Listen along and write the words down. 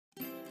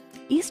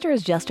Easter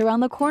is just around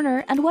the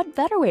corner, and what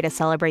better way to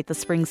celebrate the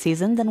spring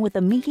season than with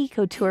a Minky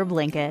Couture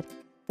blanket?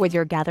 Whether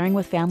you're gathering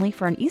with family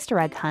for an Easter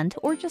egg hunt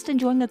or just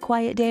enjoying a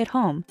quiet day at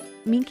home,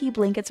 Minky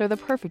blankets are the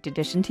perfect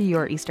addition to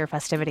your Easter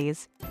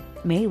festivities.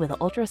 Made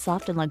with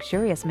ultra-soft and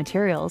luxurious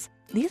materials,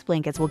 these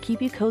blankets will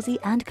keep you cozy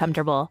and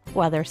comfortable,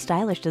 while their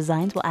stylish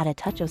designs will add a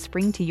touch of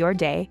spring to your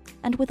day.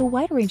 And with a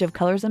wide range of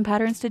colors and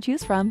patterns to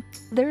choose from,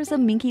 there's a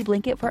Minky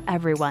blanket for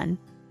everyone.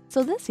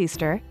 So this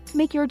Easter,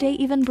 make your day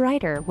even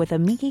brighter with a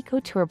Minky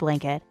Couture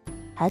blanket.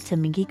 Head to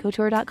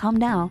minkycouture.com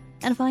now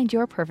and find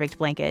your perfect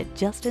blanket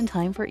just in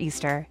time for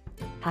Easter.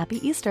 Happy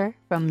Easter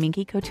from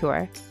Minky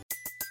Couture.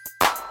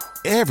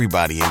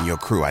 Everybody in your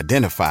crew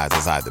identifies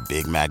as either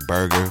Big Mac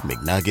Burger,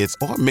 McNuggets,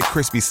 or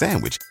McCrispy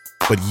Sandwich.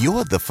 But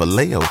you're the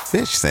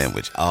Filet-O-Fish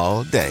Sandwich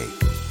all day.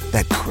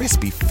 That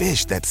crispy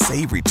fish, that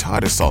savory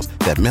tartar sauce,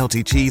 that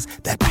melty cheese,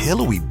 that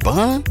pillowy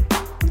bun.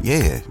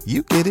 Yeah,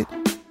 you get it.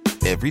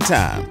 Every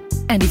time.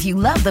 And if you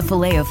love the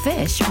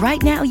Filet-O-Fish,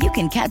 right now you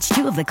can catch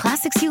two of the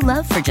classics you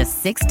love for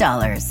just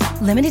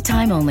 $6. Limited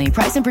time only.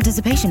 Price and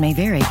participation may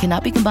vary.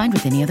 Cannot be combined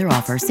with any other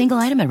offer. Single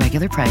item at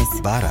regular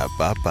price.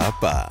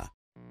 Ba-da-ba-ba-ba.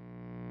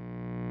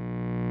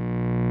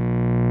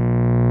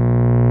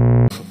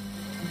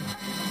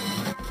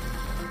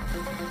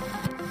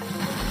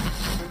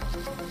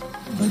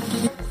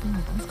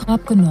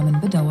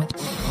 Abgenommen, bedauert.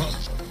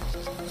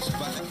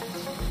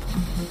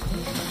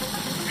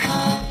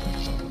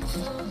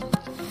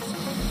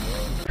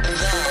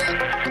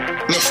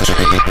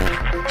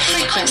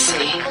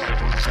 Frequency.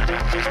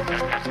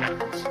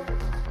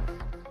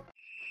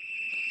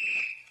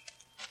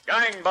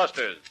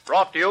 Gangbusters,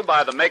 brought to you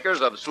by the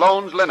makers of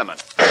Sloan's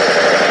Liniment.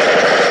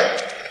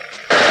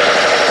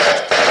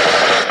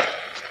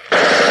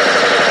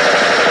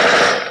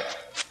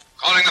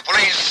 Calling the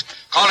police,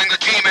 calling the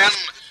G-men,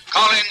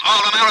 calling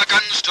all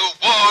Americans to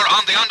war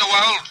on the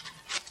underworld.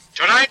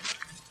 Tonight,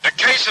 the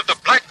case of the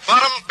Black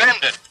Bottom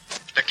Bandit,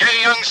 the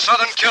gay young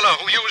Southern killer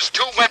who used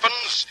two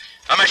weapons,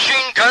 a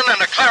machine gun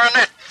and a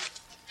clarinet.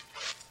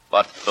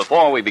 But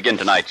before we begin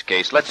tonight's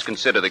case, let's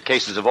consider the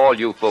cases of all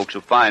you folks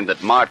who find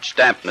that March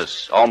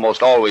dampness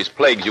almost always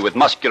plagues you with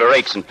muscular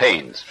aches and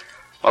pains.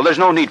 Well, there's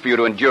no need for you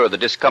to endure the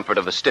discomfort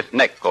of a stiff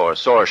neck or a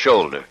sore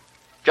shoulder.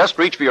 Just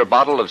reach for your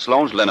bottle of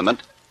Sloan's Liniment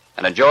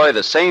and enjoy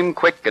the same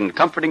quick and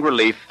comforting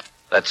relief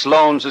that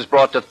Sloan's has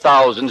brought to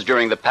thousands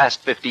during the past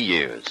 50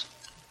 years.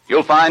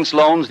 You'll find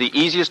Sloan's the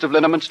easiest of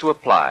liniments to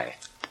apply.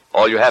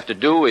 All you have to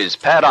do is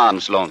pat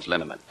on Sloan's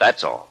Liniment,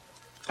 that's all.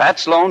 Pat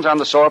Sloan's on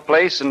the sore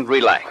place and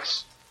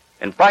relax.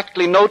 In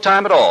practically no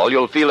time at all,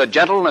 you'll feel a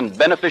gentle and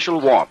beneficial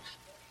warmth.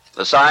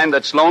 The sign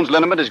that Sloan's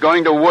Liniment is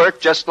going to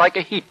work just like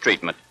a heat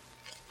treatment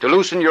to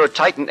loosen your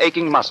tight and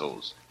aching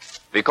muscles.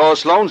 Because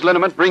Sloan's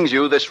Liniment brings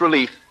you this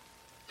relief,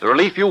 the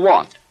relief you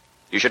want.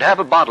 You should have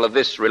a bottle of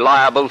this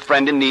reliable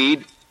friend in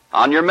need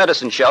on your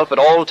medicine shelf at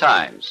all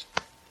times.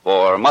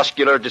 For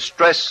muscular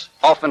distress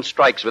often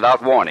strikes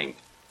without warning.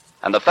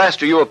 And the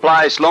faster you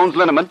apply Sloan's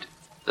Liniment,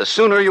 the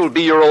sooner you'll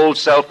be your old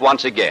self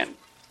once again.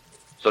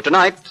 So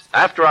tonight,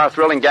 after our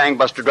thrilling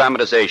gangbuster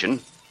dramatization,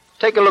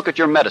 take a look at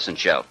your medicine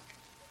shelf.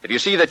 If you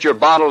see that your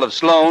bottle of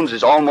Sloan's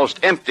is almost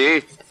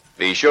empty,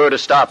 be sure to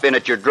stop in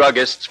at your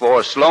druggist's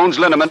for Sloan's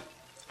Liniment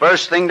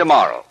first thing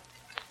tomorrow.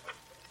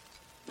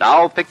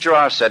 Now picture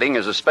our setting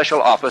as a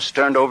special office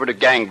turned over to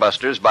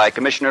gangbusters by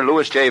Commissioner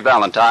Louis J.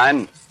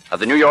 Valentine of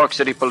the New York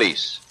City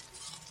Police.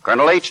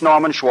 Colonel H.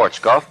 Norman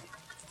Schwarzkopf,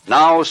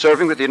 now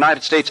serving with the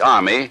United States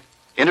Army,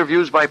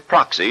 interviews by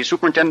proxy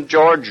Superintendent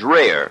George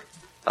Rayer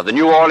of the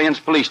New Orleans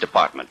Police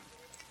Department.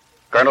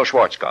 Colonel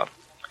Schwarzkopf.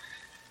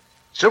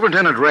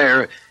 Superintendent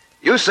Rayer,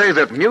 you say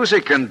that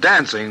music and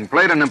dancing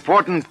played an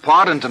important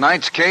part in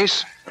tonight's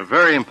case? A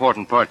very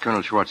important part,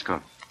 Colonel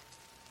Schwarzkopf.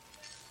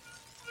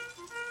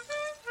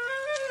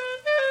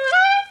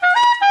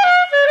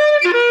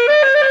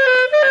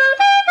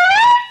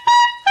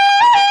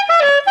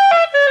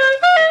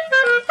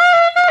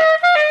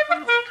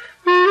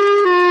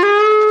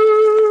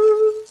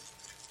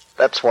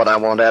 That's what I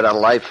want out of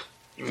life.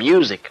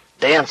 Music,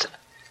 dancing.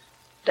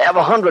 To have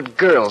 100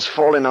 girls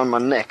falling on my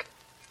neck.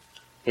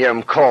 Hear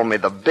 'em call me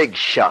the big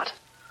shot.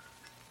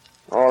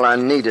 All I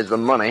need is the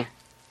money,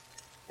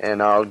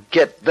 and I'll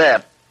get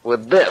that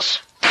with this.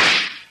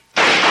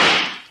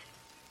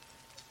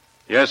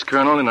 Yes,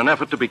 Colonel, in an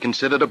effort to be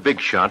considered a big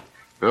shot,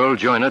 Earl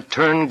Joyner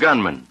turned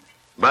gunman,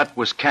 but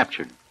was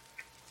captured.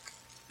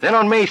 Then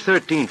on May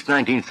 13th,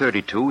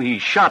 1932, he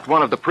shot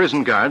one of the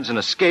prison guards and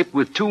escaped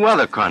with two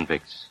other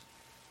convicts.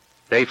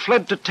 They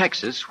fled to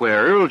Texas,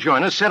 where Earl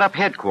Joyner set up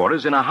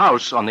headquarters in a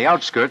house on the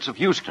outskirts of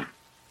Houston.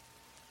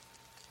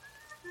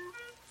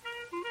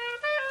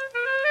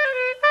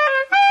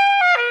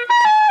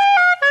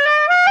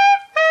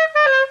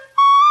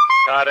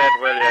 Got it,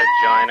 will you,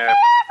 Joyner?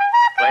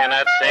 Playing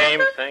that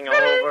same thing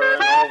over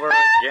and over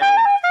again.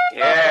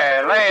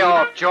 Yeah, lay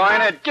off,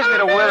 Joyner. It gives me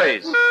the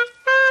willies.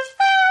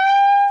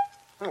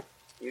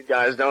 You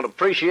guys don't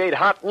appreciate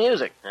hot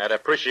music. I'd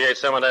appreciate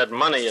some of that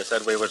money you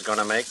said we was going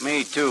to make.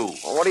 Me, too.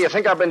 Well, what do you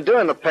think I've been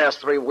doing the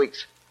past 3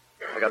 weeks?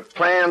 I got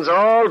plans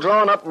all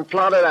drawn up and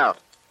plotted out.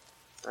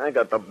 I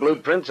got the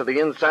blueprints of the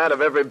inside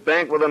of every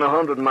bank within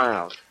 100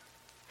 miles.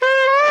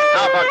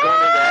 How about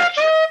going into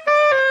action?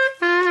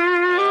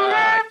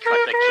 Cut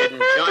the kid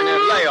and join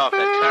it. Lay off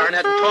that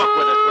clarinet and talk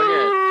with us, will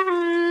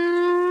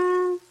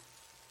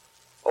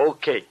you?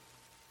 Okay.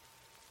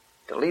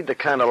 To lead the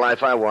kind of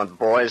life I want,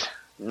 boys,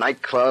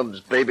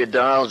 nightclubs, baby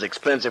dolls,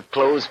 expensive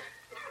clothes,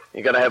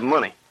 you gotta have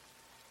money.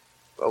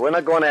 But we're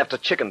not going after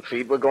chicken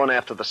feed, we're going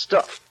after the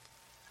stuff.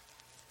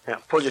 Now,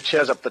 pull your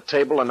chairs up the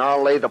table and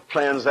I'll lay the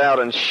plans out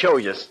and show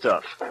you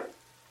stuff.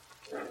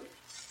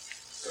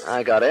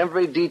 I got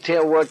every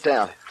detail worked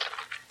out.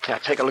 Now,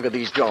 take a look at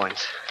these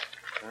drawings.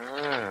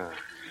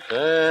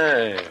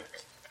 Say,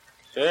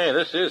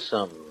 this is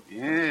something.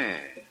 Yeah.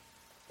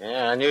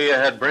 Yeah, I knew you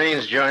had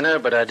brains, Joyner,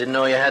 but I didn't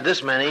know you had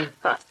this many.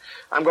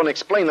 I'm going to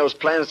explain those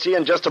plans to you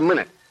in just a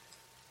minute.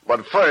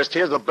 But first,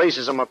 here's the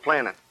basis of my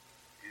planning.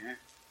 Yeah.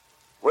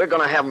 We're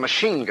going to have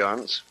machine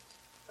guns,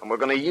 and we're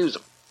going to use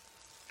them.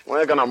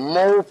 We're going to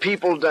mow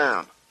people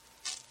down.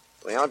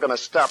 We aren't going to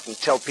stop and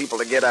tell people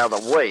to get out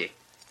of the way.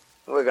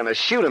 We're going to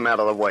shoot them out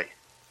of the way.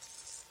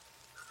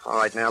 All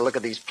right, now look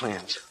at these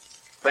plans.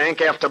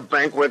 Bank after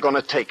bank we're going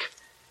to take.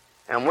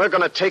 And we're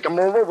going to take them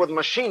over with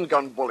machine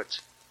gun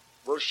bullets.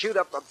 We'll shoot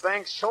up the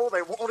banks so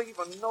they won't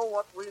even know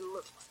what we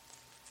look like.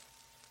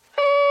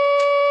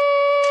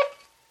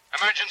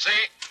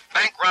 Emergency.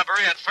 Bank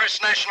robbery at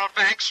First National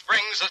Bank,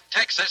 Springs,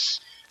 Texas.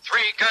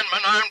 3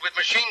 gunmen armed with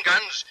machine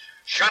guns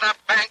shut up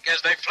bank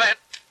as they fled.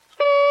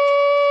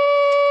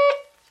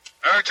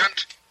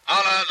 Urgent.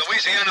 Alla,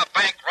 Louisiana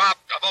bank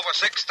robbed of over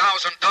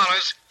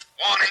 $6,000.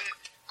 Warning.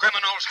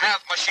 Criminals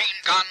have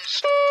machine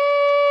guns.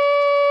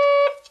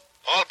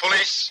 All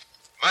police.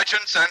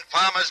 Merchants and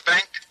Farmers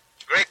Bank,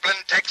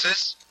 Grapeland,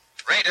 Texas.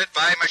 Raided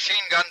by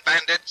machine gun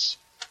bandits.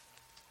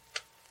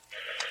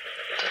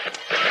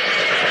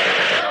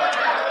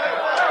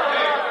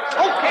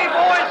 Okay,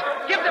 boys.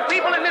 Give the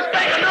people in this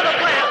bank another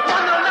blast.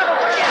 One they'll never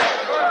forget.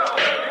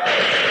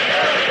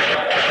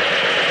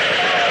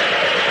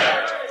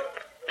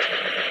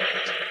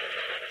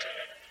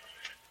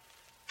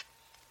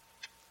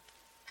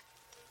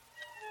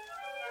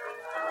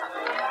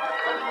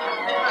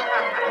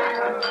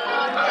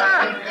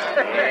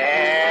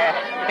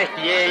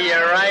 Yeah,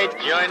 you're right,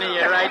 Joyner.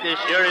 You're right. This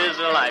sure is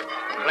a life.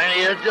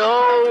 Plenty of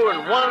dough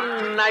and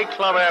one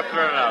nightclub after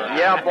another.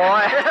 Yeah,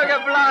 boy. Look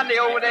at Blondie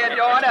over there,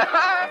 Joyner.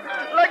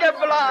 Look at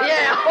Blondie.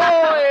 Yeah,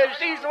 boy,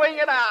 she's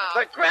swinging out.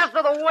 The crest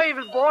of the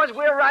waves, boys.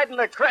 We're riding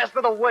the crest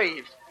of the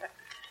waves.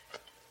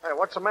 Hey,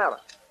 what's the matter?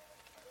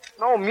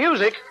 No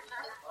music?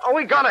 Oh,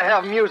 we gotta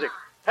have music.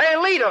 Hey,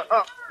 leader.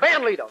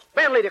 Band leader,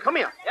 come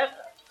here. Yes, sir.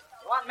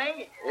 You want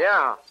me?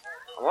 Yeah.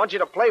 I want you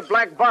to play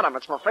Black Bottom.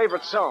 It's my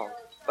favorite song.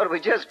 But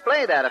we just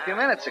played that a few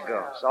minutes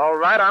ago. It's all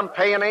right. I'm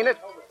paying, ain't it?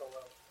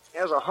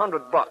 Here's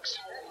 $100.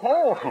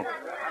 Oh,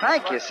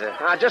 thank you, sir.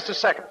 Now, just a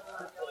second.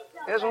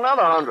 Here's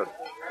another 100.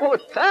 Oh,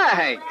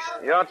 thanks.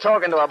 You're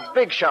talking to a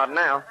big shot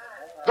now.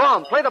 Go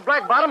on, play the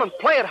Black Bottom and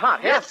play it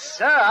hot. Yes,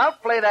 sir. I'll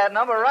play that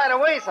number right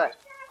away, sir.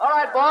 All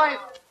right, boys.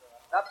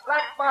 The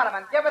Black Bottom,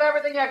 and give it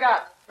everything you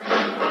got.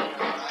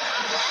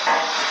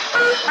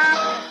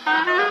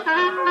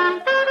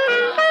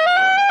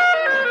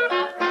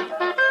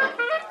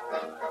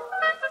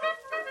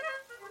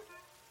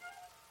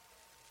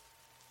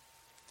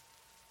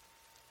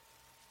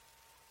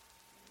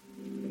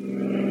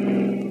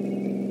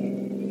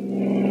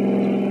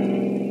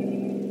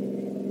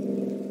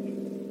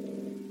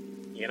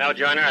 You know,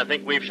 Joyner, I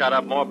think we've shot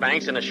up more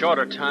banks in a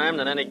shorter time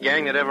than any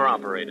gang that ever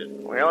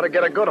operated. We ought to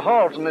get a good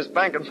haul from this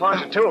bank in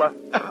Ponchatoula.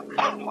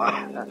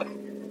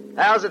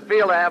 How's it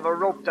feel to have a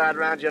rope tied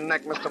around your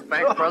neck, Mr.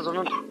 Bank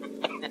President?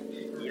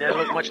 He doesn't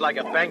look much like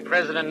a bank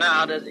president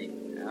now, does he?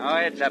 Oh,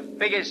 it's the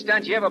biggest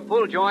stunt you ever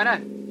pulled, Joyner.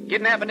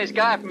 Kidnapping this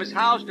guy from his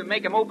house to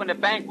make him open the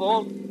bank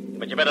vault.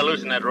 But you better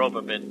loosen that rope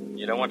a bit.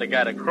 You don't want the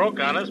guy to croak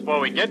on us before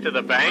we get to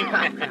the bank.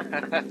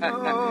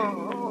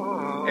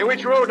 Hey,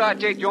 which road do I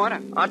take,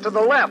 Joyner? To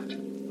the left.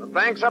 The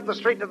bank's up the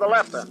street to the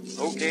left, then.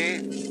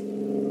 Okay.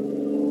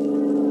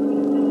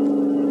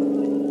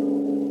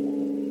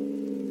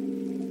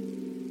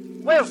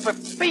 Well, for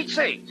Pete's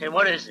sake. Hey,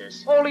 what is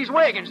this? All these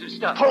wagons and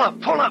stuff. Pull up.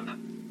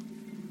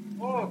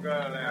 Oh, girl,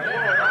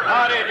 there.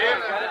 Howdy, dear.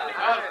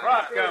 How's the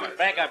crop coming?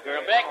 Back up,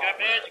 girl. Back up.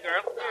 There's the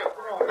girl.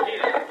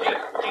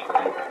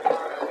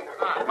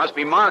 Must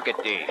be market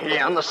day.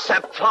 Yeah, and the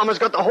sap farmer's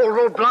got the whole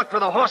road blocked for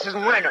the horses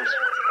and wagons.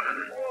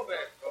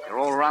 They're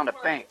all around the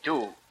bank,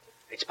 too.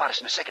 They'd spot us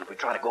in a second if we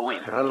try to go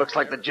in. Looks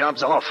like the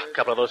job's off. A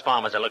couple of those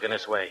farmers are looking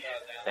this way.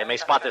 They may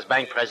spot this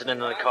bank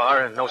president in the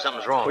car and know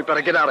something's wrong. We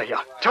better get out of here.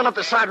 Turn up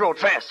the side road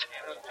fast.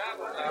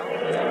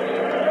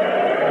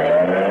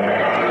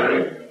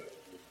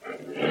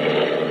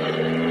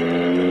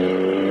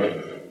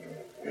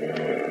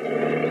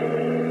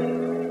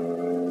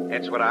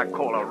 That's what I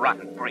call a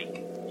rotten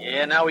break.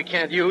 Yeah, now we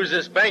can't use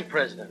this bank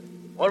president.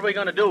 What are we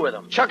going to do with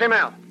him? Chuck him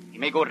out. He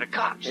may go to the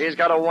cops. He's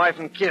got a wife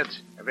and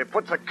kids. If he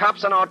puts the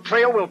cops on our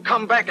trail, we'll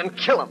come back and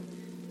kill him.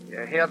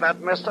 You hear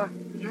that, mister?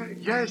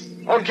 Yes.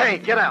 Okay,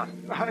 get out.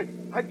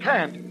 I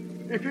can't.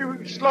 If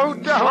you slow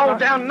down... Slow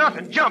down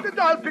nothing. Jump.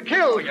 I'll be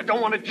killed. You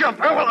don't want to jump.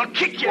 Oh, well, I'll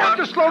kick you out.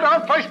 Just slow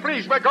down first,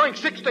 please. We're going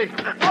 60.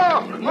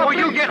 The more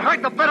you get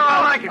hurt, the better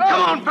I like it.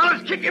 Come on,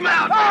 fellas, kick him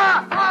out.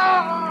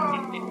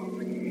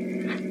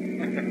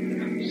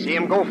 See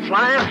him go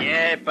flying?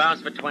 Yeah,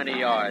 bounce for 20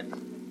 yards.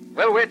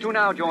 Well, where to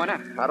now,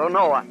 Joiner? I don't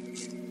know.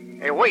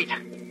 Hey, wait.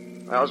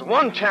 There's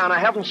one town I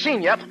haven't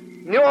seen yet.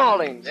 New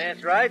Orleans.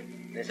 That's right.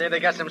 They say they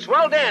got some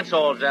swell dance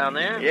halls down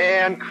there.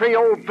 Yeah, and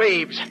Creole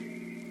babes.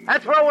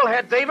 That's where we'll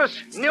head, Davis.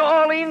 New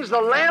Orleans,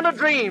 the land of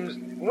dreams.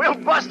 We'll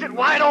bust it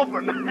wide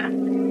open.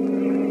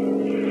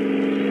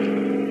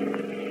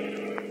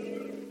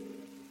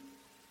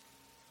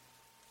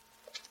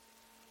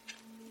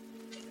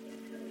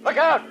 Look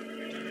out!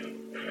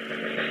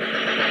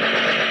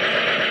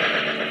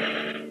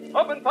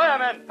 Open fire,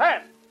 men.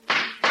 Fast!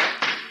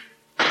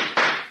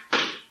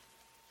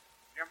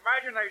 You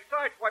imagine they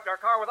sideswiped our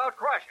car without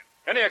crashing.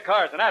 Into your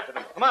cars and after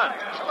them. Come on.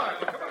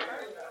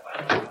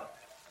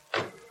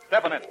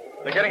 Step on it.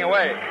 They're getting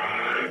away.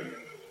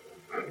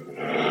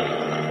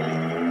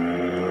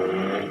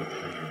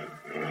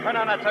 Turn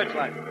on that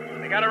searchlight.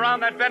 They got around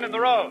that bend in the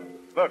road.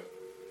 Look.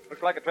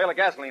 Looks like a trail of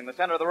gasoline in the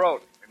center of the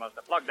road. We must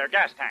have plugged their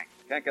gas tank.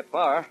 Can't get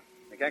far.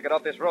 They can't get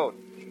off this road.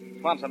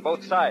 Swamps on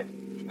both sides.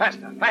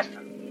 Faster,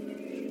 faster.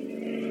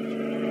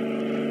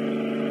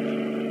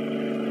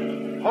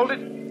 Hold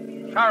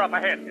it. Car up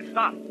ahead. It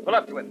stopped. Pull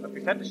up to it, but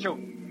we said to shoot.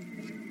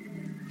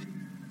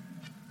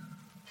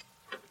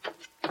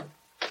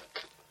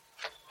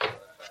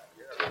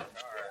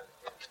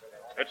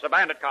 It's the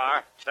bandit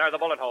car. There are the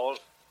bullet holes.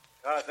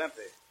 Car's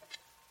empty.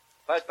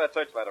 Flash that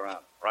searchlight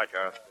around. Right,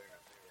 Sheriff.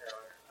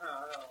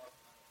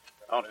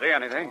 Don't see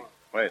anything.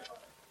 Wait.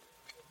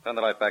 Turn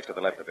the light back to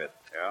the left a bit.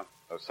 Yeah?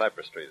 Those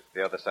cypress trees,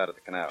 the other side of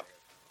the canal.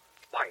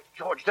 By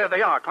George, there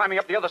they are, climbing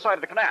up the other side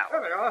of the canal.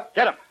 There they are.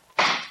 Get them.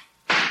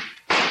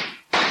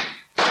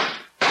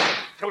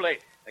 Too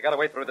late. They got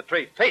away through the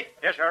trees. Pete.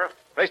 Yes, Sheriff.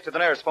 Race to the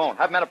nearest phone.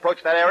 Have men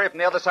approach that area from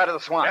the other side of the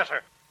swamp. Yes,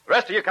 sir. The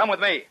rest of you come with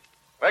me.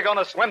 We're going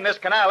to swim this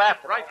canal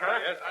after. Right,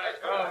 Sheriff. Yes,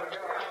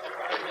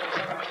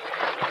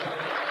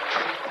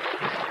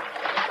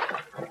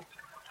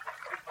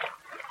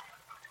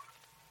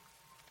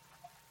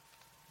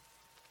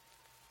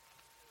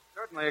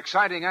 Certainly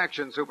exciting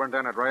action,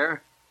 Superintendent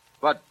Rayer.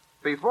 But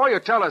before you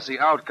tell us the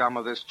outcome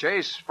of this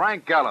chase,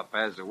 Frank Gallup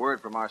has a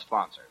word from our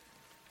sponsor.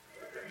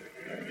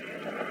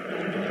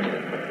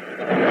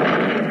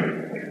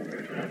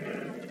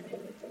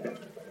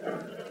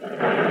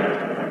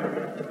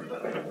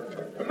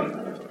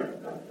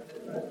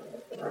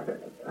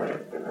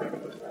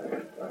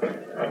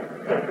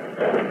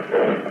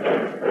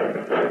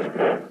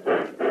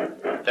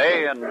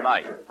 Day and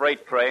night,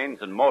 freight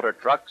trains and motor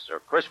trucks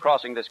are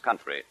crisscrossing this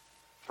country,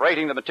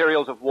 freighting the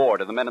materials of war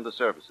to the men of the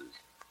services.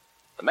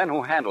 The men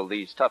who handle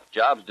these tough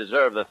jobs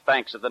deserve the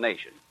thanks of the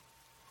nation.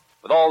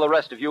 With all the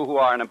rest of you who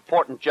are in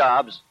important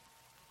jobs,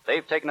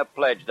 they've taken a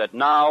pledge that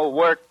now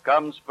work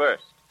comes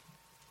first.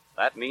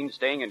 That means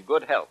staying in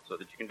good health so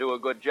that you can do a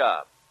good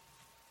job.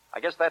 I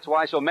guess that's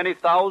why so many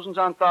thousands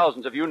on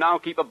thousands of you now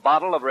keep a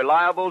bottle of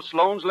reliable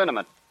Sloan's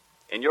liniment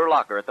in your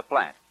locker at the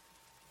plant,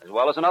 as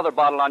well as another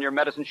bottle on your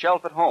medicine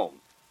shelf at home.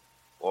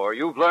 For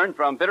you've learned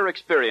from bitter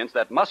experience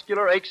that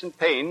muscular aches and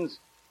pains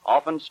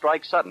often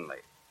strike suddenly,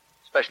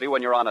 especially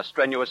when you're on a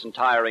strenuous and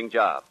tiring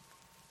job.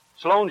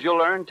 Sloan's, you'll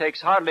learn,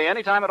 takes hardly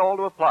any time at all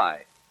to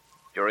apply.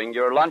 During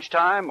your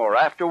lunchtime or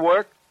after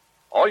work,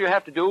 all you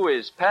have to do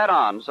is pat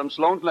on some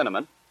Sloan's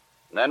liniment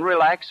and then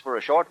relax for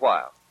a short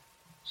while.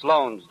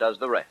 Sloan's does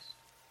the rest,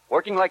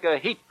 working like a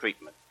heat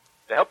treatment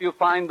to help you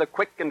find the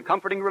quick and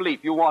comforting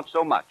relief you want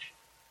so much.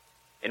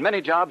 In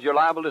many jobs, you're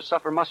liable to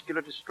suffer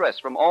muscular distress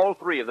from all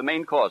three of the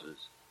main causes: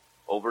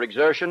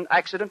 overexertion,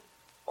 accident,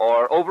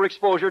 or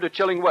overexposure to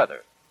chilling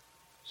weather.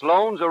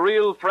 Sloan's, a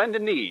real friend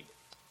in need,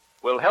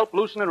 will help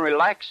loosen and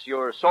relax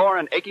your sore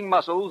and aching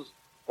muscles,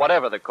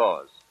 whatever the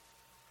cause.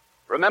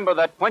 Remember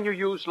that when you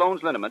use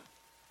Sloan's liniment,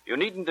 you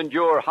needn't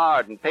endure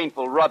hard and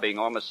painful rubbing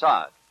or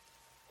massage.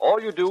 All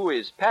you do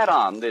is pat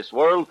on this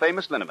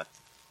world-famous liniment.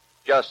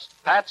 Just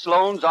pat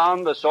Sloan's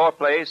on the sore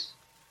place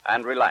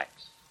and relax.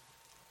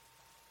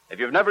 If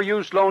you've never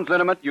used Sloan's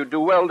liniment, you'd do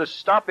well to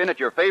stop in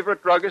at your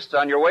favorite druggist's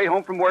on your way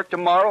home from work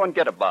tomorrow and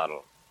get a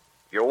bottle.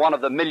 If you're one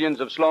of the millions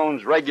of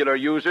Sloan's regular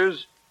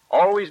users,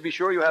 always be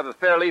sure you have a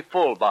fairly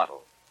full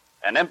bottle.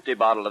 An empty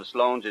bottle of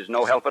Sloan's is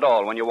no help at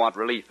all when you want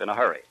relief in a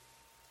hurry.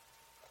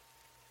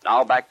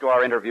 Now back to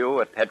our interview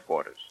at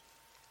headquarters.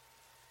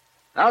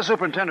 Now,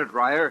 Superintendent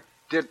Rayer,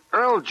 did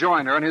Earl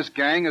Joyner and his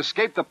gang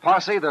escape the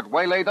posse that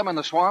waylaid them in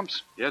the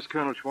swamps? Yes,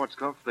 Colonel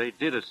Schwarzkopf, they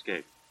did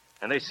escape.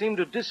 And they seemed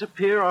to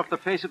disappear off the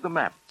face of the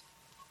map.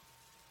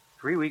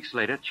 3 weeks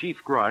later,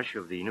 Chief Grosh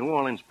of the New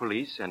Orleans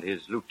Police and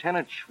his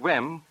Lieutenant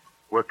Schwem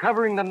were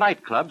covering the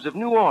nightclubs of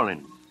New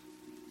Orleans.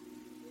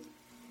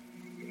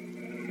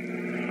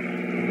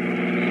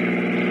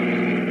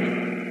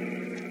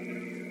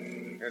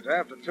 It's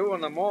after 2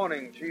 in the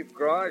morning, Chief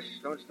Grosh.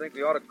 Don't you think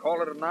we ought to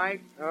call it a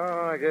night?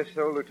 Oh, I guess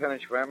so,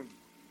 Lieutenant Schwem.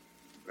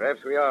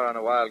 Perhaps we are on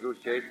a wild goose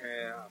chase.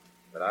 Yeah.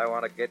 But I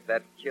want to get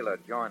that killer,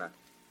 Joyner.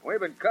 We've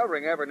been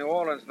covering every New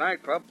Orleans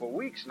nightclub for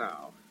weeks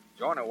now.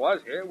 Joyner was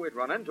here. We'd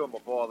run into him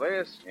before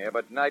this. Yeah,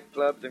 but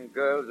nightclubs and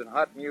girls and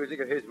hot music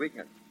are his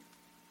weakness.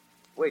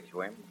 Wait,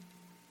 Schwem.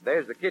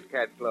 There's the Kit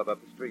Kat Club up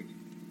the street.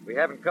 We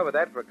haven't covered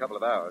that for a couple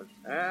of hours.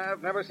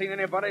 I've never seen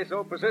anybody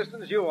so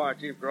persistent as you are,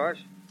 Chief Grosh.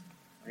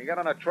 You got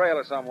on a trail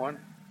of someone.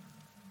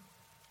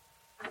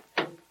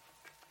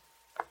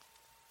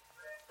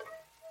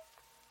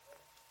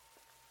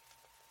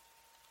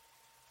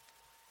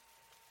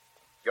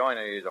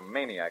 Joyner is a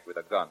maniac with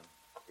a gun.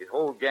 His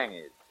whole gang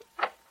is.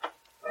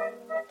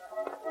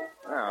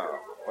 Oh,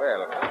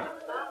 well.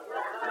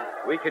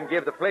 We can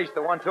give the place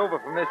the once-over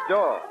from this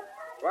door.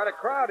 Quite a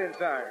crowd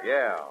inside.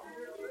 Yeah.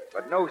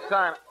 But no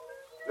sign.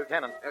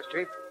 Lieutenant. Yes,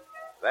 Chief?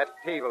 That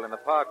table in the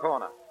far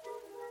corner.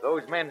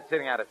 Those men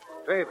sitting at it.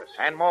 Travis.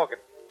 And Morgan.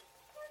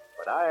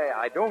 But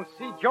I don't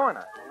see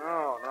Joyner.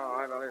 No,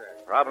 I believe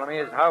it. Problem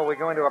is, how are we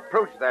going to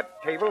approach that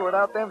table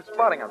without them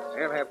spotting us?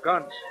 They'll have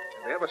guns.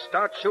 If they ever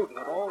start shooting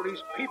at all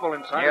these people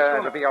inside... Yeah,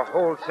 it'll be a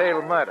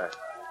wholesale murder.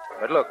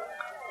 But look,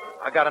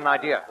 I got an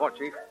idea. What,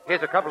 Chief?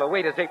 Here's a couple of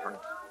waiters' aprons.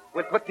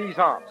 We'll put these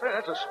on. Say,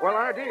 that's a swell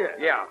idea.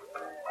 Yeah.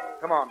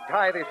 Come on,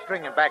 tie this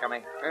string in back of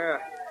me. Yeah,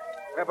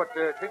 but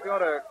think you ought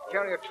to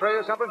carry a tray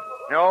or something?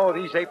 No,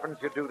 these aprons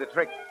should do the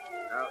trick.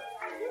 No.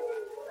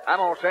 I'm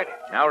all set.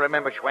 Now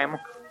remember, Schwem,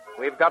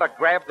 we've got to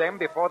grab them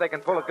before they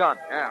can pull a gun.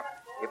 Yeah.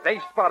 If they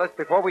spot us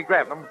before we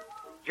grab them,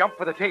 jump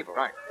for the table.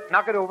 Right.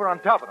 Knock it over on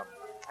top of them.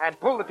 And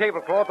pull the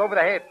tablecloth over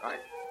the head. Right.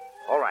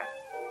 All right.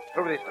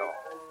 Through this door.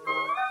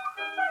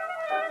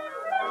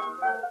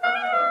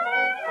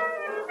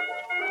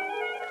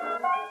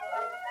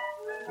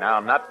 Now,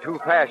 not too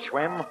fast,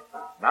 Schwem.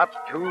 Not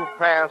too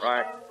fast.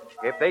 Right.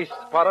 If they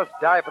spot us,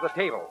 dive for the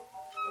table.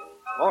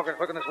 Morgan's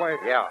looking this way.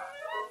 Yeah.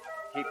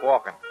 Keep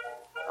walking.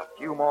 A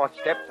few more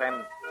steps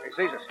and... He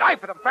sees us. Dive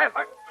for them fast.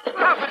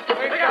 Drop it!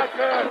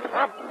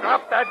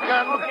 Drop that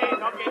gun. Okay,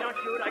 don't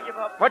shoot. I give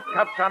up. Put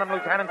cuffs on him,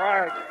 Lieutenant.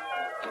 Right.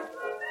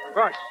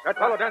 Gosh, that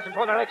fellow dancing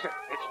toward that exit.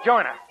 It's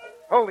Joyner.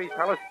 Hold these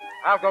fellas.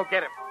 I'll go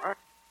get him. Right.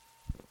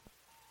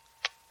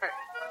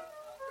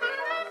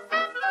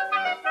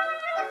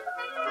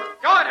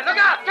 Joyner, look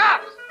out,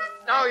 cops!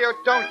 No, you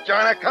don't,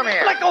 Joyner. Come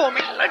here. Let go of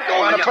me. Let go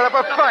Want of me. to put up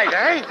a fight,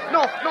 eh?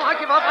 No, I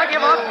give up. I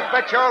give up. You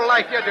bet your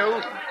life you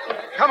do.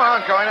 Come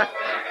on, Joyner.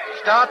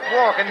 Start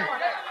walking.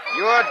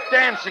 Your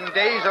dancing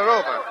days are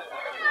over.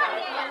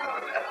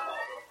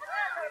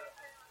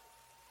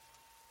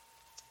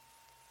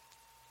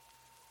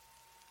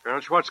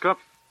 Colonel Schwarzkopf,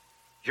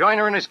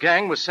 Joyner and his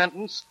gang was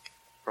sentenced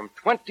from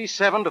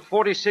 27 to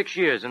 46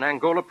 years in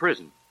Angola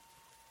prison.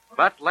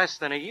 But less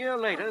than a year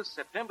later,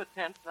 September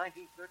 10th,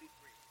 1933...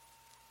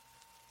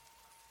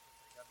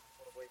 They got them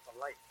put away for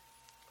life.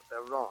 But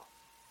they're wrong.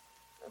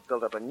 They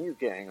built up a new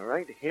gang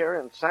right here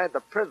inside the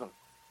prison.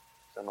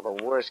 Some of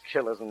the worst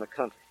killers in the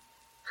country.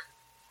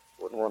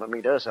 Wouldn't want to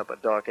meet us up a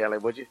dark alley,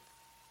 would you?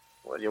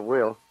 Well, you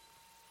will.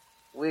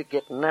 We're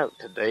getting out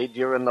today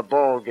during the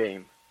ball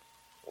game.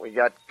 We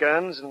got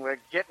guns, and we're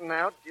getting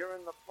out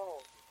during the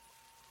ball game.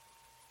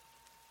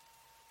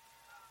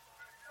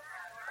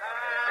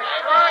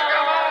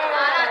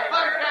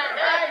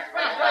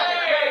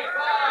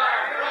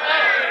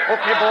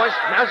 Okay, boys,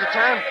 now's the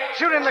time.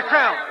 Shoot in the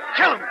crowd.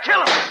 Kill him, kill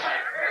him!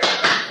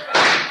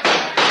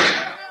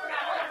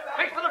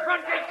 Make for the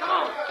front gate. Come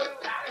on.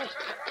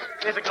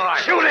 There's a guard.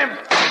 Shoot him!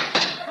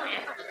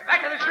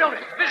 Back to this building.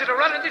 Visitor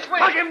running this way.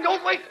 Plug him,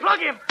 don't wait, plug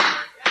him!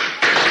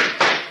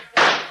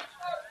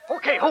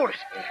 Okay, hold it.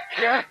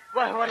 Yeah?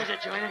 What is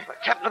it, Joyner? The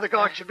captain of the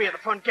guard should be at the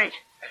front gate.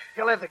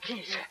 He'll have the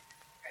keys.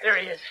 There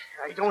he is.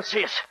 He don't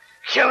see us.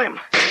 Kill him.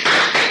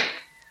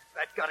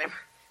 That got him.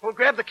 We'll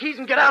grab the keys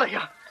and get out of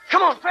here.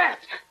 Come on,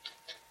 fast.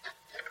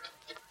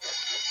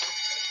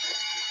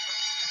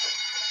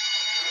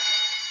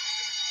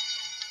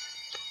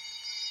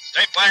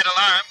 Statewide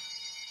alarm.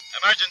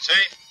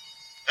 Emergency.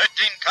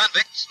 13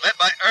 convicts, led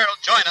by Earl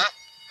Joyner,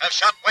 have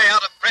shot way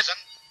out of prison.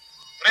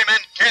 3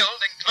 men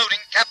killed, including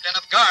captain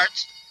of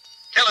guards.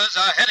 Killers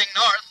are heading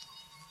north.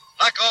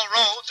 Block all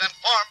roads and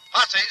form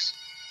posses.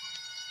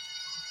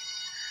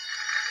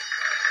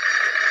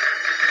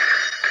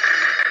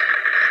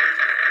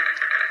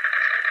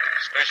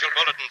 Special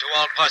bulletin to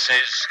all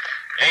posses.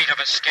 8 of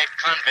escaped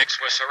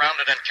convicts were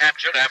surrounded and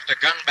captured after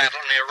gun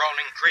battle near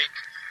Rolling Creek.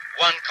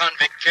 1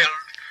 convict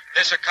killed.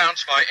 This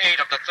accounts for 8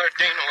 of the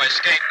 13 who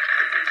escaped.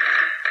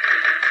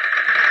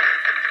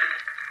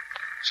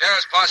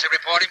 Sheriff's posse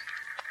reporting.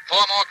 4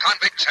 more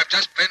convicts have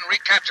just been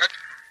recaptured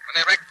when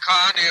they wrecked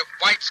car near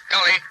White's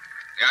Gully.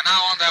 They are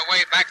now on their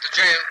way back to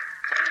jail.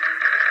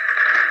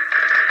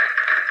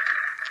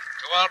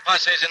 To all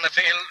posses in the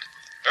field,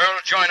 Earl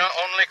Joyner,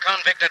 only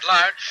convict at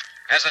large,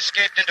 has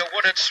escaped into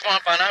wooded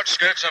swamp on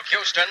outskirts of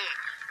Houston.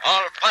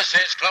 All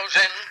posses close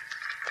in.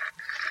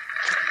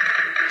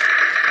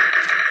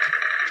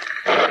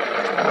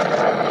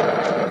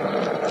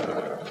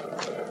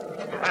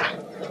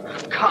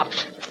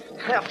 Cops,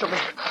 after me.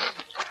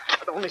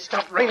 It only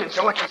stopped raining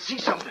so I can see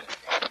something.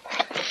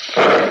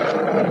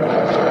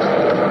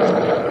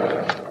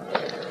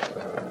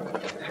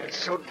 It's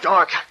so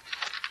dark.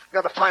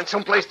 Gotta find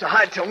some place to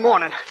hide till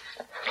morning.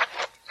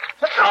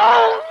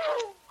 Oh,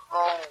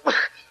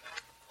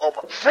 my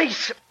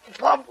face.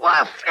 Barbed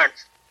wire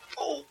fence.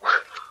 Oh,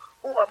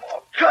 I'm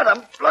all cut.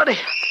 I'm bloody.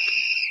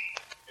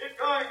 Keep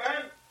going,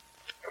 men.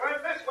 You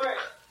went this way.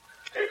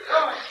 Keep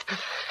going.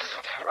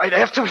 Right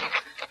after me.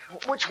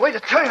 Which way to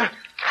turn?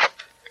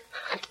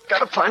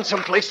 Gotta find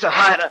some place to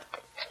hide.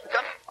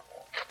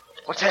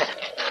 What's that?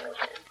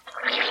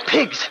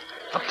 Pigs.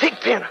 A pig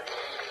pen.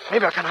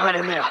 Maybe I can hide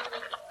in there.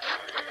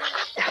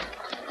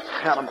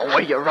 Out of my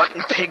way, you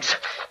rotten pigs.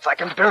 If I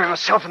can bury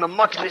myself in the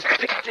muck in this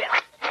pig pen.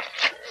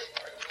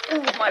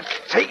 Ooh, my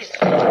face.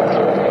 Come on,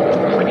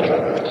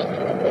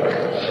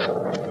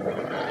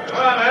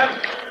 man.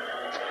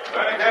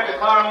 Try to get you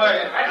far away.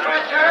 That's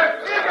right, Sheriff.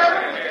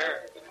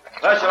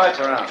 Flash your lights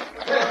around.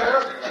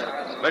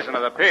 Listen to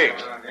the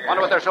pigs.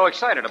 Wonder what they're so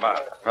excited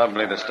about.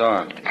 Probably the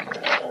storm.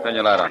 Turn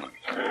your light on them.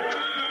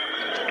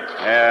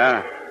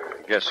 Yeah,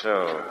 guess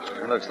so.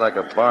 It looks like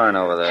a barn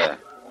over there.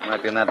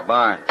 Might be in that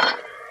barn.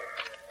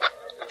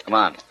 Come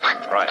on.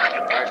 Right.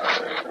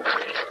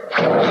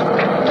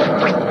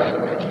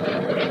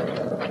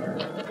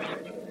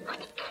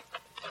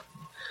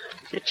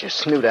 Get your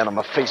snoot out of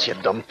my face, you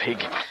dumb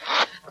pig.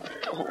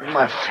 Oh,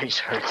 my face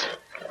hurts.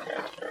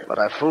 But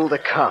I fooled the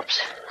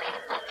cops.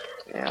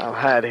 Yeah, I'll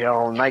hide here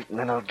all night and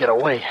then I'll get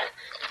away.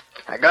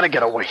 I gotta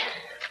get away.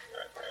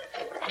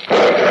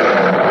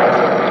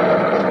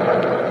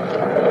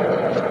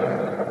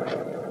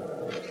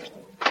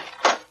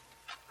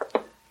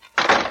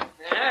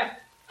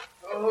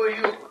 Oh,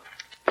 you...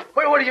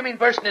 What do you mean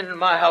bursting into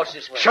my house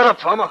this way? Shut up,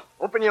 Farmer.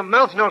 Open your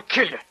mouth and I'll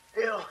kill you.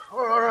 Yeah,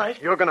 all right.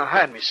 You're gonna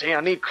hide me, see? I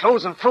need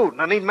clothes and food,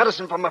 and I need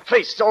medicine for my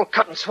face. It's all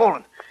cut and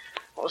swollen.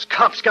 Those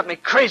cops got me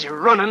crazy,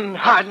 running and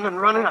hiding and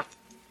running. I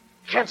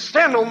can't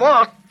stand no more.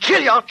 I'll kill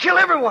you. I'll kill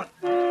everyone.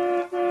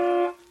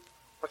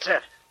 What's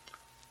that?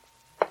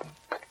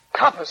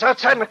 Coppers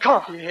outside my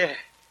car. Yeah.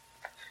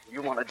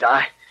 You want to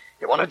die?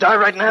 You want to die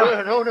right now?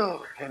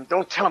 No. And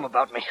don't tell them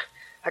about me.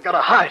 I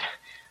gotta hide.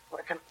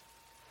 I can...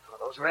 Oh,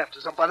 those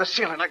rafters up by the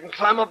ceiling. I can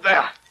climb up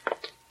there.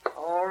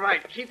 All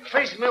right. Keep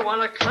facing me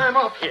while I climb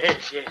up.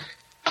 Yes.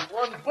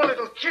 One bullet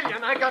will kill you,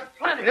 and I got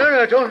plenty.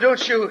 No, don't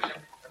shoot.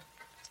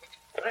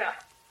 There.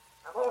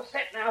 I'm all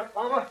set now,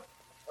 Farmer.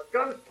 The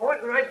gun's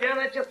pointing right down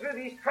at you through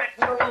these cracks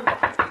in the lumber.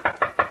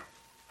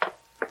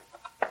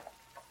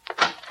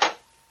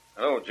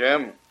 Hello,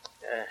 Jim.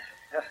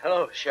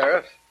 Hello,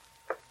 Sheriff.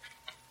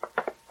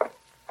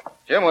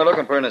 Jim, we're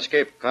looking for an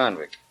escaped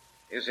convict.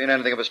 You seen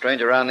anything of a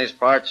stranger around these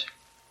parts?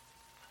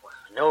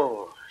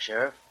 No,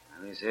 Sheriff.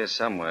 Well, he's here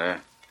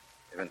somewhere.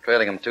 We've been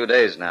trailing him 2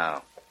 days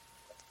now.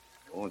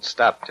 We won't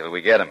stop till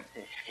we get him.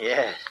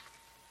 Yes.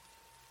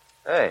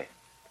 Hey,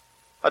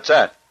 what's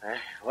that?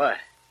 What?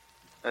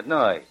 That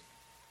noise.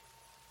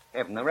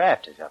 Came from the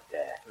rafters up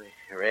there.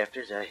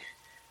 Rafters? I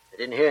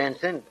didn't hear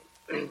anything.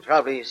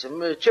 Probably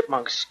some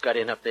chipmunks got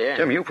in up there.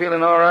 Jim, you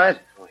feeling all right?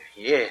 Oh,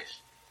 yes.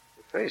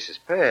 Your face is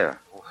pale.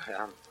 Oh,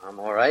 I'm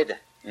all right.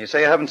 You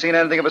say you haven't seen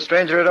anything of a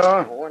stranger at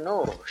all? Oh,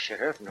 no,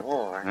 Sheriff, no.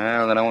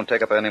 Well, then I won't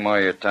take up any more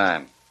of your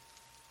time.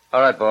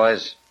 All right,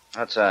 boys.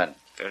 Outside.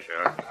 Yes,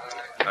 Sheriff.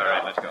 All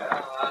right, let's go.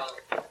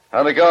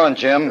 How's it going,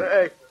 Jim?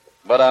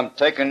 But I'm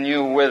taking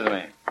you with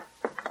me.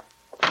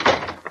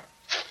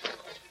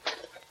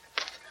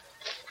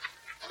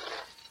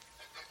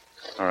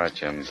 All right,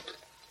 Jim.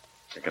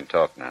 You can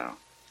talk now.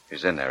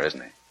 He's in there,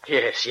 isn't he?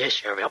 Yes,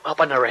 Sheriff. Up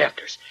on the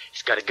rafters.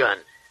 He's got a gun.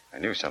 I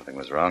knew something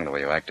was wrong the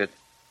way you acted.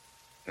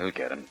 You'll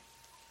get him.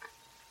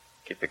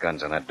 Keep the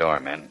guns on that door,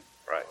 men.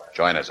 Right.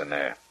 Join us in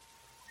there. If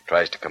he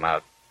tries to come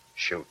out,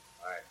 shoot.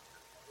 Right.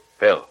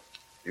 Phil,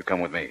 you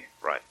come with me.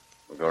 Right.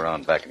 We'll go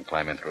around back and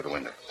climb in through the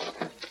window.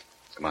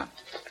 Come on.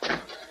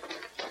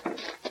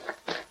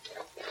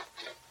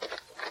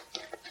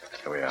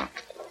 Here we are.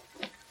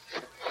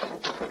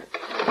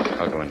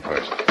 I'll go in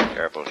first.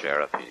 Careful,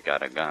 Sheriff. He's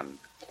got a gun.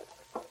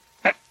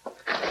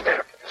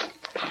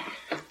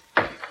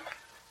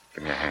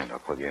 Give me a hand. I'll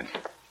pull you in.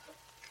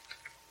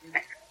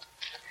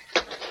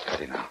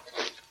 Steady now.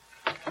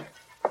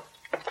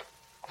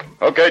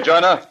 Okay,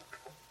 Joyner.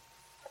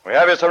 We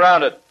have you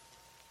surrounded.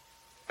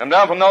 Come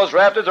down from those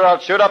rafters or I'll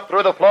shoot up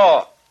through the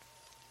floor.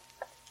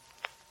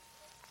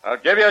 I'll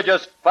give you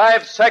just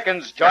 5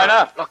 seconds,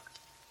 Joyner. Look.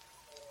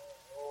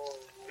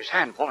 His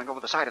hand falling over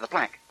the side of the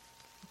plank.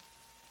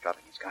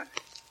 Dropping his gun.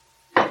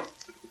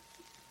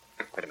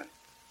 Wait a minute.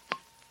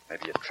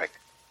 Maybe a trick.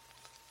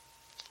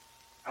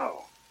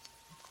 Oh.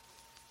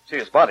 See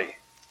his body.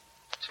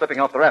 Slipping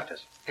off the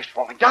rafters. He's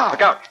falling down.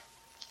 Look out.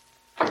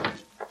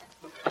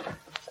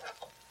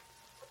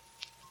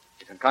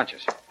 He's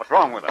unconscious. What's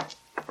wrong with him?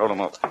 Roll him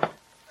over.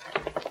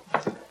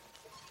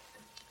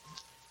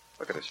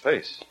 Look at his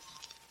face.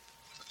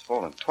 It's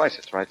fallen twice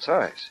its right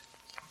size.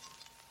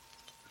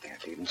 I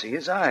can't even see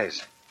his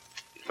eyes.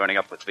 He's burning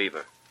up with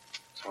fever.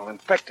 It's all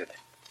infected.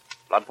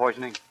 Blood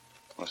poisoning?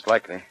 Most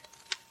likely.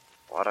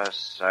 What a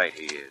sight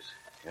he is.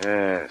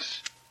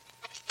 Yes.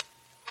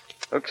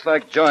 Looks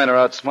like Joyner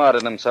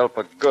outsmarted himself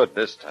for good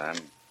this time.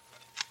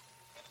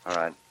 All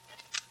right.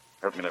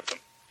 Help me lift him.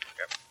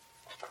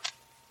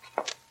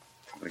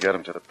 We'll get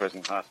him to the prison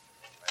hospital.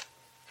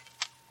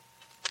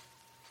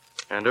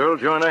 And Earl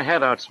Joyner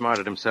had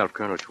outsmarted himself,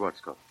 Colonel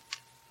Schwarzkopf.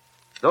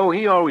 Though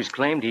he always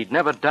claimed he'd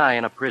never die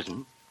in a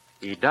prison,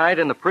 he died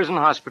in the prison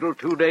hospital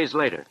 2 days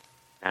later,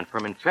 and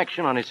from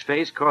infection on his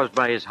face caused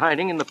by his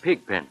hiding in the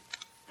pig pen,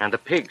 and the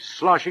pigs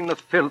sloshing the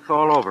filth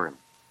all over him.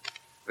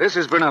 This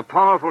has been a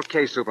powerful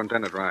case,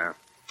 Superintendent Ryer.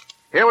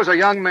 Here was a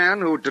young man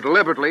who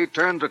deliberately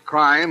turned to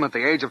crime at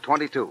the age of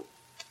 22.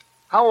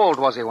 How old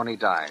was he when he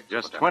died?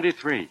 Just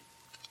 23.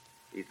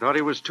 He thought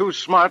he was too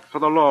smart for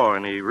the law,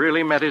 and he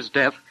really met his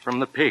death from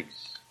the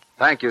pigs.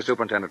 Thank you,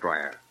 Superintendent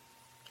Ryer.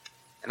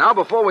 And now,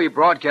 before we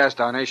broadcast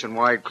our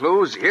nationwide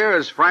clues, here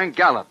is Frank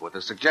Gallup with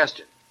a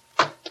suggestion.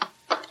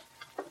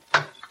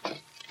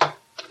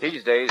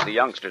 These days, the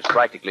youngsters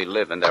practically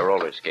live in their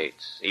roller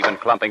skates, even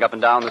clumping up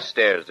and down the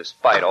stairs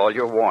despite all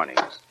your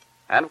warnings.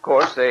 And, of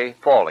course, they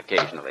fall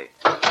occasionally.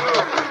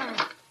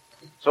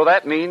 So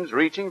that means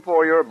reaching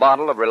for your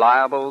bottle of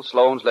reliable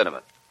Sloan's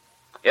liniment.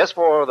 Yes,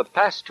 for the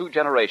past 2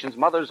 generations,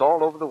 mothers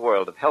all over the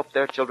world have helped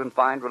their children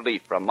find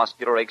relief from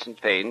muscular aches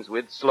and pains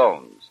with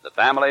Sloan's, the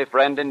family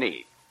friend in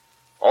need.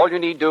 All you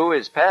need do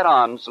is pat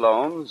on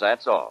Sloan's,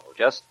 that's all.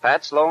 Just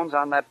pat Sloan's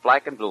on that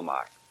black and blue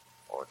mark.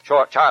 Or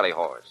Charlie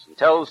horse, and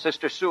tell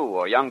Sister Sue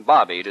or young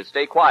Bobby to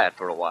stay quiet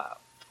for a while.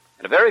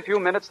 In a very few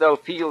minutes, they'll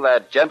feel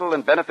that gentle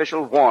and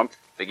beneficial warmth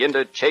begin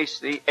to chase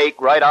the ache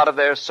right out of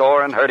their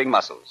sore and hurting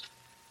muscles.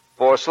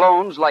 For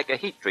Sloan's, like a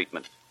heat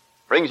treatment,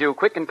 brings you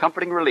quick and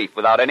comforting relief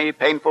without any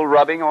painful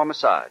rubbing or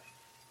massage.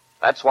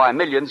 That's why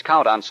millions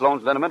count on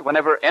Sloan's liniment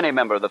whenever any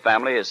member of the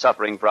family is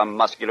suffering from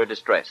muscular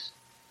distress.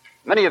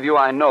 Many of you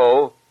I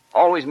know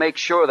always make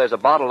sure there's a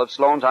bottle of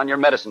Sloan's on your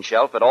medicine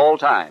shelf at all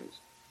times.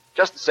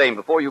 Just the same,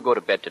 before you go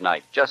to bed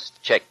tonight,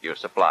 just check your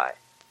supply.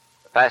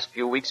 The past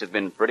few weeks have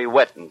been pretty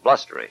wet and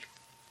blustery.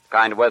 The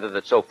kind of weather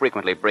that so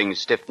frequently brings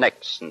stiff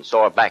necks and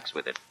sore backs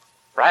with it.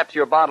 Perhaps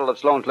your bottle of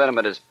Sloan's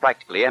liniment is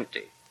practically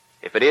empty.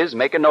 If it is,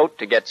 make a note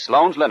to get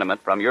Sloan's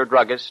liniment from your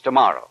druggist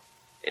tomorrow.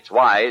 It's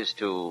wise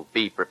to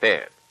be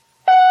prepared.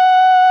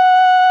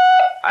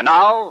 And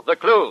now, the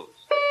clues.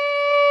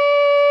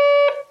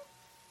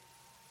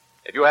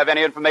 If you have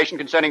any information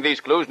concerning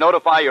these clues,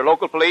 notify your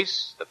local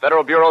police, the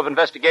Federal Bureau of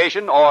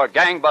Investigation, or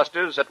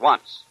Gangbusters at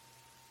once.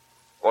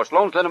 For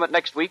Sloan's liniment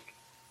next week,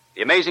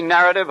 the amazing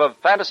narrative of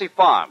Fantasy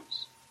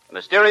Farms, a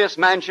mysterious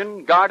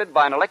mansion guarded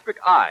by an electric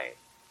eye,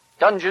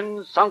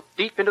 dungeons sunk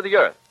deep into the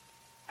earth,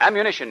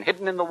 ammunition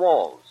hidden in the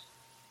walls,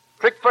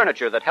 trick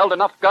furniture that held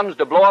enough guns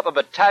to blow up a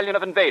battalion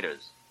of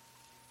invaders.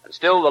 And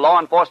still the law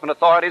enforcement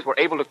authorities were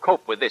able to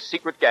cope with this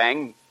secret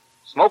gang,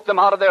 smoke them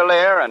out of their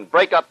lair, and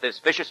break up this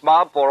vicious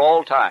mob for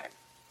all time.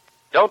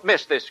 Don't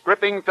miss this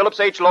gripping Phillips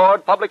H.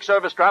 Lord public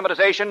service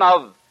dramatization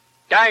of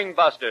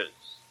Gangbusters.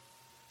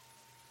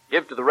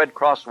 Give to the Red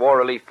Cross War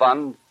Relief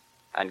Fund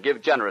and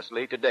give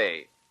generously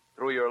today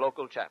through your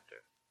local chapter.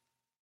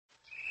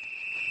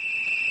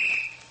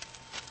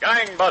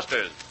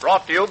 Gangbusters,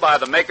 brought to you by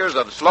the makers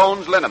of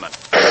Sloan's liniment.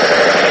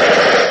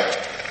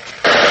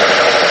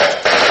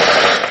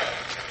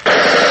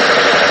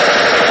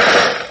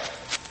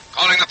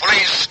 Calling the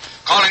police,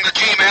 calling the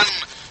G-men,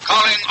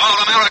 calling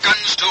all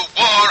Americans to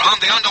war on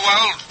the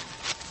underworld.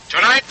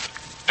 Tonight,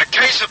 the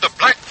case of the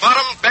Black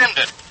Bottom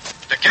Bandit,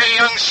 the gay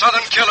young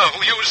Southern killer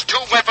who used 2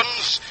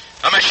 weapons,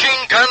 a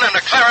machine gun and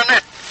a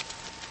clarinet.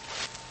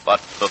 But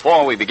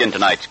before we begin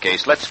tonight's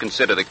case, let's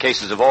consider the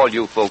cases of all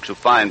you folks who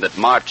find that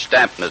March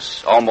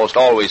dampness almost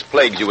always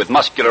plagues you with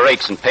muscular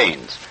aches and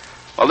pains.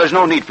 Well, there's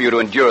no need for you to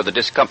endure the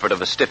discomfort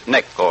of a stiff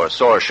neck or a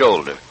sore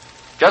shoulder.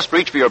 Just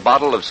reach for your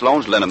bottle of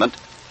Sloan's liniment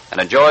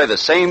and enjoy the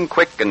same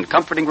quick and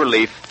comforting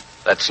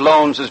relief that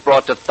Sloan's has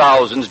brought to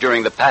thousands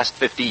during the past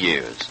 50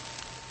 years.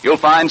 You'll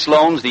find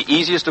Sloan's the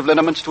easiest of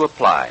liniments to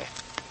apply.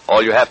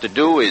 All you have to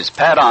do is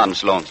pat on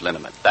Sloan's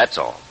liniment, that's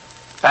all.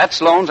 Pat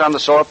Sloan's on the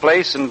sore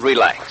place and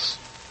relax.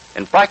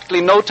 In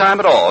practically no time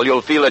at all,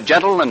 you'll feel a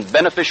gentle and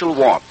beneficial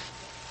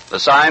warmth. The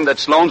sign that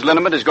Sloan's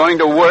liniment is going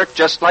to work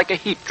just like a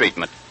heat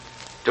treatment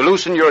to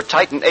loosen your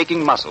tight and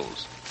aching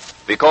muscles.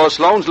 Because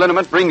Sloan's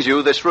liniment brings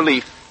you this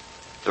relief,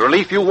 the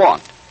relief you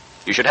want.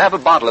 You should have a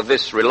bottle of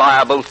this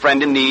reliable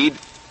friend in need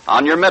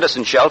on your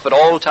medicine shelf at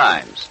all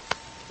times.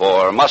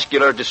 For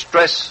muscular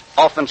distress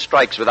often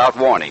strikes without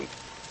warning.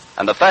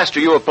 And the faster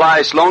you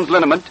apply Sloan's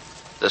liniment,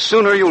 the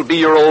sooner you'll be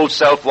your old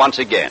self once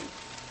again.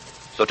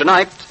 So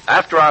tonight,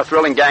 after our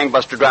thrilling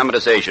gangbuster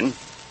dramatization,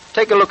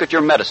 take a look at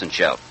your medicine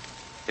shelf.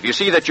 If you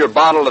see that your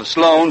bottle of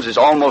Sloan's is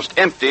almost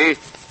empty,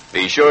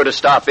 be sure to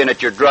stop in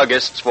at your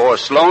druggist's for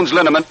Sloan's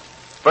liniment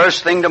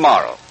first thing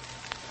tomorrow.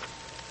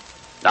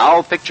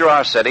 Now, picture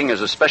our setting as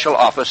a special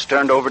office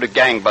turned over to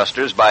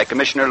gangbusters by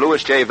Commissioner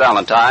Louis J.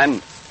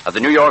 Valentine of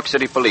the New York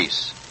City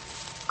Police.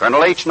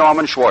 Colonel H.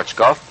 Norman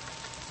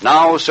Schwarzkopf,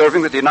 now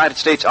serving with the United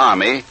States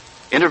Army,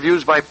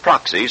 interviews by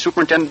proxy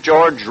Superintendent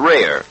George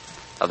Rayer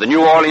of the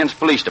New Orleans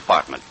Police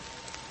Department.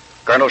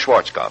 Colonel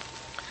Schwarzkopf.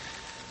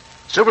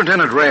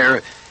 Superintendent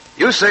Rayer,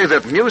 you say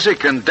that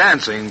music and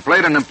dancing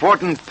played an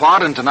important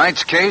part in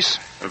tonight's case?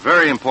 A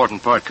very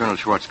important part, Colonel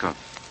Schwarzkopf.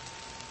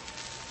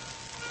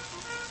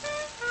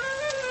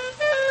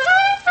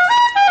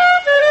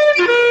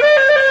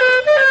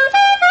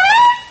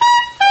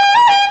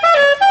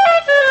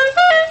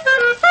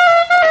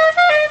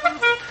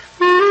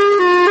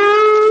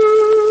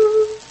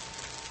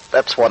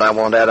 That's what I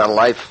want out of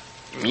life.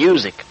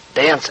 Music,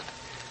 dancing.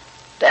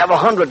 To have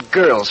 100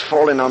 girls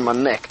falling on my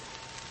neck.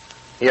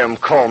 Hear 'em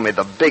call me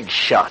the big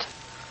shot.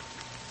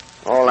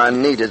 All I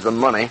need is the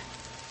money,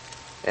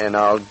 and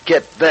I'll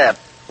get that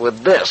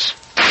with this.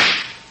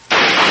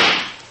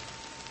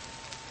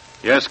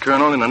 Yes,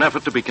 Colonel, in an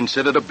effort to be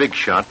considered a big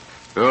shot,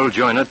 Earl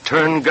Joyner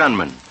turned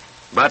gunman,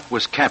 but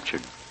was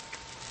captured.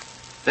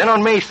 Then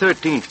on May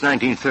 13th,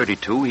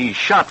 1932, he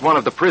shot one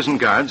of the prison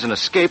guards and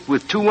escaped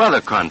with 2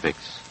 other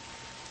convicts.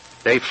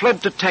 They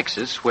fled to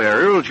Texas, where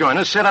Earl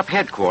Joyner set up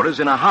headquarters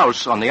in a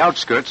house on the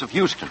outskirts of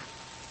Houston.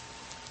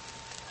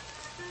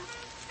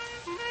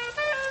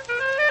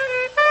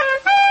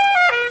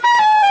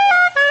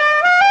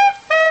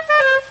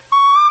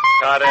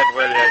 Got it,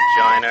 will you,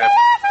 Joyner?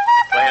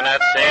 Playing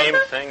that same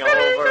thing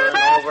over and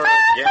over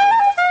again.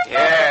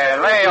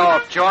 Yeah, lay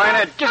off,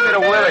 Joyner. Give me the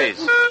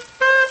willies.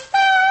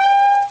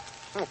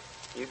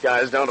 You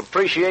guys don't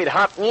appreciate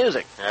hot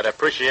music. I'd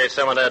appreciate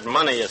some of that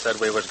money you said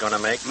we was going to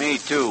make. Me,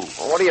 too.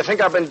 Well, what do you think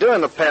I've been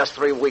doing the past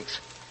 3 weeks?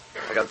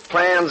 I got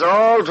plans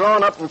all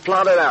drawn up and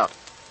plotted out.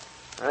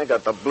 I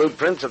got the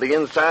blueprints of the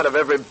inside of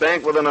every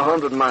bank within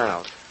 100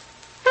 miles.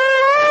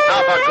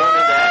 How about going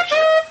into action?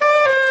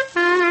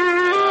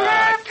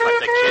 Cut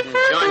the kidding,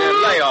 Joyner.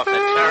 Lay off the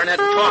clarinet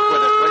and talk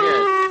with us, will you?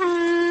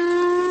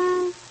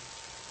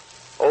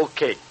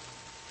 Okay.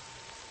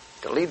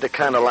 To lead the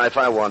kind of life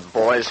I want,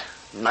 boys,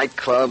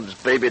 nightclubs,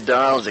 baby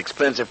dolls,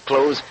 expensive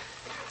clothes,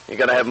 you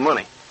gotta have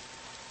money.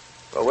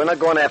 But we're not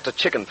going after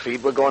chicken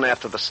feed, we're going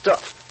after the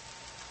stuff.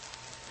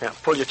 Now,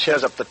 pull your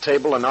chairs up the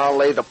table and I'll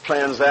lay the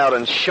plans out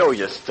and show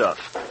you stuff.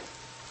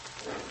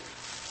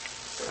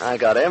 I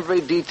got every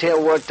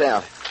detail worked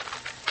out.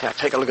 Now,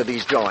 take a look at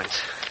these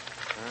drawings.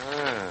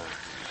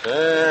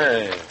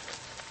 Say,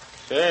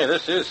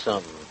 this is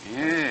something.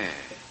 Yeah.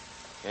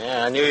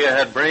 Yeah, I knew you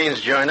had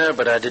brains, Joyner,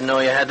 but I didn't know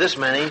you had this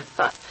many.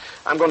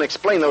 I'm going to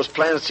explain those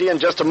plans to you in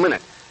just a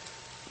minute.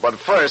 But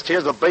first,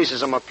 here's the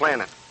basis of my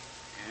planning.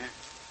 Yeah.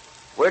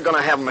 We're going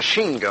to have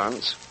machine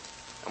guns,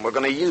 and we're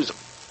going to use them.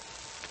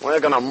 We're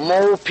going to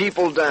mow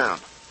people down.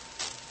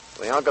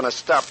 We aren't going to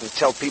stop and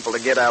tell people to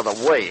get out of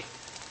the way.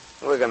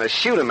 We're going to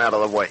shoot them out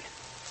of the way.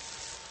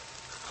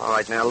 All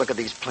right, now look at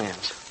these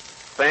plans.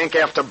 Bank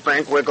after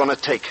bank we're going to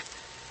take.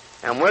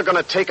 And we're going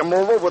to take them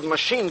over with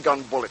machine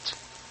gun bullets.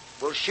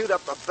 We'll shoot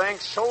up the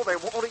banks so they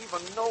won't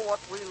even know what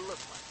we look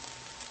like.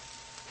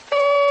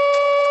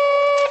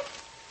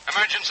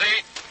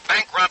 Emergency.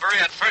 Bank robbery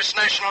at First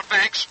National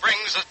Bank,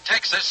 Springs,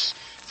 Texas.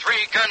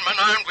 3 gunmen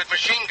armed with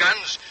machine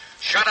guns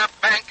shut up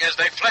bank as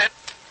they fled.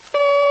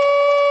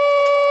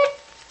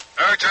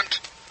 Urgent.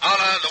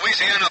 Alla,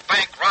 Louisiana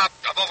bank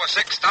robbed of over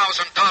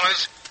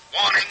 $6,000.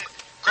 Warning.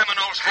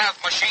 Criminals have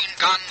machine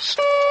guns.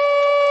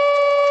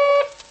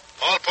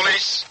 All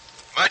police.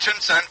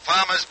 Merchants and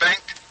Farmers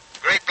Bank,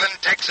 Grapeland,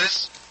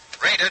 Texas.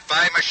 Raided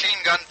by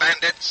machine gun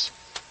bandits.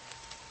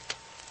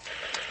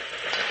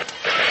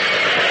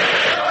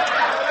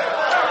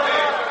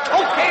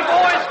 Okay,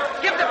 boys,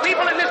 give the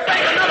people in this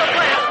bank another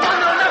blast. One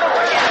they'll never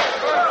forget.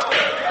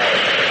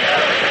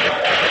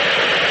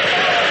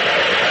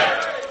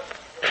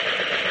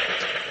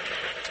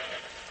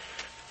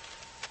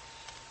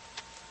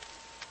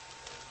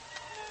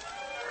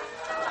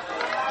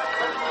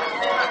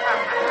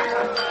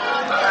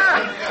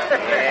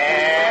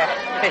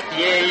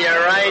 Yeah,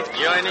 you're right,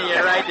 Joyner.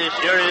 You're right. This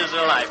sure is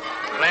a life.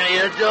 Plenty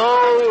of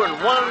dough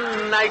and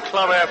one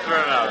nightclub after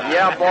another.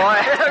 Yeah,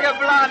 boy. Look at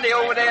Blondie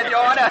over there,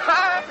 Joyner.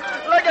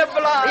 Look at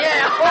Blondie.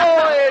 Yeah.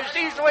 Boy,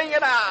 she's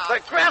swinging out. The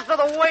crest of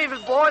the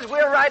waves, boys.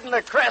 We're riding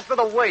the crest of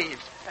the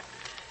waves.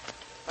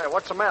 Hey,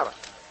 what's the matter?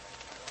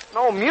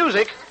 No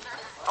music?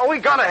 Oh, we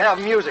gotta have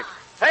music.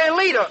 Hey,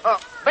 leader,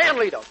 band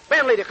leader,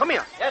 come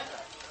here. Yes, sir.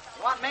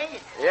 You want me?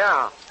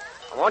 Yeah.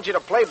 I want you to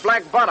play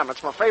Black Bottom.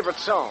 It's my favorite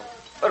song.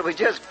 But we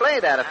just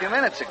played that a few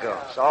minutes ago.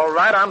 It's all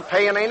right. I'm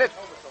paying, ain't it?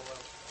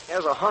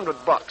 Here's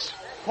 $100.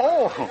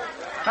 Oh,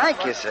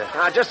 thank you, sir.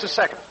 Now, just a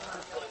second.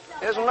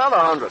 Here's another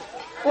 100.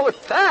 Oh,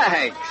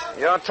 thanks.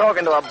 You're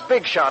talking to a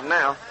big shot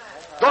now.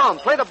 Go on,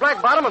 play the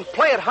Black Bottom and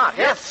play it hot.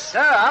 Yes, sir.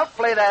 I'll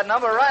play that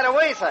number right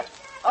away, sir.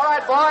 All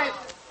right, boys.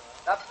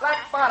 The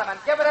Black Bottom, and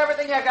give it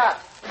everything you got.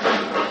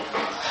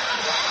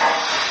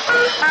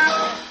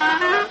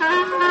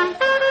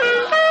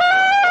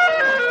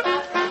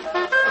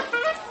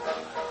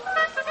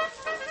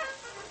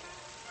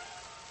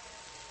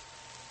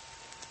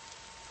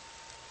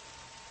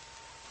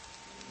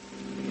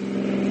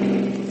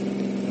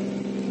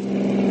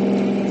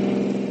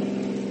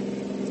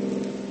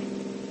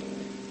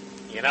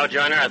 You know,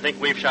 Joyner, I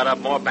think we've shot up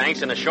more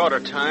banks in a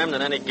shorter time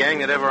than any gang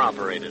that ever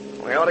operated.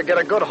 We ought to get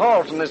a good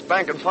haul from this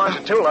bank in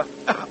Fonzatula.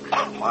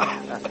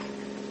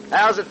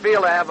 How's it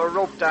feel to have a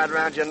rope tied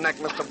around your neck,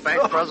 Mr.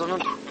 Bank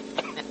President?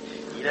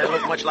 He doesn't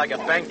look much like a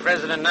bank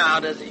president now,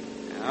 does he?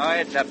 Oh,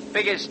 it's the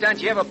biggest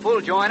stunt you ever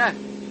pulled, Joyner.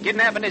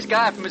 Kidnapping this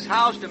guy from his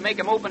house to make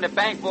him open the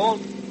bank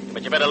vault.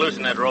 But you better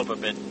loosen that rope a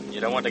bit.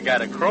 You don't want the guy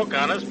to croak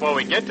on us before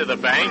we get to the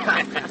bank.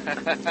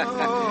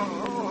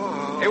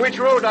 Hey, which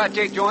road do I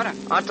take, Joyner?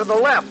 On to the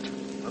left.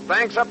 The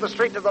bank's up the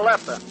street to the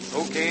left there.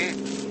 Okay.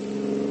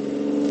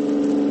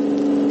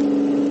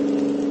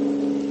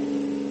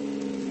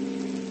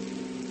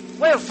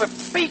 Well, for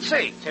Pete's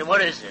sake. Say,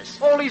 what is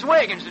this? All these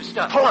wagons and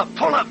stuff. Pull up,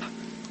 pull up.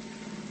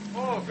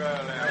 Oh, girl,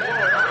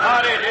 there.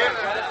 Howdy, dear.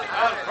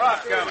 How's the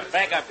frost coming?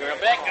 Back up, girl.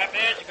 Back up.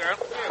 There's the girl.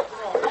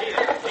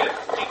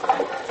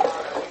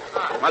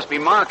 Must be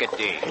market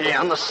day.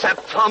 Yeah, and the sap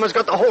farmer's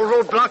got the whole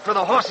road blocked for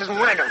the horses and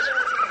wagons.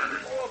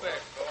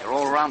 They're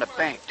all around the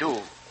bank, too.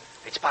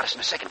 They'd spot us in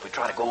a second if we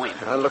try to go in.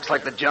 Looks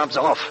like the job's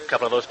off. A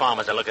couple of those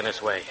farmers are looking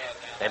this way.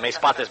 They may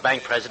spot this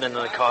bank president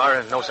in the car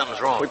and know something's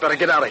wrong. We better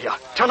get out of here.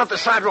 Turn up the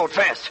side road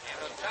fast.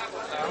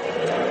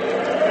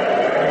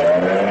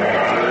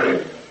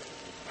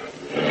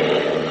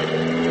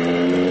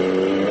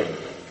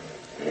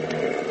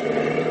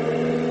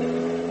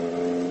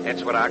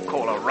 That's what I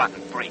call a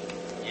rotten break.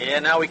 Yeah,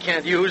 now we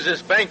can't use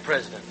this bank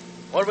president.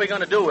 What are we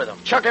going to do with him?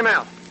 Chuck him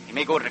out. He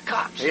may go to the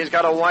cops. He's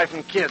got a wife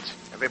and kids.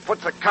 If he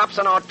puts the cops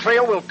on our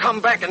trail, we'll come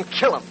back and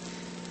kill him.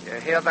 You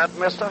hear that,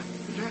 mister?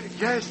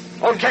 Yes.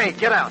 Okay,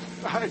 get out.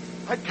 I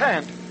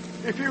can't.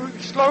 If you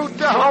slow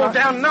down... Slow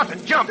down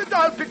nothing. Jump.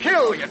 I'll be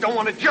killed. You don't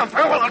want to jump.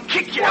 Oh, well, I'll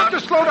kick you Want out.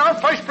 to slow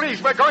down first,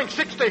 please. We're going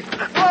 60.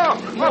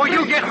 The more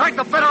you get hurt,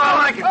 the better I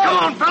like it. Come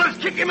on, fellas,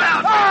 kick him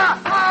out.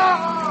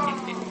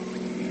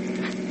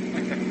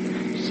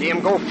 See him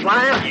go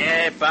flying?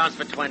 Yeah, bounce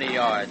for 20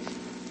 yards.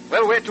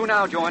 Well, where to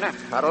now, Joyner?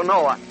 I don't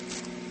know.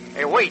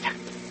 Hey, wait.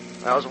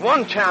 There's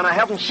one town I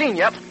haven't seen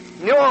yet.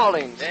 New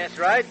Orleans. That's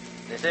right.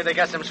 They say they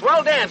got some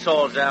swell dance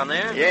halls down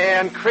there.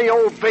 Yeah, and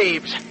Creole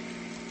babes.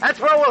 That's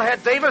where we'll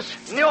head,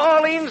 Davis. New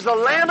Orleans, the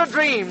land of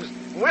dreams.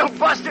 We'll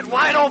bust it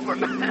wide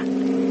open.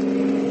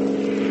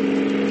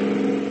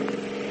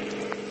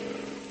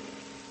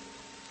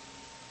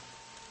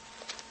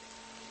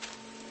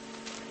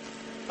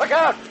 Look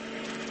out!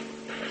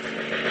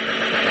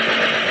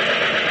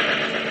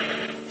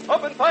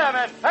 Open fire,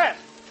 men. Fast!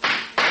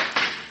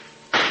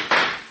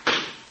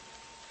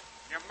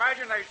 You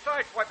imagine they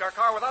sideswiped their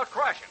car without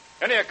crashing.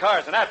 Into your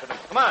cars and after them.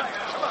 Come on.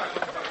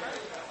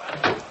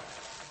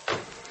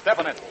 Step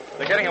on it.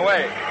 They're getting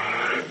away.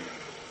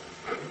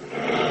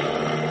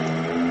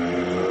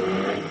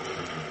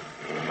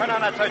 Turn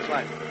on that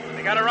searchlight.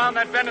 They got around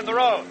that bend in the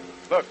road.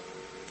 Look.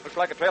 Looks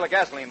like a trail of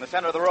gasoline in the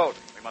center of the road.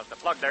 We must have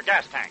plugged their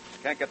gas tanks.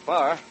 Can't get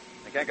far.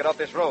 They can't get off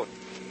this road.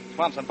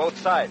 Swamps on both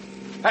sides.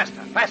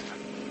 Faster, faster.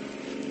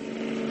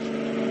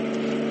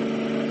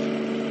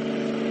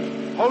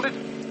 Hold it.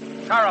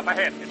 Car up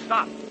ahead. It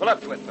stopped. Pull up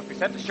to it. But we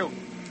set to shoot.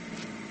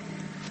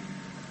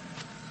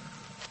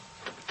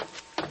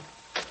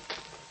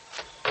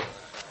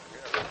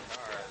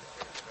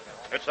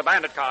 It's the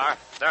bandit car.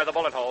 There are the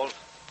bullet holes.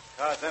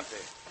 Car's empty.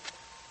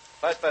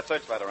 Flash that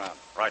searchlight around.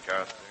 Right,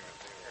 Sheriff.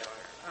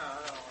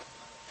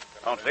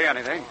 Don't see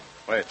anything.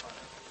 Wait.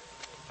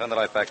 Turn the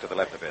light back to the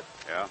left a bit.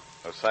 Yeah?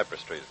 Those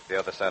cypress trees, the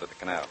other side of the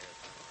canal.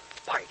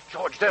 By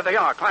George, there they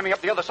are, climbing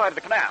up the other side of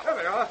the canal. There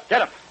they are. Get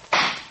them.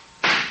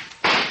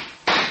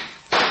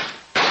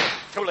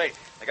 Too late.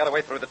 They got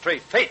away through the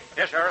trees. Pete!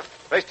 Yes,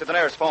 Sheriff? Race to the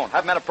nearest phone.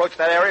 Have men approach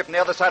that area from the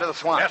other side of the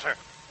swamp. Yes, sir.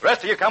 The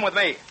rest of you come with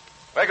me.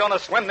 We're going to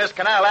swim this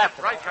canal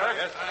after. Right, Sheriff.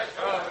 Yes.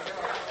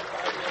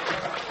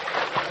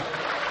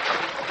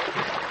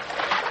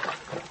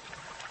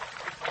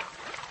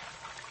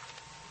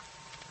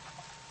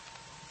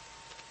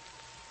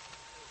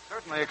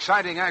 Certainly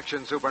exciting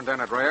action,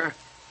 Superintendent Rayer.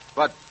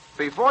 But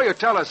before you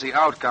tell us the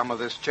outcome of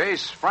this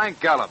chase, Frank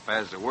Gallup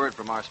has a word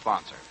from our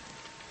sponsor.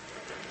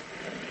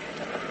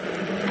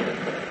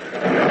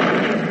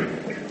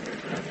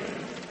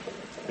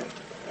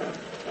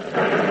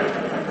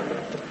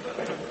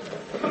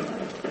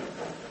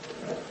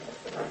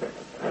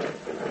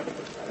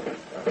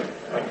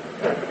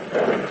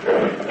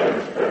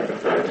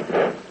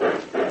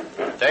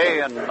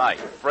 Day and night,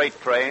 freight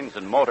trains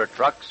and motor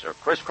trucks are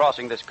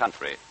crisscrossing this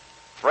country,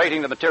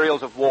 freighting the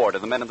materials of war to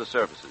the men of the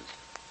services.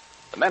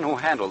 The men who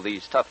handle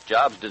these tough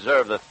jobs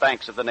deserve the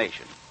thanks of the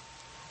nation.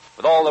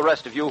 With all the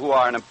rest of you who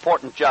are in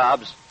important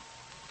jobs,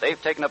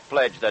 they've taken a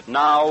pledge that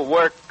now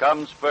work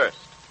comes first.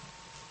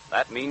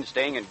 That means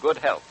staying in good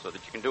health so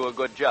that you can do a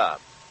good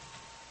job.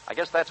 I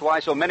guess that's why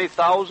so many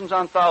thousands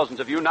on thousands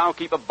of you now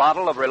keep a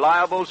bottle of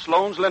reliable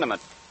Sloan's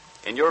liniment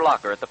in your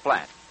locker at the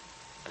plant,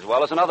 as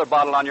well as another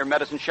bottle on your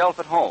medicine shelf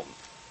at home.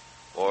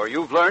 For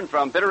you've learned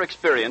from bitter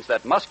experience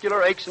that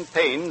muscular aches and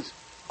pains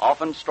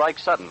often strike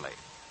suddenly,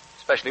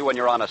 especially when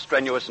you're on a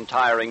strenuous and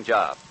tiring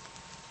job.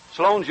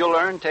 Sloan's, you'll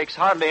learn, takes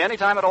hardly any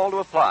time at all to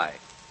apply.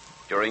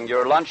 During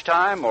your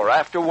lunchtime or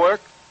after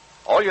work,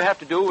 all you have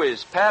to do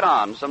is pat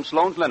on some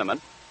Sloan's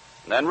liniment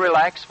and then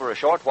relax for a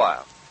short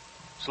while.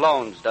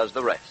 Sloan's does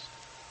the rest,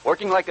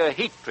 working like a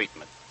heat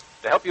treatment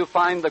to help you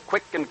find the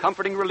quick and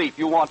comforting relief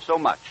you want so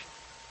much.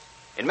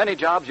 In many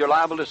jobs, you're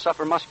liable to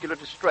suffer muscular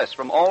distress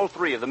from all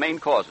three of the main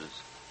causes: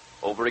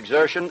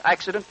 overexertion,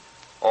 accident,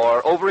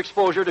 or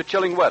overexposure to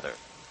chilling weather.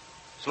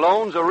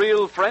 Sloan's, a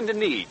real friend in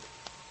need,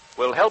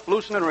 will help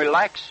loosen and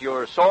relax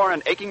your sore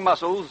and aching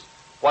muscles,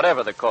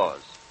 whatever the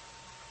cause.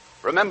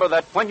 Remember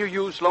that when you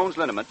use Sloan's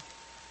liniment,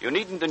 you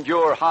needn't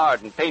endure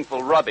hard and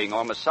painful rubbing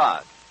or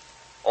massage.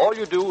 All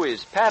you do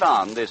is pat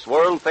on this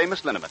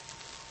world-famous liniment.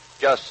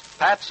 Just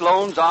pat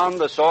Sloan's on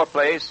the sore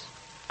place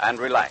and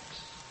relax.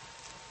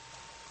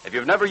 If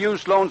you've never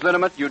used Sloan's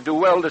liniment, you'd do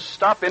well to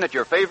stop in at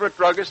your favorite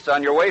druggist's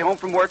on your way home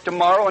from work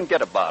tomorrow and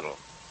get a bottle.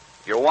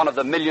 If you're one of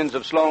the millions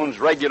of Sloan's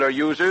regular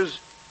users,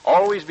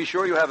 always be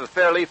sure you have a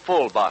fairly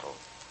full bottle.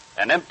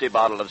 An empty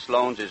bottle of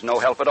Sloan's is no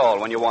help at all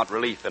when you want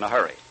relief in a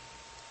hurry.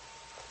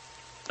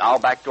 Now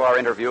back to our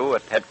interview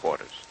at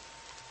headquarters.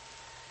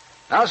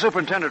 Now,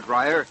 Superintendent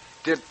Ryer,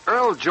 did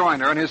Earl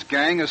Joyner and his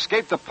gang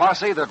escape the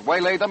posse that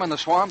waylaid them in the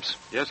swamps?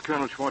 Yes,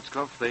 Colonel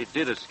Schwarzkopf, they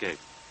did escape.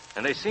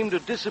 And they seemed to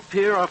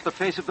disappear off the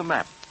face of the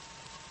map.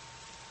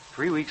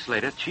 3 weeks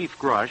later, Chief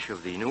Grosh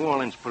of the New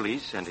Orleans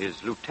Police and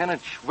his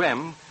Lieutenant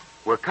Schwem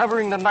were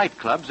covering the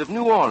nightclubs of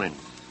New Orleans.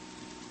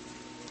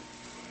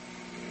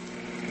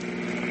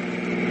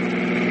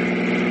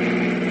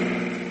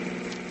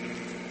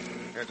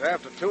 It's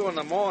after 2 in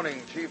the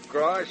morning, Chief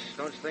Grosh.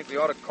 Don't you think we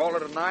ought to call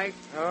it a night?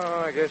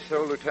 Oh, I guess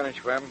so, Lieutenant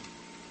Schwem.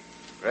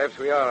 Perhaps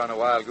we are on a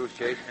wild goose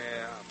chase.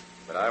 Yeah.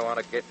 But I want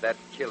to get that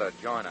killer,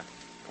 Joyner.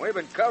 We've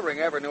been covering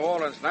every New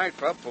Orleans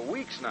nightclub for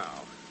weeks now.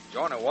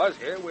 Joyner was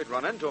here. We'd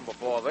run into him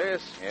before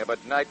this. Yeah, but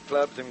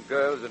nightclubs and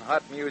girls and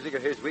hot music are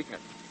his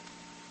weakness.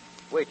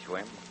 Wait,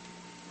 Schwem.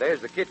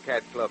 There's the Kit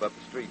Kat Club up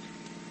the street.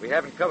 We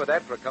haven't covered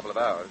that for a couple of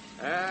hours.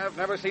 I've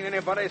never seen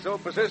anybody so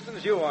persistent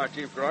as you are,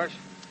 Chief Grosh.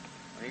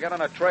 You got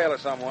on a trail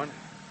of someone.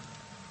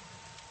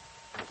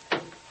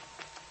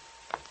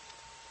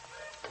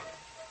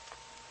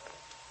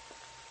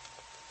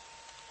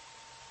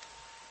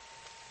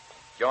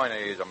 Joyner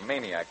is a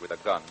maniac with a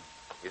gun.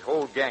 His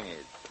whole gang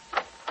is.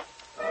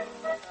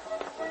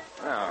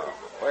 Oh,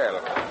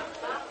 well.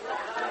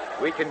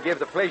 We can give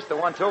the place the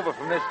once-over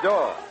from this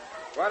door.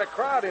 Quite a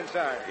crowd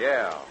inside.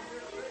 Yeah.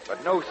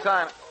 But no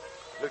sign.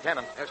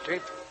 Lieutenant. Yes,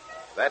 Chief?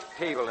 That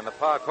table in the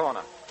far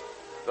corner.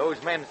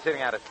 Those men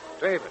sitting at it.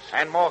 Davis.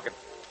 And Morgan.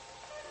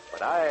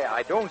 But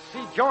I don't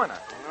see Joyner.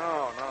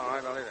 No, I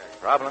don't either.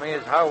 Problem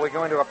is how we're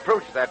going to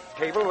approach that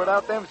table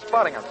without them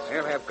spotting us.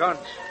 They'll have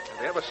guns. If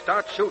they ever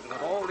start shooting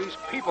at all these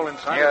people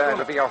inside... Yeah,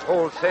 it'll be a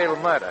wholesale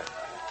murder.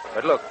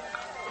 But look,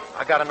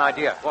 I got an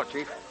idea. What,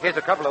 Chief? Here's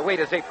a couple of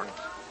waiters' aprons.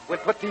 We'll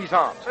put these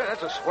on. Say,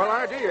 that's a swell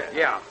idea.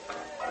 Yeah.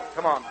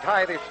 Come on,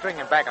 tie this string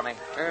in back of me.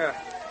 Yeah,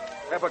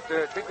 but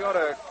think we ought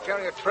to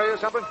carry a tray or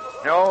something?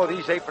 No,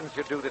 these aprons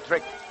should do the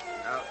trick.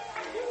 No.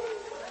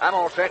 I'm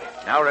all set.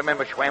 Now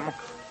remember, Schwem,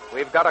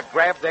 we've got to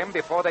grab them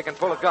before they can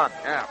pull a gun.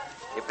 Yeah.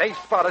 If they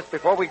spot us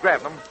before we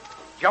grab them,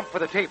 jump for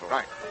the table.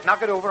 Right.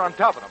 Knock it over on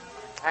top of them.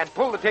 And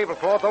pull the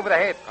tablecloth over the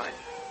head. Right.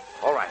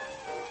 All right.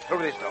 Through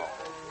this door.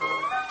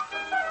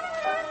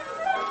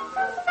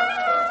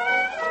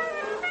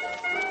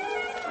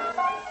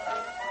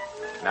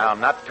 Now,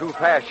 not too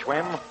fast,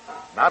 Schwem.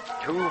 Not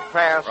too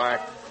fast. Right.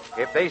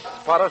 If they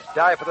spot us,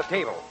 dive for the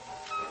table.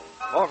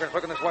 Morgan's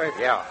looking this way.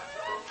 Yeah.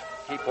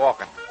 Keep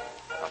walking.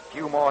 A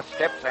few more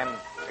steps and...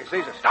 He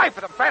sees us. Dive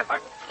for them fast.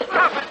 Drop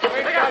it.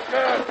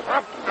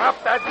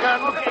 Drop that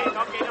gun. Okay,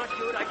 don't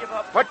shoot. I give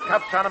up. Put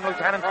cuffs on him,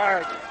 Lieutenant. All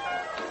right.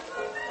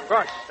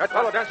 Gosh, that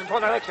fellow dancing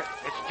toward that exit.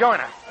 It's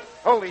Joyner.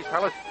 Hold these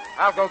fellas.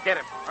 I'll go get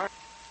him. All right.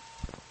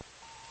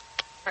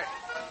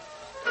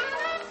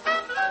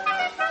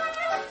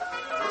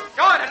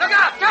 Joyner, look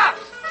out,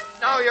 cops!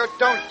 No, you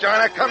don't,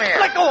 Joyner. Come here.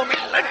 Let go of me.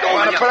 Let go of me.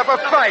 Want to put up a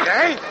fight,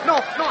 eh?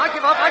 No, I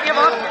give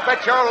up.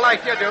 Bet your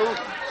life you do.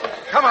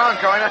 Come on,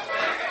 Joyner.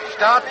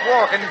 Start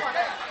walking.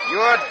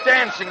 Your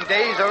dancing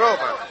days are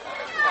over.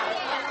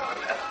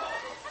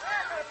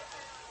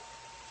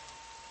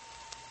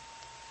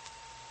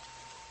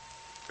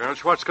 Colonel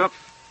Schwarzkopf,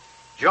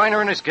 Joyner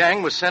and his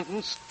gang was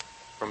sentenced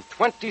from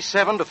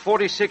 27 to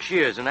 46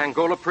 years in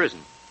Angola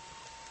prison.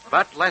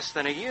 But less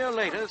than a year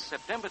later,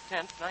 September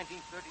 10th,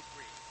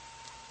 1933...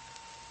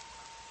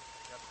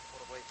 They got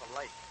put away for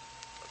life,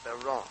 but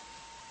they're wrong.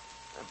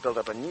 They built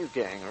up a new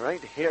gang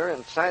right here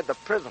inside the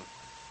prison.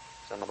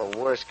 Some of the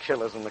worst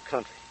killers in the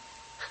country.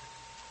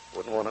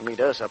 Wouldn't want to meet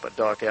us up a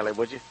dark alley,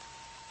 would you?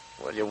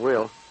 Well, you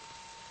will.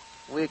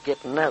 We're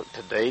getting out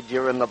today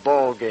during the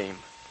ball game.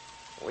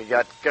 We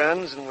got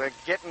guns, and we're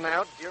getting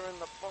out during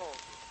the ball game.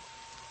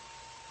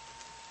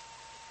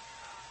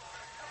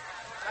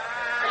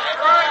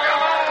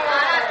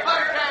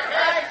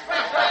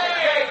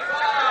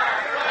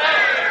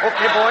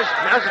 Okay, boys,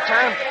 now's the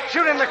time.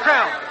 Shoot in the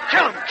crowd.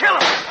 Kill him.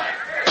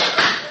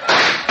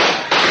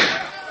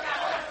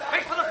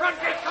 Make for the front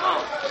gate. Come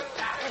on.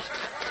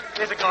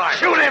 There's a guard.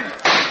 Shoot him.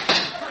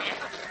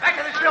 Back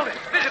to this building.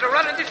 Visitor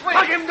running this way.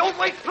 Plug him. Don't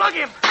wait. Plug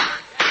him.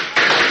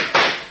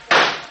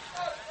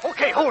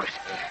 Okay, hold it.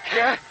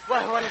 Yeah?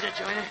 What is it,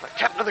 Joyner? The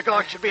captain of the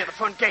guard should be at the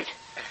front gate.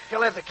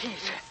 He'll have the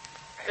keys.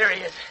 There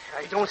he is.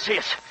 He don't see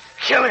us.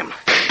 Kill him.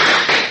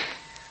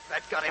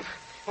 That got him.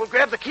 We'll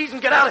grab the keys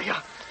and get out of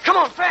here. Come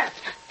on, fast.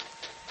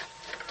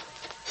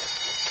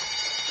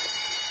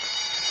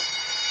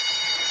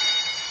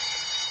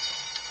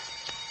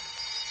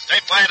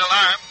 Statewide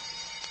alarm.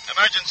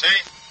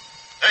 Emergency.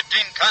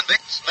 13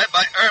 convicts, led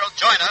by Earl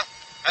Joyner,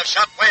 have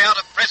shot way out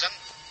of prison.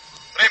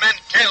 3 men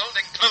killed,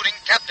 including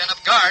captain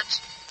of guards.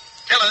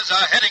 Killers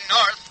are heading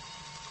north.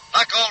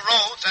 Block all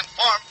roads and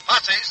form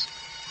posses.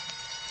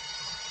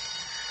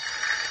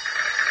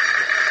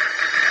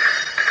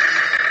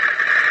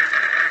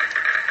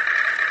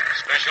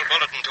 Special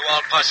bulletin to all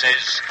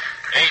posses.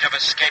 8 of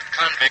escaped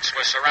convicts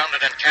were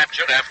surrounded and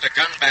captured after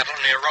gun battle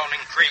near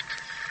Rolling Creek.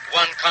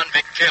 1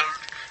 convict killed.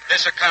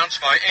 This accounts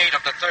for 8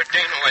 of the 13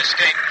 who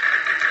escaped.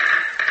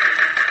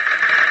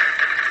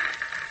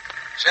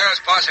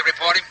 Sheriff's posse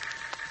reporting.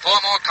 4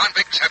 more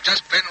convicts have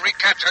just been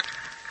recaptured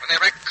when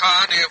they wrecked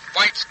car near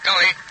White's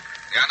Gully.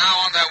 They are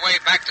now on their way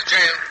back to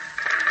jail.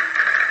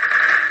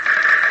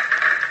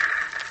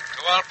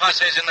 To all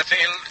posses in the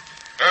field,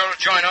 Earl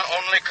Joyner,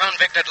 only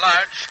convict at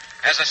large,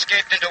 has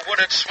escaped into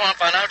wooded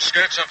swamp on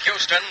outskirts of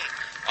Houston.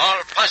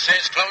 All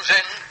posses close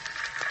in.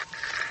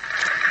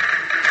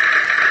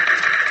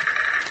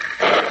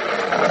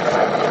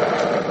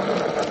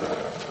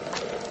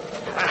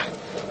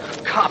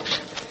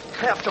 Cops.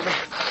 After me.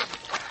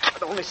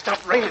 It only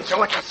stopped raining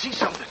so I can see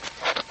something.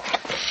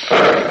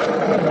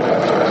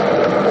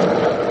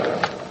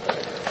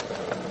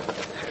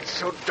 It's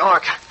so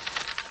dark.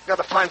 I've got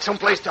to find some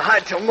place to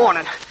hide till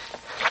morning.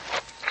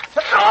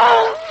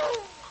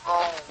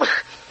 Oh,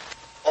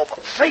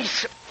 my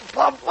face.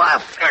 Barbed wire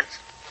fence.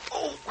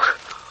 Oh,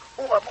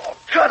 I'm all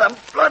cut. I'm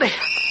bloody.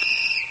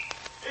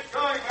 Keep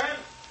going, man.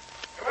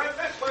 You went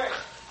this way.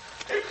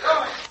 Keep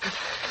going.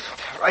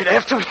 Right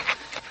after me.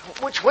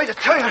 Which way to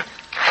turn?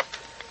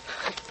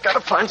 Got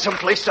to find some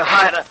place to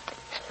hide.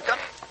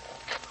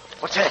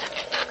 What's that?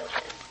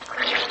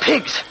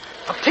 Pigs.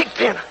 A pig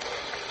pen.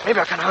 Maybe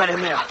I can hide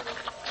in there.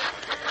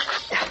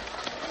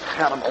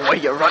 Out of my way,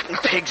 you rotten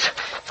pigs.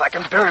 If I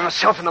can bury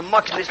myself in the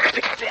muck of this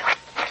pig pen.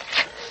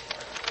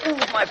 Ooh,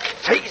 my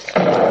face.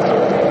 Come on,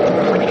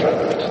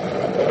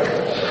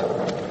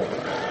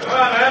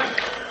 man.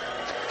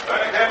 Try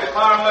to get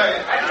far away.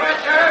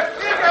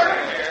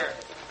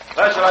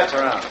 Flash the lights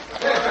around.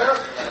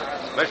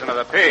 Listen to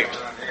the pigs.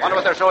 Wonder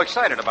what they're so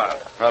excited about.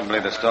 Probably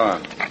the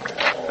storm.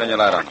 Turn your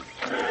light on them.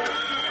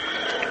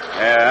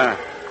 Yeah,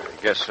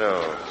 I guess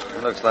so.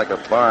 It looks like a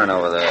barn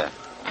over there.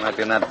 Might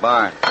be in that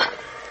barn.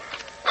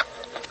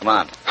 Come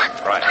on.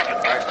 Right.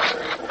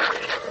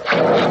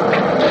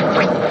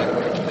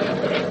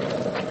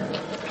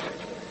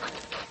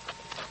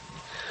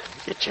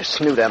 Get your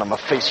snoot out of my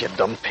face, you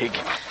dumb pig.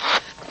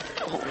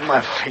 Oh,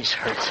 my face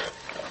hurts.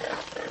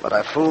 But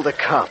I fooled the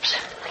cops.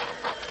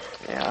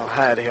 Yeah, I'll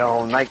hide here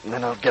all night and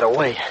then I'll get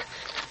away.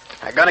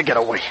 I gotta get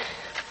away.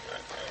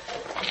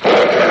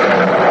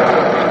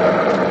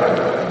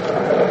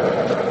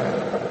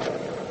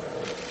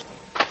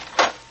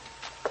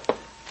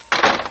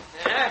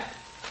 Yeah?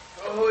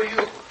 Who are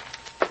you?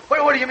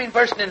 What do you mean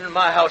bursting into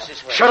my house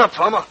this way? Shut up,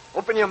 Farmer.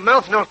 Open your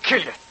mouth and I'll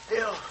kill you.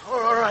 Yeah,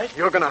 all right.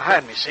 You're gonna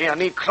hide me, see? I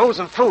need clothes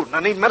and food, and I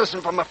need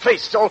medicine for my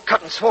face. It's all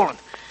cut and swollen.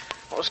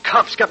 Those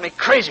cops got me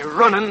crazy,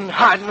 running and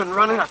hiding and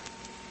running. I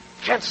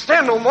can't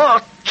stand no more.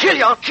 I'll kill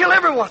you. I'll kill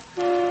everyone.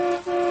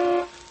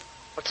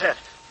 What's that?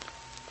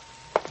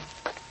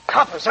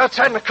 Coppers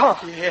outside in the car.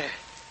 Yeah.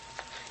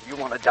 You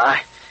want to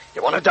die?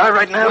 You want to die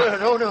right now?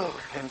 No.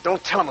 And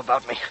don't tell them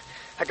about me.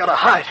 I gotta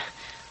hide.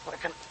 I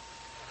can...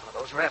 Oh,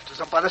 those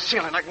rafters up by the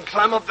ceiling. I can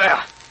climb up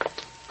there.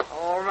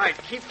 All right.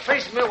 Keep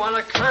facing me while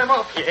I climb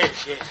up.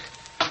 Yes.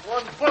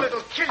 One bullet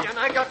will kill you, and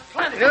I got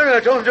plenty. No,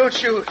 don't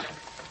shoot.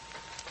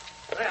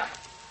 There.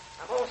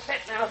 I'm all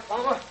set now,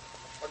 Farmer.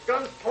 The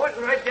gun's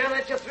pointing right down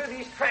at you through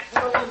these cracks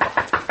in the lumber.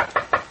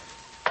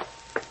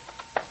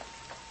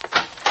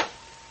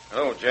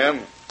 Hello,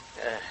 Jim.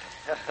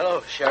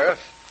 Hello, Sheriff.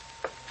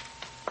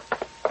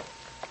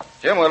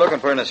 Jim, we're looking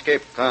for an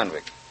escaped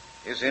convict.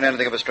 You seen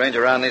anything of a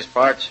stranger around these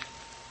parts?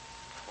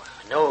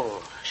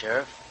 No,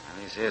 Sheriff.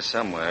 Well, he's here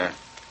somewhere.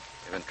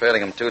 We've been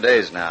trailing him 2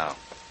 days now.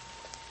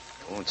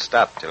 We won't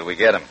stop till we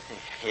get him.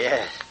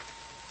 Yes.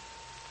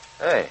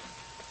 Hey,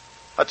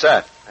 what's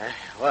that?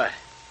 What?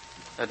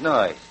 That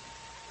noise.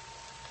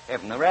 Came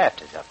from the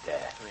rafters up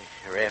there.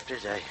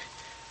 Rafters? I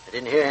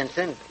didn't hear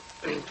anything.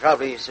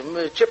 Probably some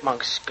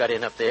chipmunks got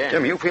in up there.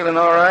 Jim, you feeling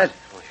all right?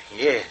 Oh,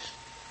 yes.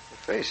 Your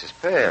face is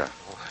pale.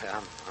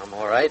 Oh, I'm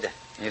all right.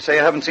 You say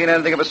you haven't seen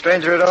anything of a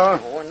stranger at all?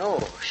 Oh, no,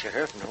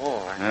 Sheriff, no.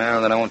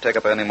 Well, then I won't take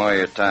up any more of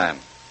your time.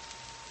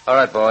 All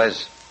right,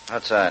 boys.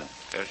 Outside.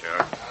 Yes,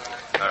 Sheriff.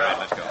 All right,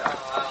 let's go.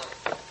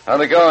 How's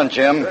it going,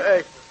 Jim?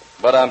 Hey.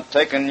 But I'm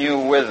taking you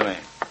with me.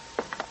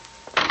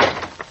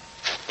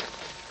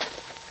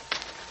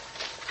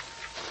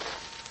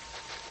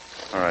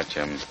 All right,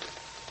 Jim.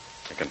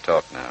 You can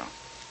talk now.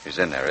 He's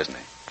in there, isn't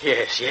he?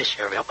 Yes,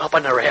 Sheriff. Up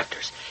on the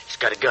rafters. He's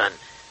got a gun.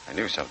 I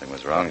knew something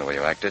was wrong the way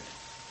you acted.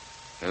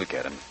 We'll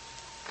get him.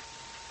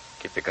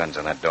 Keep your guns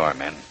on that door,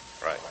 men.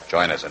 Right.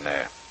 Join us in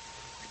there.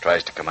 If he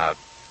tries to come out,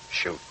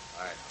 shoot.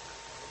 All right.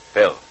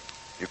 Phil,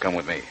 you come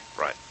with me.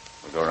 Right.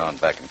 We'll go around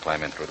back and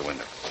climb in through the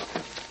window.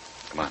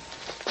 Come on.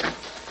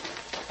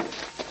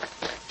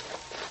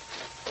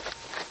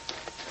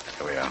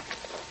 Here we are.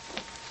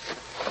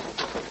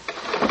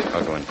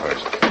 I'll go in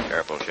first.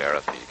 Careful,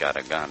 Sheriff. He's got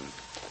a gun.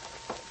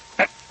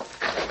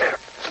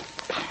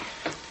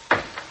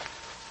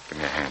 Give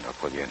me a hand. I'll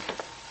pull you in.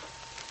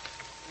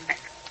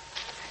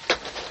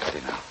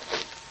 Ready now.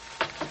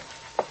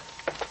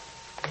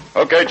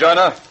 Okay,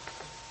 Joyner.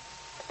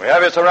 We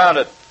have you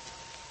surrounded.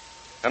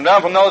 Come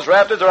down from those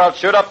rafters or I'll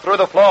shoot up through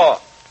the floor.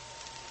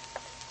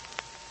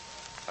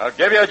 I'll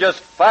give you just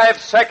 5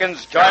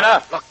 seconds,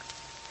 Joyner. Look.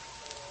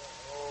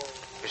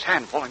 His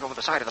hand falling over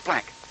the side of the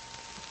plank.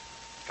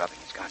 Dropping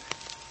his gun.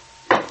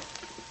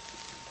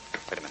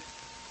 Wait a minute.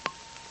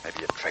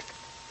 Maybe a trick.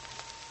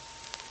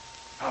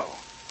 Oh.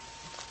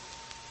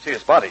 See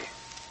his body.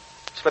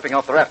 Slipping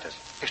off the rafters.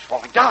 He's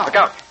falling down. Look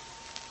out.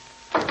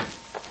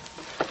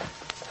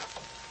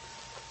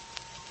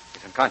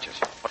 He's unconscious.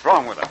 What's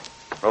wrong with him?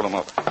 Roll him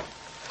over.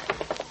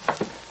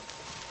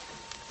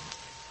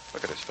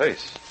 Look at his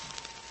face.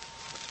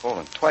 It's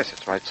fallen twice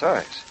its right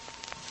size.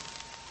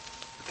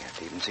 You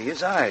can't even see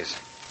his eyes.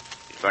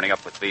 He's burning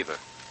up with fever.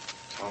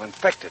 It's all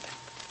infected.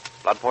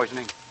 Blood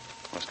poisoning?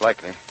 Most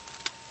likely.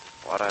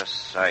 What a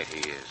sight he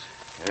is.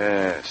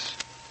 Yes.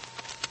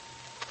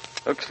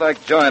 Looks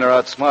like Joyner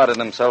outsmarted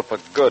himself for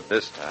good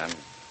this time.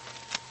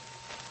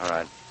 All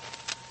right.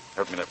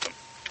 Help me lift him.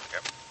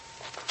 Yep.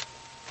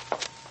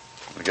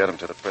 We'll get him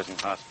to the prison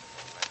hospital.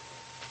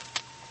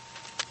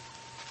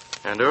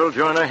 And Earl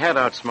Joyner had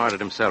outsmarted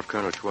himself,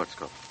 Colonel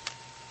Schwarzkopf.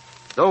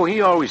 Though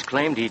he always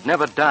claimed he'd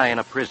never die in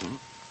a prison,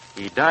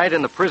 he died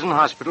in the prison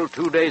hospital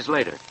 2 days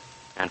later,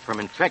 and from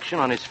infection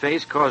on his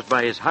face caused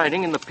by his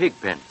hiding in the pig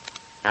pen,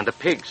 and the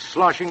pigs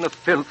sloshing the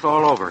filth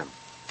all over him.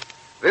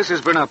 This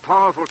has been a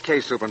powerful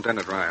case,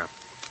 Superintendent Ryer.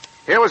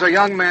 Here was a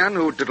young man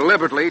who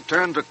deliberately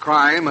turned to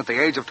crime at the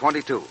age of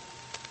 22.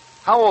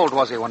 How old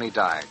was he when he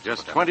died?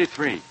 Just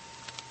 23.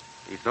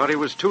 He thought he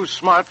was too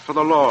smart for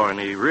the law, and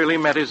he really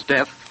met his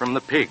death from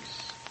the pigs.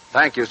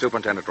 Thank you,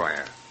 Superintendent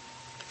Ryer.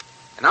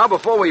 And now,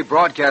 before we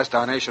broadcast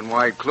our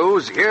nationwide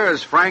clues, here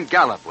is Frank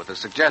Gallup with a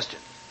suggestion.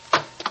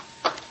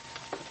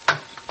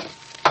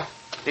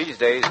 These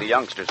days, the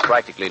youngsters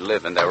practically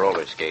live in their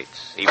roller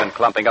skates, even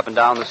clumping up and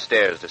down the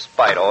stairs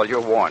despite all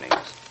your warnings.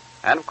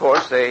 And, of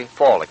course, they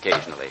fall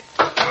occasionally.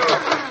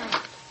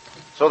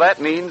 So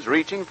that means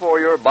reaching for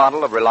your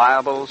bottle of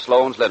reliable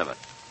Sloan's liniment.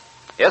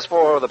 Yes,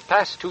 for the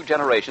past 2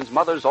 generations,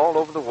 mothers all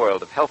over the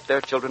world have helped their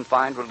children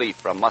find relief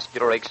from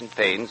muscular aches and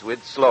pains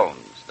with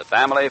Sloan's, the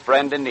family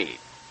friend in need.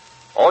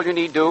 All you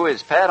need do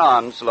is pat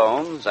on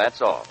Sloan's,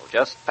 that's all.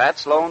 Just pat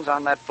Sloan's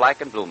on that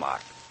black and blue mark.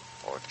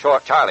 Or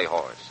Charlie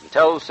horse, and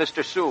tell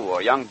Sister Sue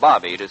or young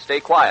Bobby to stay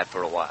quiet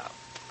for a while.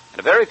 In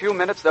a very few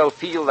minutes, they'll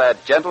feel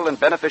that gentle and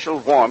beneficial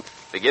warmth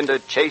begin to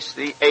chase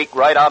the ache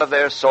right out of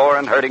their sore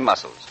and hurting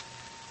muscles.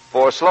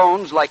 For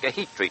Sloan's, like a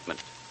heat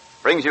treatment,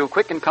 brings you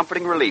quick and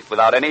comforting relief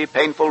without any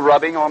painful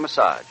rubbing or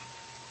massage.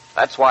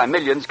 That's why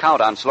millions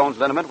count on Sloan's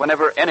liniment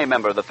whenever any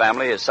member of the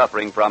family is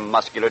suffering from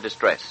muscular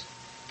distress.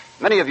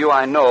 Many of you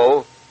I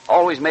know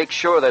always make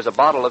sure there's a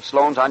bottle of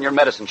Sloan's on your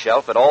medicine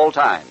shelf at all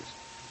times.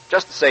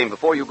 Just the same,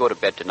 before you go to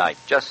bed tonight,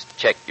 just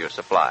check your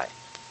supply.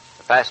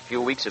 The past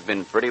few weeks have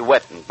been pretty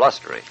wet and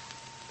blustery.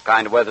 The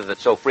kind of weather that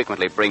so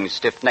frequently brings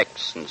stiff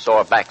necks and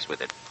sore backs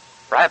with it.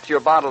 Perhaps your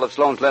bottle of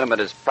Sloan's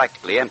liniment is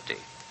practically empty.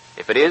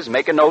 If it is,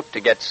 make a note to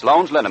get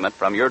Sloan's liniment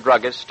from your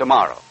druggist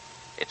tomorrow.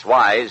 It's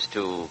wise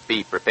to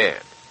be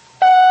prepared.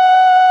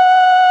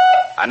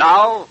 And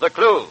now, the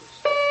clues.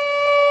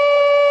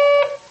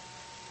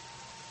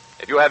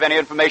 If you have any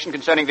information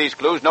concerning these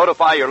clues,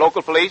 notify your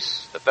local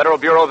police, the Federal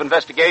Bureau of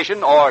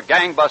Investigation, or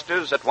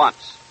Gangbusters at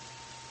once.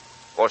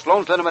 For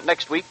Sloan's liniment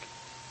next week,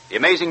 the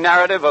amazing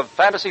narrative of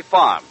Fantasy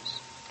Farms,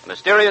 a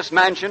mysterious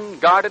mansion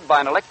guarded by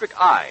an electric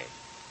eye,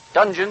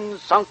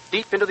 dungeons sunk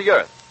deep into the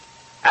earth,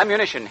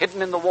 ammunition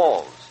hidden in the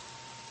walls,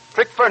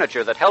 trick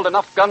furniture that held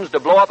enough guns to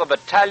blow up a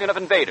battalion of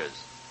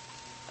invaders.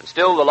 And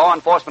still the law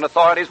enforcement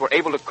authorities were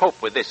able to cope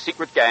with this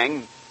secret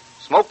gang,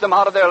 smoke them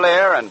out of their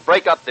lair, and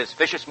break up this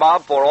vicious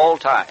mob for all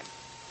time.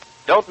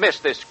 Don't miss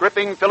this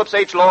gripping Phillips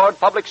H. Lord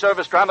public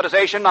service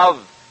dramatization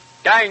of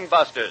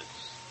Gangbusters.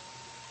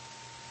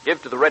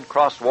 Give to the Red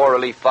Cross War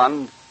Relief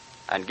Fund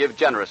and give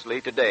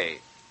generously today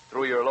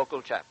through your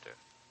local chapter.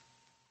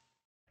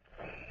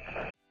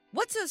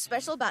 What's so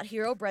special about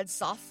Hero Bread's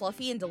soft,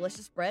 fluffy, and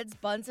delicious breads,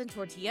 buns, and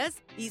tortillas?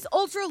 These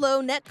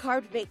ultra-low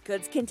net-carb baked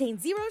goods contain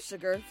 0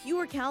 sugar,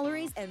 fewer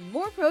calories, and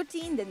more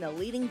protein than the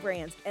leading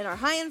brands, and are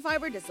high in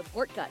fiber to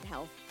support gut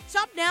health.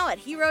 Shop now at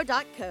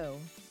hero.co.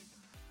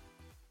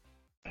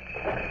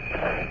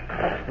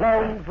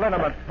 Sloan's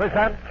Liniment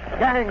presents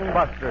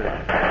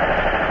Gangbusters.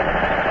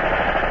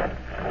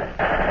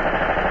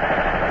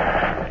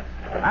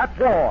 At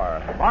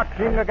war,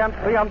 marching against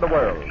the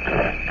underworld.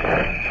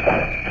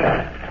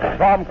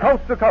 From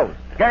coast to coast,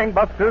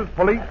 gangbusters,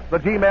 police, the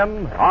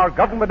G-men, our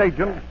government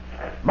agents,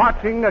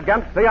 marching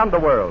against the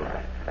underworld.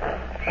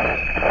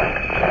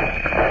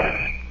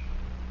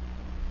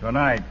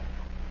 Tonight,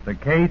 the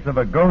case of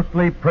a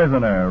ghostly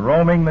prisoner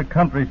roaming the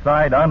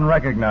countryside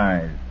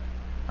unrecognized.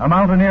 A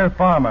mountaineer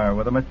farmer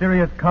with a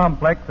mysterious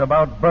complex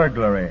about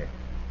burglary.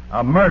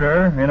 A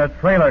murder in a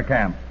trailer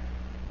camp.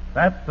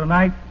 That's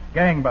tonight's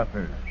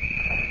Gangbusters.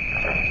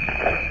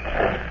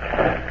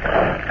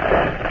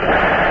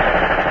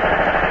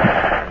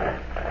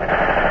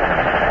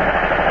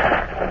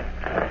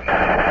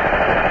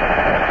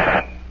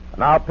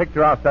 Now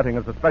picture our setting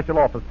as a special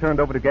office turned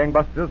over to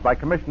Gangbusters by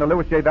Commissioner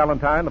Louis J.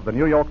 Valentine of the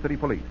New York City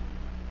Police.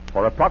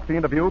 For a proxy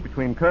interview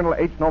between Colonel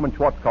H. Norman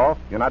Schwarzkopf,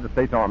 United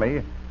States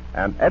Army,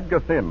 and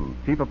Edgar Sims,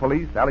 Chief of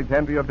Police,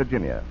 Alexandria,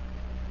 Virginia.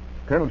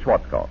 Colonel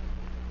Schwarzkopf.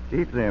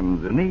 Chief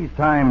Sims, in these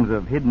times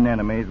of hidden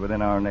enemies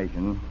within our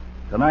nation,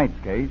 tonight's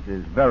case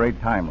is very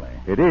timely.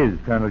 It is,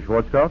 Colonel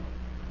Schwarzkopf,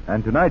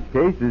 and tonight's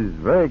case is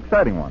a very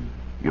exciting one.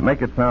 You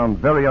make it sound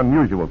very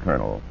unusual,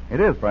 Colonel. It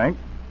is, Frank,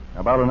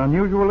 about an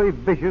unusually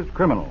vicious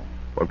criminal.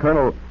 Well,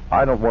 Colonel,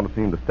 I don't want to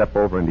seem to step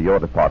over into your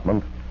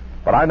department,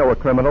 but I know a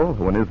criminal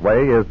who, in his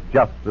way, is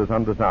just as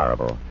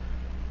undesirable.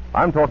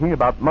 I'm talking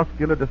about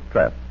muscular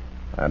distress,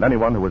 and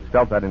anyone who has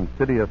felt that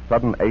insidious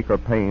sudden ache or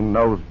pain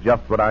knows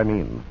just what I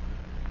mean.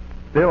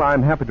 Still,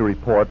 I'm happy to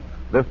report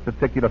this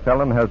particular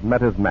felon has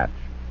met his match.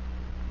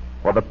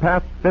 For the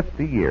past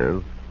 50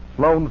 years,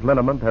 Sloan's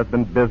liniment has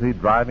been busy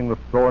driving the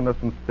soreness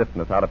and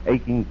stiffness out of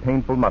aching,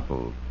 painful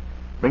muscles,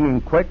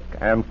 bringing quick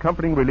and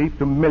comforting relief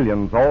to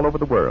millions all over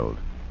the world.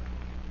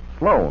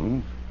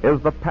 Sloan's is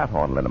the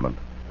pat-on liniment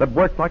that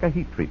works like a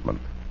heat treatment.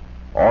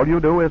 All you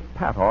do is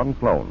pat on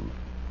Sloan's.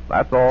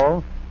 That's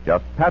all.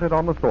 Just pat it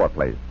on the sore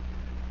place.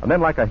 And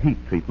then, like a heat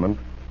treatment,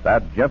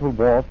 that gentle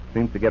warmth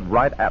seems to get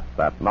right at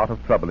that knot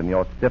of trouble in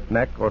your stiff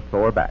neck or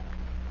sore back.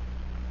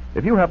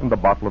 If you happen a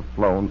bottle of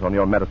Sloan's on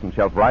your medicine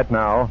shelf right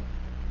now,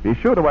 be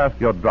sure to ask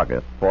your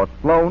druggist for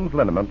Sloan's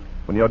liniment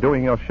when you're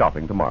doing your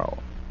shopping tomorrow.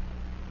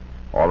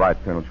 All right,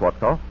 Colonel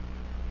Schwarzkopf.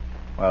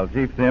 Well,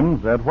 Chief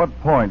Sims, at what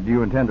point do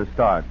you intend to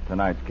start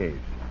tonight's case?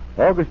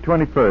 August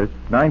 21st,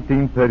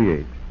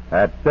 1938,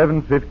 at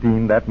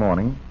 7:15 that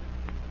morning,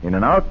 in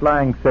an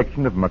outlying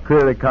section of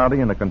McCreary County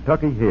in the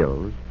Kentucky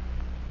hills,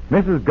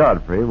 Mrs.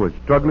 Godfrey was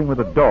struggling with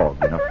a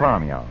dog in a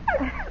farmyard.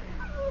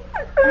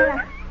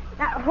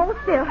 Now, hold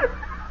still.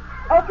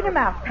 Open your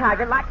mouth,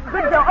 Tiger, like a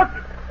good dog.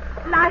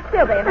 Lie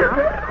still there now.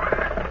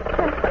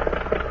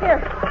 Here,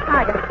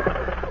 Tiger.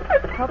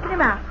 Open your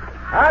mouth.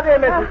 Howdy,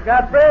 Mrs.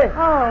 Godfrey.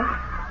 Oh.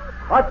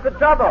 What's the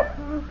trouble?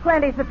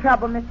 Plenty's the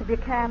trouble, Mr.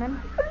 Buchanan.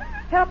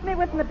 Help me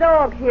with my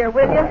dog here,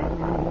 will you?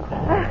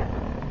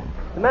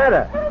 What's the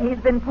matter? He's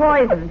been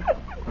poisoned.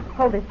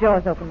 Hold his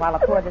jaws open while I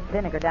pour this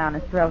vinegar down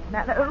his throat.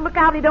 Now, look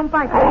out he don't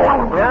bite you.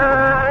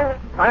 Yeah,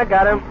 I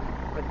got him.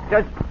 But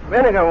just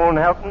vinegar won't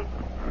help him.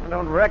 I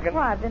don't reckon.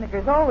 Why,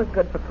 vinegar's always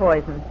good for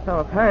poison, so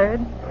I've heard.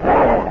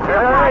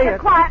 Quiet.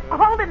 Quiet.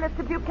 Hold him,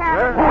 Mr.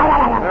 Buchanan.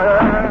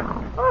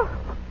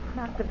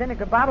 Knocked the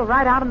vinegar bottle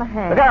right out of my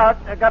hand. Look out.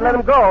 I gotta let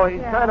him go.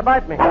 He's trying to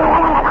bite me.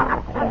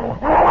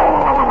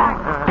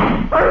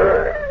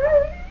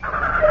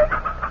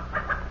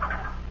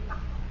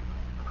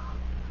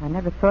 I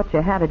never thought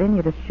you had it in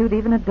you to shoot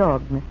even a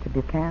dog, Mr.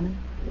 Buchanan.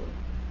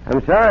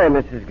 I'm sorry,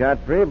 Mrs.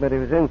 Godfrey, but he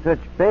was in such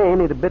pain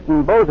he'd have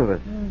bitten both of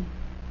us.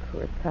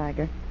 Poor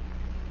Tiger.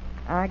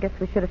 I guess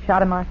we should have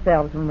shot him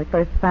ourselves when we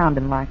first found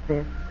him like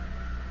this.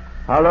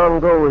 How long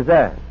ago was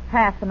that?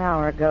 Half an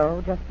hour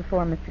ago, just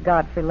before Mr.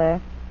 Godfrey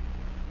left.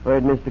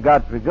 Where'd Mr.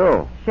 Godfrey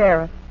go?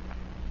 Sheriff.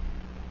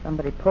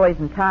 Somebody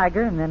poisoned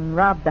Tiger and then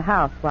robbed the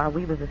house while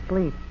we was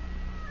asleep.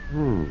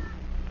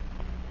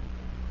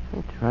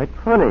 That's right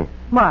funny.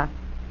 What?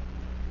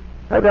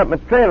 I got my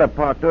trailer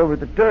parked over at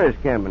the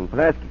tourist camp in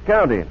Pulaski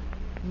County.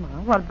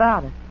 Well, what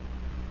about it?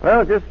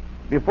 Well, just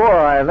before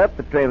I left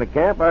the trailer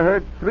camp, I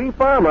heard 3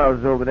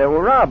 farmhouses over there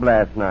were robbed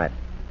last night.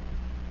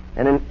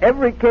 And in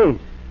every case,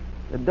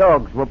 the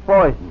dogs were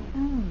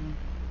poisoned.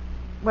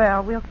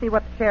 Well, we'll see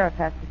what the sheriff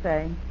has to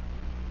say.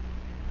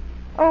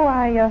 Oh,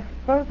 I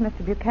suppose,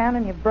 Mr.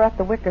 Buchanan, you've brought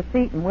the wicker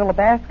seat and willow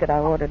basket I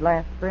ordered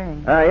last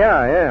spring.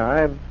 Yeah.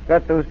 I've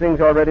got those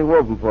things already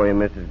woven for you,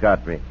 Mrs.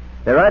 Godfrey.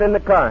 They're right in the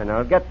car, and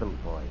I'll get them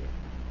for you.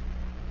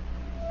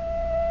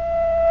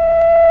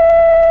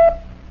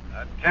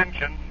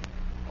 Attention,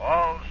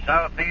 all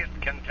Southeast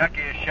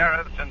Kentucky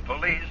sheriffs and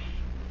police.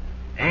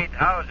 8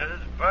 houses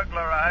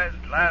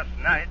burglarized last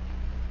night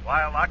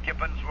while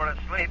occupants were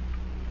asleep.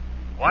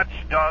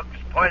 Watchdogs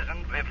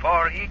poisoned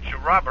before each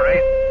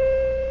robbery.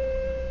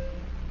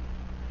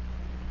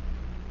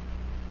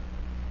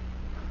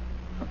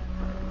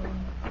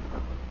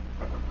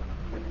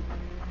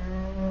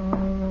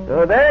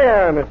 So there you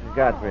are, Mrs.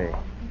 Godfrey.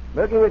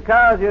 Looking at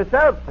cars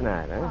yourself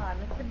tonight, huh? Oh,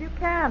 Mr.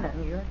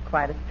 Buchanan, you're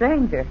quite a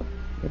stranger.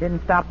 You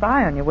didn't stop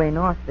by on your way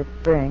north this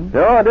spring.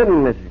 No, I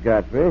didn't, Mrs.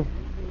 Godfrey.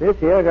 This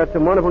year I got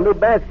some wonderful new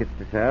baskets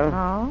to sell.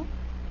 Oh?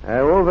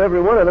 I wove every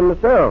one of them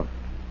myself.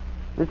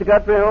 Mr.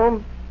 Godfrey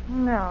home?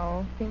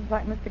 No. Seems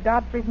like Mr.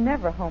 Godfrey's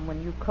never home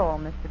when you call,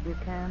 Mr.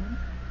 Buchanan.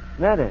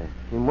 Nada.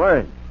 I'm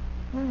worried.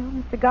 Well,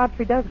 Mr.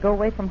 Godfrey does go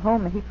away from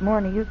home a heap more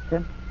than he used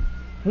to.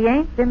 He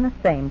ain't been the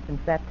same since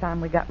that time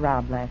we got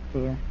robbed last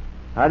year.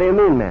 How do you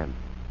mean, ma'am?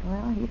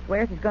 Well, he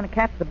swears he's going to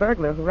catch the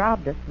burglar who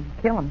robbed us and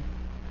kill him.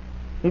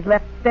 He's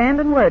left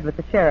standing word with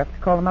the sheriff to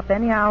call him up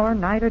any hour,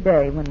 night or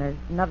day, when there's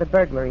another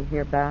burglary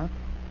hereabouts.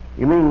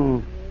 You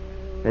mean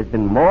there's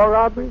been more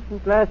robberies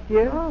since last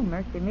year? Oh,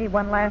 mercy me.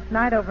 One last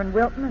night over in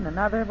Wilton and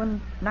another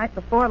one night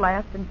before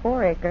last in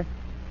 4 Acre.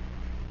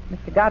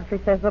 Mr. Godfrey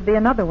says there'll be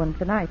another one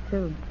tonight,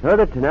 too.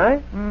 Another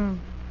tonight? Mm.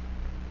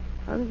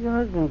 How does your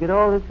husband get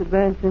all this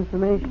advance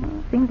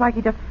information? Seems like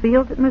he just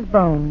feels it in his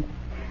bones.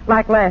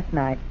 Like last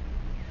night.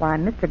 Why,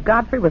 Mr.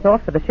 Godfrey was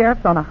off for the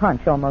sheriff's on a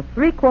hunch almost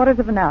 3/4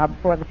 of an hour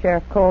before the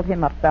sheriff called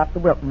him up about the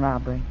Wilton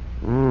robbery.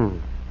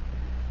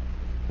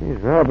 These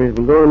robberies have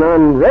been going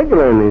on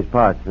regular in these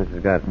parts,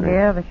 Mrs. Godfrey.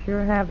 Yeah, they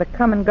sure have. They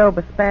come and go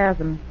by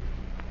spasms.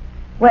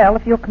 Well,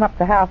 if you'll come up to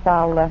the house,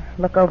 I'll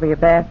look over your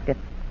basket.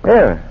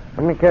 Here,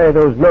 let me carry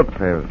those milk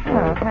pails.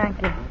 Oh, thank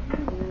you.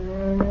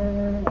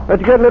 Don't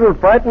you get a little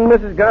frightened,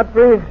 Mrs.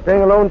 Godfrey,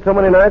 staying alone so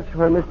many nights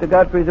while Mr.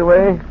 Godfrey's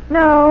away?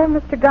 No,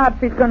 Mr.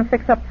 Godfrey's going to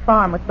fix up the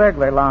farm with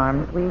burglar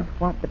alarms. We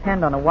won't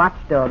depend on a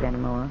watchdog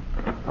anymore.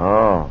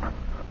 Oh.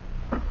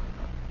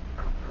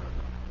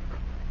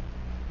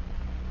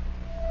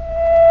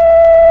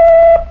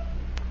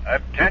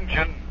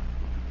 Attention.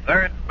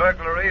 Third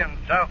burglary in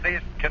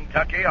southeast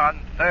Kentucky on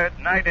third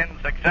night in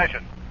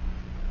succession.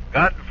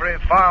 Godfrey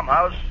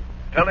Farmhouse,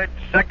 pillaged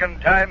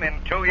second time in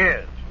 2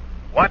 years.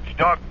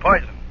 Watchdog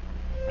poison.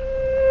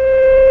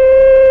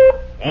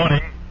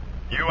 Warning.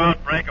 New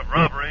outbreak of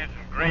robberies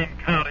in Greene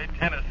County,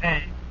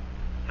 Tennessee.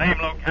 Same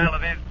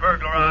localities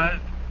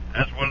burglarized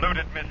as were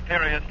looted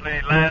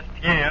mysteriously last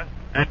year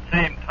at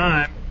same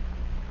time.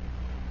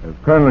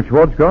 Colonel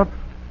Schwarzkopf,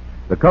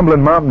 the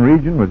Cumberland Mountain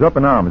region was up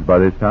in arms by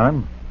this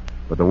time,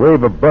 but the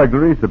wave of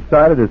burglary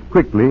subsided as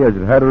quickly as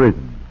it had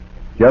arisen,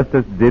 just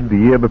as it did the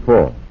year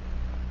before.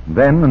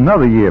 Then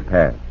another year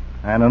passed.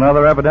 And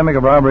another epidemic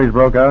of robberies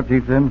broke out,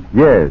 Chief Sims?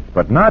 Yes,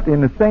 but not in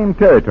the same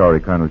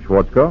territory, Colonel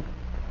Schwarzkopf.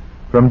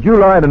 From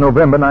July to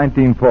November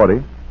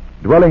 1940,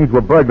 dwellings were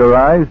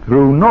burglarized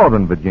through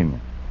northern Virginia.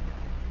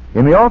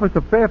 In the office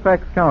of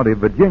Fairfax County,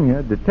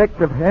 Virginia,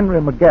 Detective Henry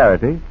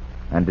McGarrity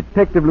and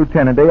Detective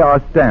Lieutenant A.R.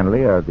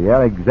 Stanley of the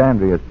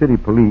Alexandria City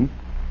Police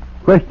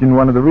questioned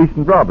one of the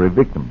recent robbery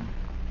victims.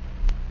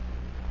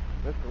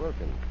 Mr.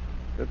 Wilkins,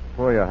 just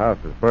before your house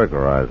was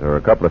burglarized, there were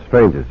a couple of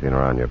strangers seen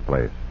around your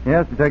place.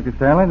 Yes, Detective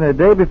Stanley. The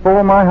day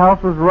before my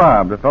house was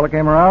robbed, a fellow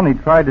came around and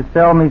he tried to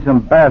sell me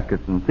some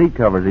baskets and seat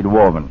covers he'd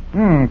woven.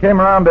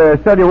 Came around to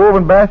sell you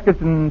woven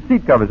baskets and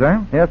seat covers, eh?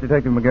 Yes,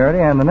 Detective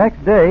McGarrity, and the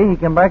next day he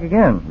came back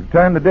again.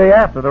 Returned the day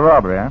after the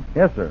robbery, huh?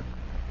 Yes, sir.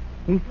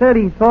 He said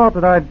he thought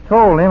that I'd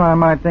told him I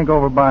might think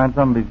over buying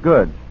some of his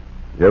goods.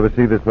 You ever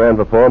see this man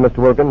before, Mr.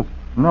 Wilkins?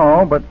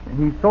 No, but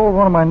he sold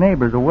one of my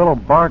neighbors a willow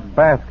bark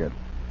basket.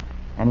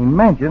 And he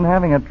mentioned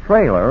having a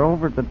trailer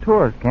over at the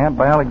tourist camp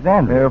by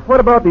Alexandria. What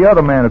about the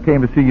other man who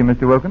came to see you,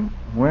 Mr. Wilkins?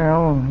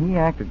 Well, he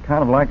acted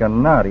kind of like a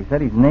nut. He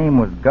said his name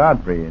was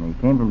Godfrey, and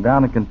he came from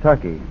down in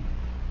Kentucky.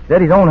 He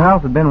said his own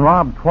house had been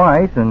robbed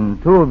twice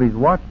and 2 of his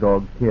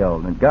watchdogs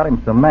killed. And it got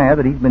him so mad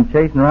that he's been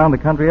chasing around the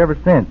country ever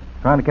since,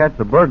 trying to catch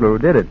the burglar who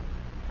did it.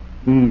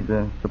 He's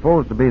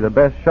supposed to be the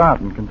best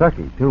shot in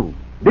Kentucky, too.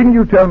 Didn't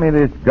you tell me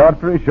this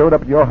Godfrey showed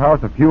up at your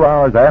house a few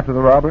hours after the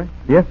robbery?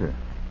 Yes, sir.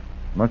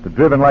 Must have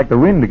driven like the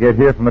wind to get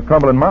here from the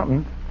Cumberland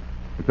Mountains.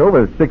 It's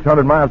over a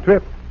 600-mile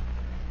trip.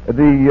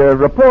 The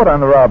report on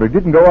the robbery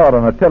didn't go out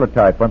on a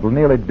teletype until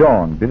nearly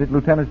dawn, did it,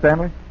 Lieutenant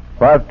Stanley?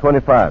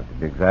 5:25 to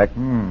be exact.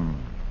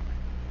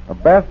 A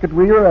basket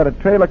weaver at a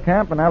trailer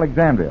camp in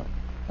Alexandria,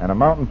 and a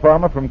mountain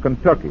farmer from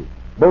Kentucky,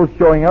 both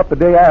showing up the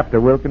day after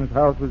Wilkins'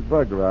 house was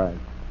burglarized.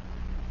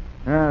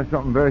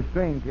 Something very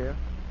strange here.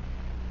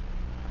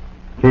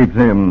 Chief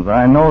Sims,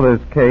 I know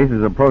this case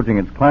is approaching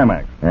its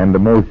climax. And the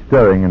most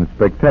stirring and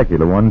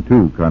spectacular one,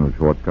 too, Colonel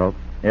Schwarzkopf.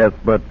 Yes,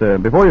 but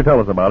before you tell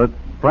us about it,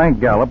 Frank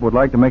Gallup would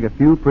like to make a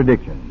few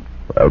predictions.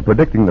 Well,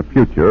 predicting the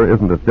future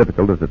isn't as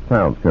difficult as it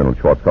sounds, Colonel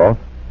Schwarzkopf.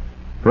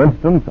 For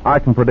instance, I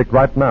can predict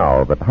right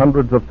now that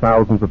hundreds of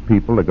thousands of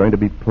people are going to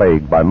be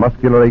plagued by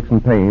muscular aches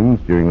and pains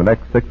during the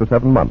next 6 or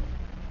 7 months.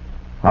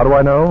 How do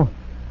I know?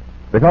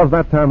 Because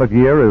that time of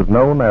year is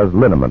known as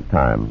liniment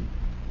time,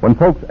 when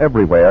folks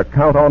everywhere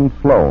count on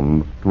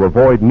Sloan's to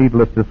avoid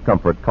needless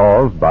discomfort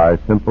caused by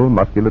simple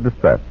muscular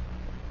distress.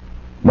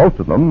 Most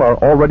of them are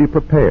already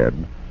prepared,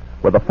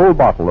 with a full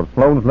bottle of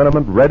Sloan's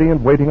liniment ready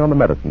and waiting on the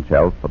medicine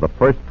shelf for the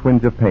first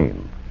twinge of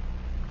pain.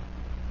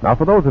 Now,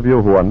 for those of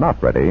you who are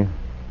not ready,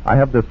 I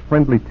have this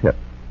friendly tip.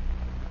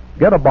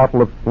 Get a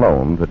bottle of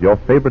Sloan's at your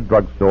favorite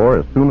drugstore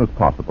as soon as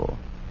possible.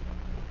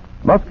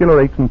 Muscular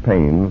aches and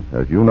pains,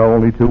 as you know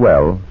only too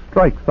well,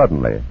 strike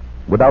suddenly,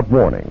 without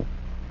warning.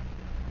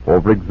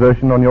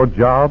 Overexertion on your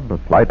job, a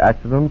slight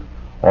accident,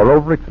 or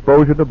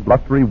overexposure to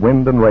blustery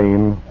wind and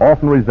rain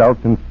often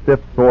results in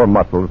stiff, sore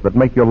muscles that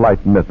make your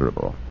life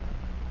miserable.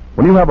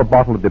 When you have a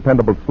bottle of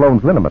dependable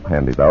Sloan's liniment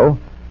handy, though,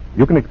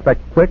 you can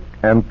expect quick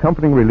and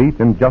comforting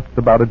relief in just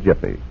about a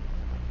jiffy.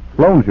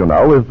 Sloan's, you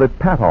know, is the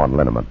pat-on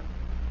liniment.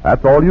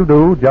 That's all you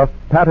do, just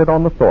pat it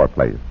on the sore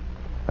place.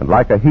 And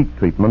like a heat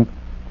treatment,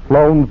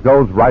 Sloan's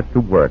goes right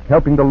to work,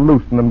 helping to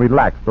loosen and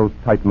relax those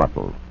tight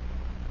muscles.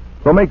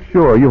 So make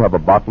sure you have a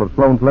bottle of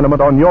Sloan's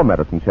liniment on your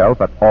medicine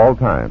shelf at all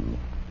times.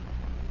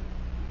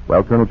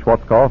 Well, Colonel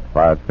Schwarzkopf,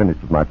 I've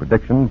finished with my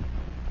predictions.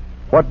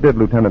 What did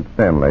Lieutenant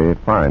Stanley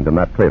find in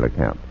that trailer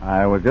camp?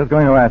 I was just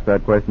going to ask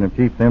that question of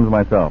Chief Sims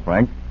myself,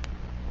 Frank.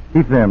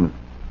 Chief Sims,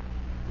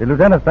 did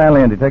Lieutenant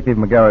Stanley and Detective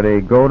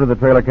McGarrity go to the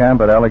trailer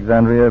camp at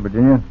Alexandria,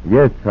 Virginia?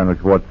 Yes, Colonel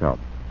Schwarzkopf.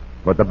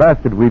 But the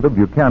basket weaver,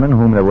 Buchanan,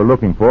 whom they were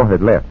looking for,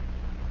 had left.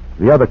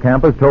 The other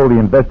campers told the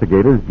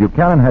investigators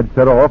Buchanan had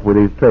set off with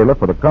his trailer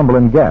for the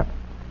Cumberland Gap.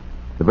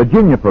 The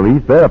Virginia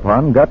police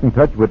thereupon got in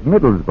touch with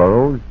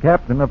Middlesboro's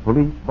captain of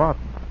police,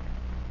 Barton.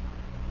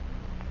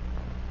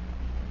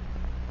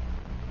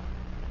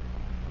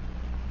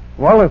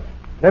 Wallace,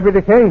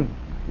 Deputy Kane.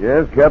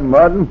 Yes, Captain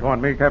Barton? Go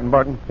on, me, Captain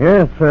Barton.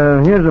 Yes,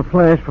 here's a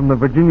flash from the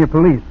Virginia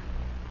police.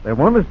 They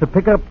want us to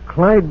pick up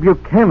Clyde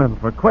Buchanan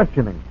for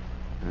questioning.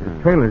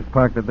 His trailer's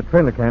parked at the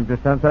trailer camp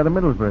just outside of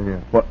Middlesboro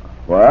here. Well,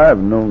 I've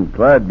known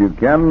Clyde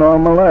Buchanan all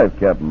my life,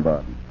 Captain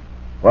Barton.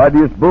 Why do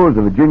you suppose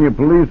the Virginia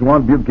police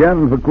want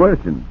Buchanan for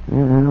questions?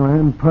 Well,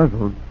 I'm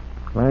puzzled.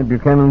 Clyde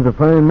Buchanan's a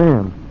fine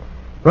man.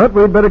 But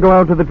we'd better go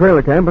out to the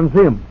trailer camp and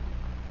see him.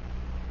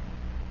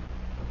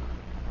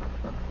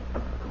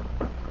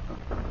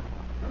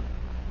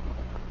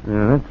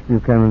 Yeah, that's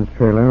Buchanan's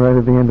trailer right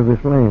at the end of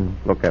this lane.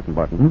 Look, Captain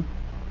Barton.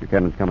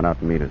 Buchanan's coming out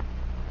to meet us.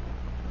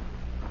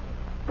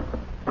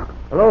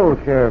 Hello,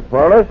 Sheriff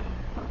Wallace.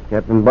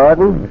 Captain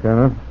Barton.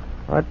 Sheriff.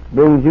 What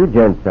brings you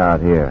gents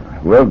out here?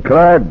 Well,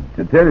 Clyde,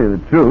 to tell you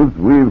the truth,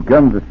 we've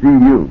come to see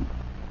you.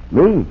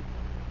 Me?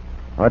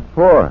 What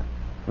for?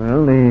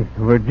 Well, the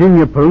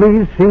Virginia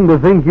police seem to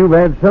think you've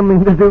had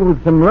something to do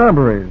with some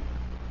robberies.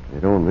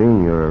 You don't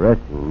mean you're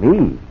arresting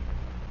me?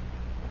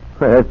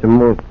 Well, that's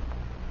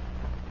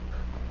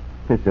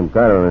there's some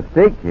kind of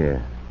mistake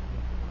here.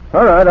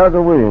 All right, I'll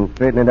go with you and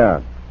straighten it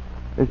out.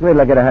 Just wait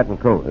till I get a hat and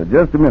coat.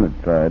 Just a minute,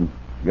 Clyde. You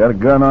got a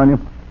gun on you?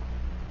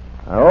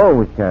 I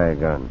always carry a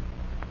gun.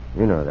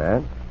 You know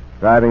that.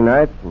 Driving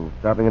nights and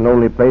stopping in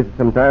lonely places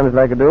sometimes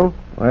like I do.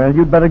 Well,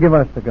 you'd better give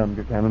us the gun,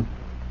 Buchanan.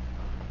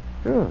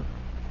 Sure.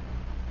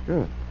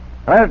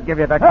 I'll give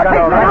you that gun,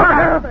 all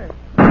right.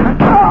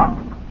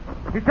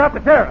 You shot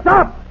the sheriff.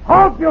 Stop!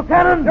 Halt,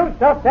 Buchanan! You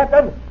stop,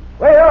 Captain.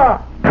 Where you are.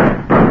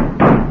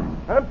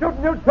 I'm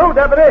shooting you too,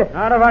 Deputy.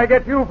 Not if I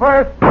get you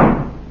first.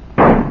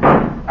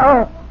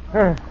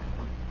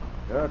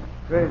 You're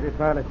crazy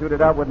trying to shoot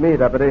it out with me,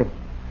 Deputy.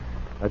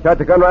 I shot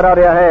the gun right out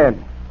of your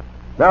hand.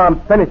 Now I'm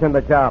finishing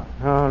the job.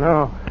 Oh,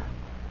 no.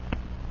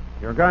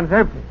 Your gun's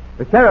empty.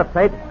 The sheriff's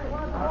safe.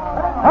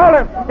 Hold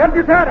him! Get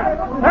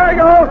Buchanan! There he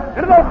goes!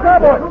 Into those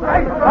starboards!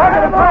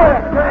 Target him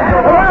fire!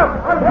 Go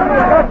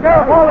out!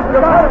 Sheriff Wallace is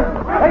about him!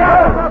 Take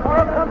out!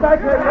 Come back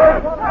here,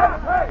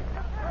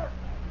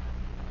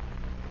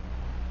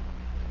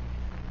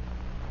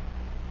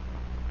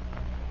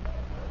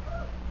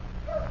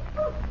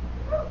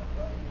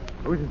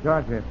 Who's in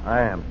charge here?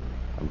 I am.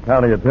 I'm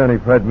County Attorney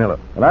Fred Miller.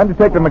 Well, I'm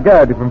Detective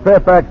McGarry from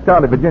Fairfax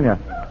County, Virginia.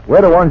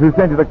 We're the ones who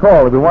sent you the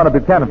call that we want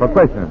Buchanan for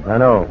questioning. I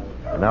know.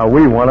 Now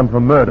we want him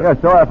for murder. Yeah,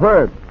 so I've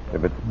heard.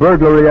 If it's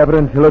burglary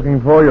evidence you're looking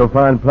for, you'll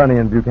find plenty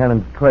in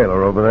Buchanan's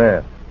trailer over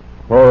there.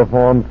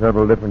 Chloroform,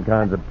 several different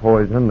kinds of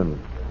poison, and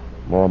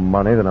more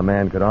money than a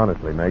man could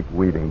honestly make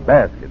weaving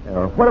baskets.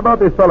 What about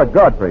this fella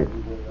Godfrey?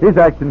 His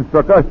action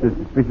struck us as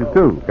suspicious,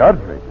 too.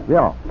 Godfrey?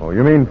 Yeah. Oh,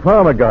 you mean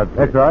Farmer Godfrey?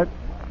 That's right.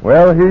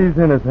 Well, he's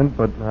innocent,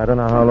 but I don't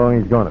know how long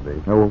he's going to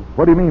be. Oh,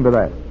 what do you mean by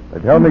that? They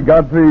tell me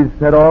Godfrey's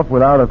set off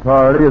without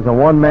authority as a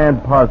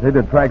one-man posse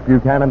to track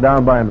Buchanan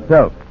down by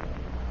himself.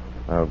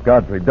 Now, if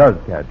Godfrey does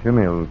catch him,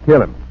 he'll kill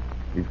him.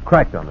 He's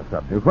cracked on the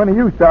subject. When are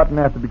you starting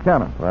after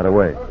Buchanan? Right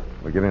away.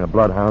 We're giving the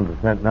bloodhounds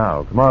a scent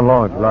now. Come on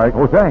along if you like.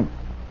 Oh, thanks.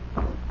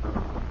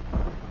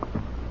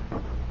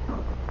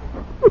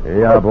 Here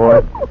you are,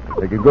 boy.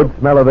 Take a good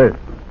smell of this.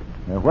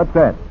 What's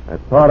that?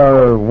 That's part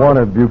of one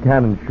of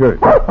Buchanan's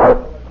shirts.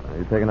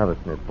 You take another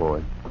sniff,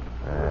 boy.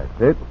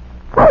 That's it.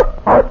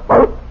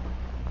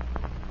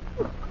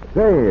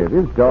 Say,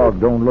 this dog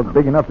don't look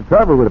big enough to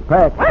travel with a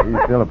pack. He's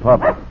still a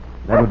pup.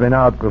 Never been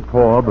out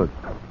before, but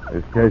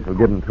this case will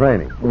give him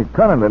training. He's a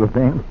cunning little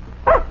thing.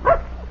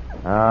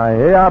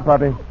 Here you are,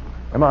 puppy.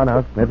 Come on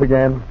now, sniff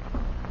again.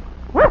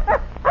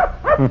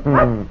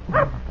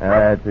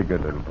 That's a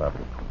good little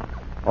puppy.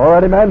 All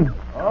ready, men?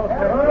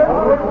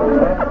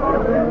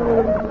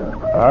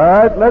 All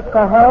right, let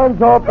the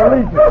hounds off the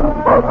leash.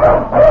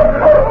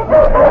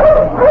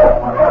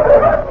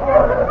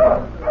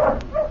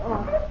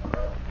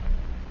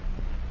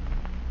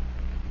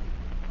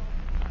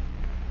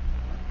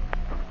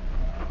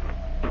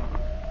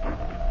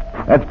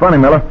 That's funny,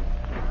 Miller.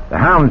 The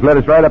hounds led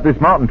us right up this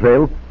mountain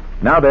trail.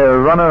 Now they're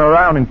running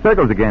around in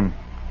circles again.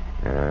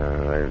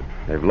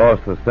 They've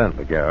lost the scent,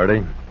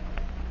 McGarity.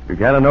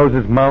 Buchanan knows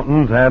his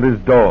mountains and his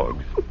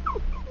dogs.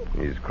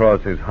 He's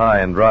crossed his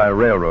high and dry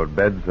railroad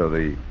bed so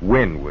the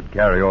wind would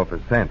carry off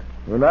his scent.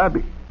 Well, I'd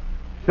be...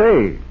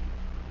 Say,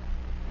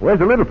 where's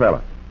the little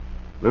fella?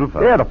 Little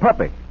fella? Yeah, the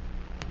puppy.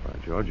 Well,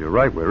 George, you're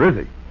right. Where is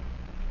he?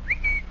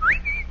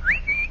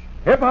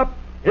 Hip up.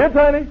 Here,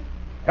 Tiny.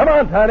 Come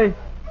on, Tiny.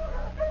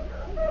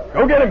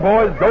 Go get him,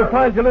 boys. Go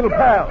find your little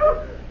pal.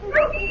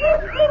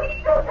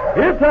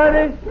 Here,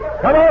 Tiny.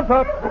 Come on,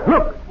 pup.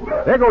 Look,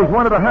 there goes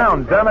one of the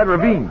hounds down that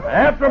ravine.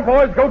 After him,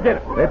 boys. Go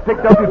get him. They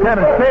picked up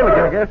Buchanan's trail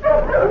again, I guess.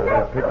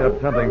 They picked up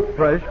something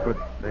fresh, but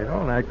they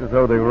don't act as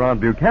though they were on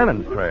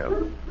Buchanan's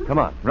trail. Come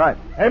on. Right.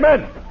 Hey,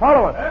 men,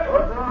 follow us.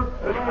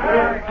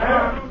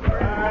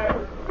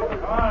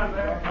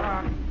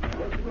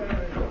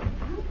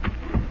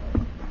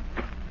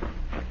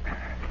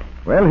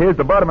 Well, here's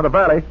the bottom of the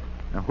valley.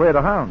 Now, where are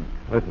the hounds?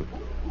 Listen.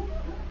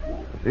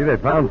 See, they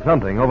found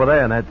something over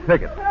there in that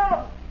thicket.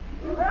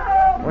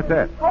 What's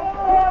that?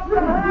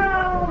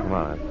 Come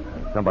on,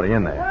 there's somebody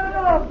in there.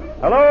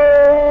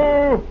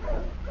 Hello!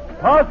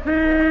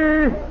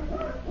 Posse!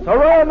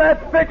 Surround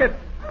that thicket!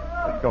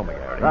 Let's go,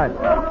 McGarry. Right.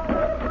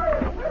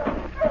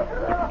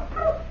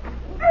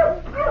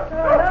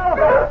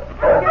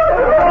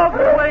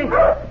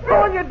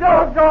 Pull your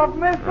dogs off,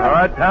 mister. All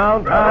right,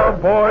 down,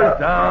 boys.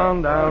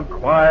 Down,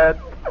 quiet.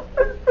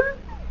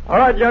 All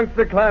right,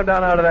 youngster, climb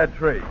down out of that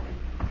tree.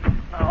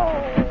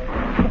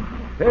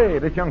 Hey,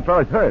 this young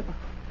fella's hurt.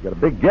 He's got a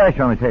big gash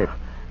on his head.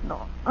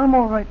 No, I'm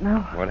all right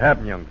now. What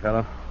happened, young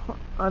fella?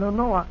 I don't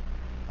know.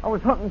 I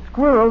was hunting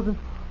squirrels, and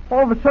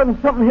all of a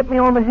sudden something hit me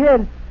on the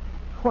head.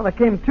 When I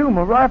came to,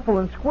 my rifle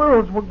and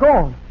squirrels were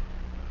gone.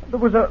 There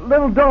was a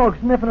little dog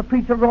sniffing a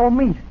piece of raw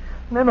meat,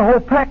 and then the whole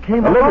pack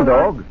came A along. little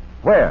dog?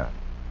 Where?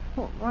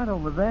 Well, right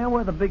over there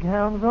where the big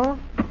hounds are.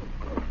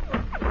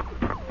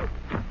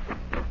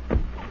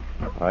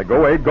 All right,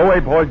 go away,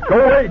 boys. Go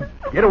away.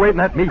 Get away from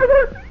that meat.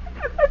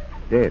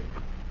 Dead.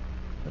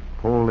 That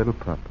poor little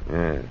pup.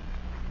 Yes.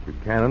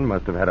 Buchanan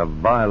must have had a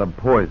vial of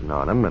poison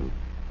on him and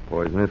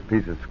poisoned this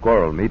piece of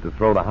squirrel meat to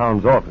throw the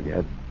hounds off again.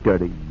 That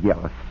dirty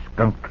yellow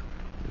skunk.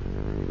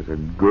 He was a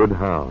good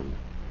hound.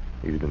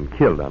 He's been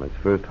killed on his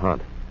first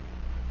hunt.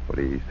 But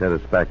he set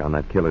us back on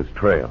that killer's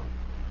trail.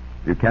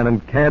 Buchanan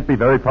can't be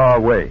very far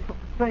away.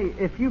 Say,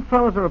 if you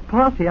fellas are a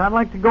posse, I'd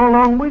like to go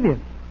along with you.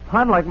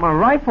 I'd like my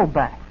rifle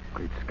back.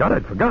 Great Scott,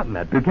 I'd forgotten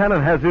that.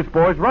 Buchanan has this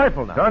boy's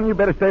rifle now. Son, you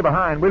better stay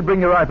behind. We'll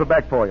bring your rifle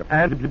back for you.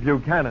 And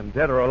Buchanan,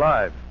 dead or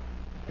alive.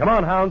 Come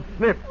on, hounds,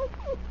 sniff.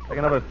 Take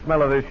another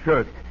smell of this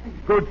shirt.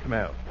 Good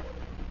smell.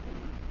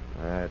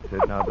 That's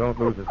it. Now, don't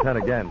lose the scent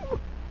again.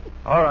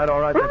 All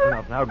right, that's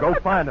enough. Now, go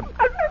find him.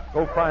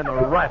 Go find the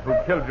rat who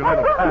killed your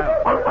little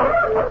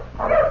pal.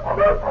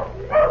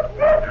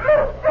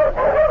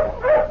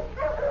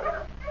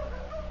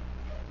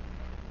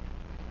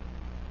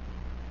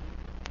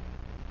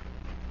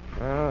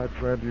 Well,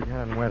 that's where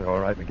Buchanan went, all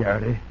right,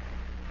 McGarity.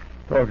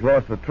 Dogs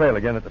lost the trail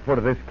again at the foot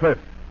of this cliff.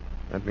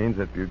 That means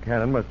that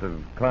Buchanan must have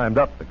climbed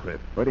up the cliff.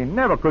 But he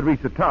never could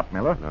reach the top,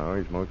 Miller. No,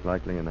 he's most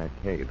likely in that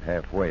cave,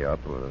 halfway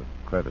up with a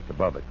crevice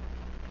above it.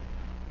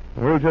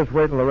 We'll just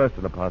wait till the rest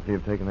of the posse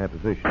have taken their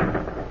position.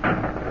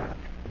 Come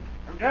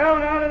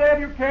down out of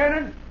there,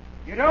 Buchanan.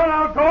 You don't,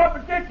 I'll go up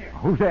and get you.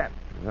 Who's that?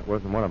 That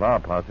wasn't one of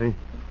our posse.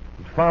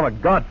 It's Farmer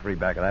Godfrey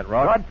back of that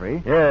rock.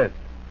 Godfrey? Yes.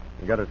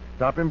 You got to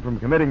stop him from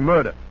committing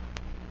murder.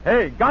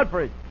 Hey,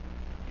 Godfrey,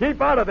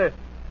 keep out of this.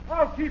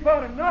 I'll keep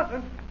out of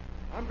nothing.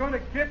 I'm going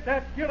to get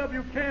that killer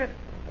Buchanan.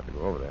 I'll have to go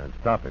over there and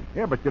stop him.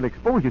 Yeah, but you'll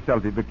expose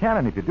yourself to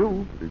Buchanan if you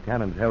do.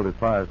 Buchanan's held his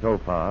fire so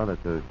far,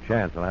 that's a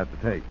chance I'll have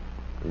to take.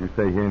 You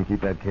stay here and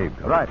keep that cave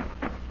covered. Right.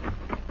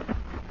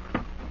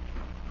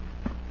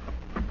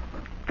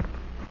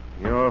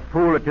 You're a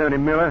fool, Attorney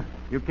Miller.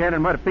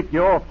 Buchanan might have picked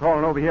you off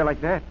crawling over here like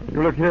that.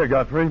 You look here,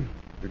 Godfrey.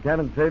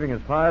 Buchanan's saving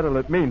his fire till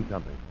it means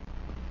something.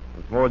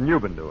 It's more than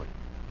you've been doing.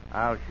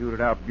 I'll shoot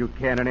it out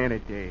Buchanan any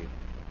day.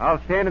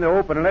 I'll stand in the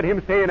open and let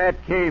him stay in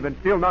that cave and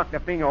still knock the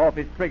finger off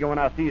his trigger when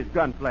I see his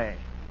gun flash.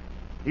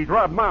 He's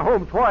robbed my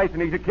home twice,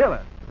 and he's a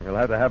killer. You'll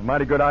have to have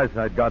mighty good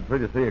eyesight, Godfrey,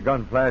 to see a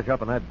gun flash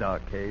up in that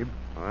dark cave.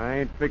 I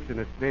ain't fixing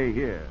to stay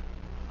here.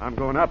 I'm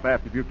going up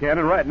after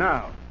Buchanan right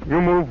now.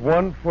 You move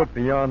 1 foot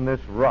beyond this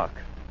rock,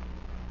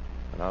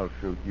 and I'll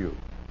shoot you.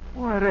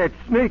 Why, that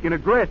snake in a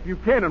grass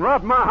Buchanan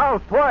robbed my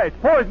house twice,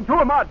 poisoned 2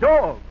 of my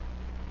dogs.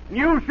 And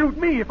you'll shoot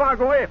me if I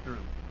go after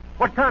him.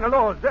 What kind of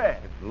law is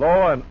that? It's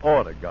law and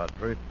order,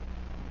 Godfrey.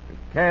 You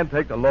can't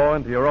take the law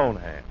into your own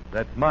hands.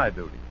 That's my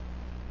duty.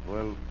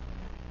 Well,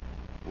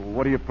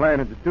 what are you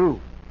planning to do?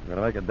 I'm going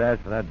to make a dash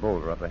for that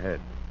boulder up ahead.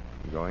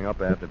 I'm going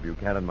up after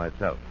Buchanan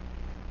myself.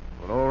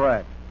 Well, all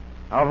right.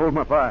 I'll hold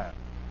my fire.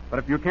 But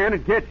if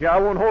Buchanan gets you, I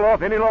won't hold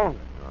off any longer.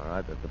 All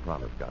right, that's a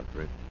promise,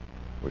 Godfrey.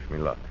 Wish me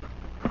luck.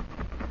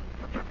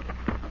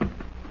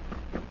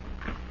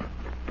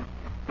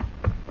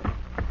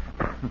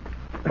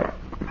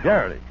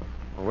 Garrity,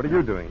 well, what are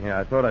you doing here?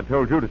 I thought I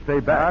told you to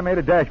stay back. I made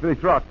a dash for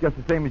this rock just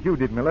the same as you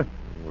did, Miller.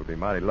 We'll be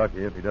mighty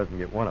lucky if he doesn't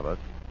get one of us.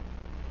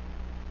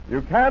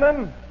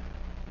 Buchanan,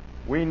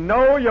 we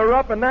know you're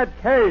up in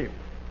that cave.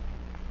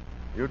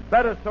 You'd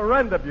better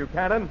surrender,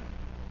 Buchanan.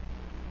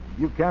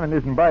 Buchanan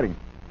isn't biting.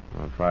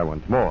 I'll try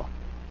once more.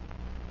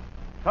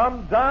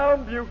 Come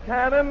down,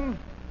 Buchanan,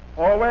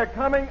 or we're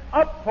coming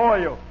up for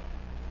you.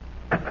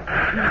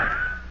 That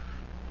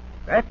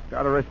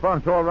got a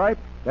response all right.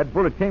 That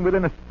bullet came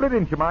within a split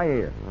inch of my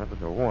ear. That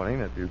was a warning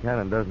that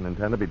Buchanan doesn't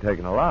intend to be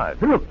taken alive.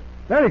 Hey, look,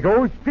 there he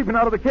goes, peeping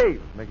out of the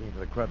cave. Making for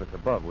the crevice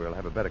above, we'll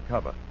have a better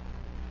cover.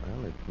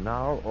 Well, it's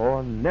now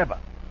or never.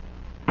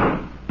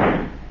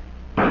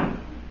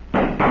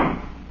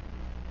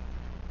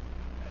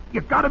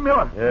 You got him,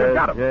 Miller. Yes, You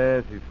got him.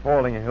 Yes, he's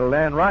falling, and he'll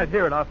land right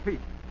here at our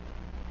feet.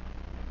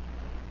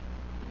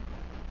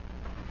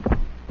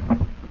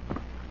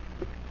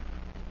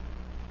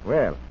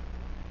 Well,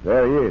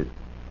 there he is.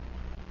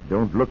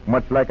 Don't look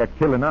much like a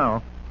killer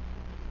now.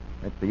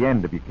 That's the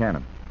end of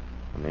Buchanan.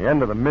 and the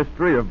end of the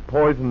mystery of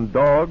poisoned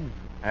dogs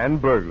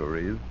and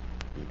burglaries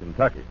in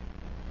Kentucky.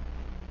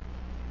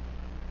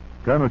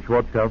 Colonel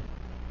Schwarzkopf,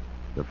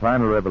 the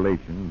final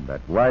revelation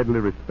that widely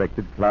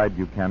respected Clyde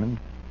Buchanan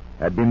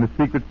had been the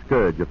secret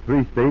scourge of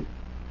 3 states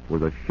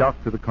was a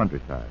shock to the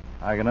countryside.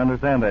 I can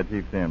understand that,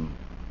 Chief Tim.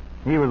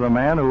 He was a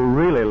man who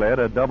really led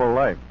a double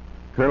life.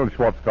 Colonel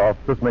Schwarzkopf,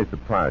 this may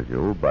surprise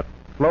you, but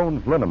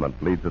Sloan's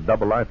liniment leads a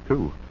double life,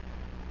 too.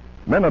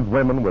 Men and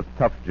women with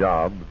tough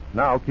jobs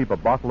now keep a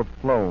bottle of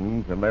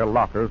Sloan's in their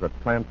lockers at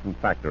plants and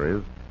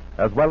factories,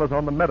 as well as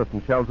on the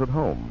medicine shelves at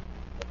home.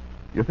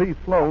 You see,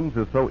 Sloan's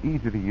is so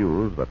easy to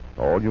use that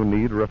all you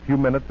need are a few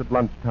minutes at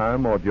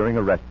lunchtime or during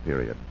a rest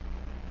period.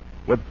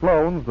 With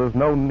Sloan's, there's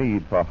no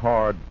need for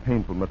hard,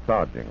 painful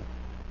massaging.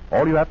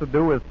 All you have to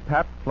do is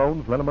pat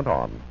Sloan's liniment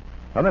on,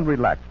 and then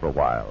relax for a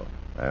while.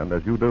 And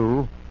as you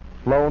do,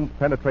 Sloan's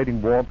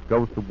penetrating warmth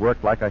goes to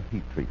work like a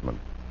heat treatment.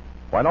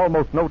 While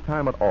almost no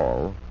time at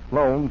all,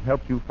 Sloan's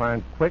helps you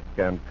find quick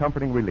and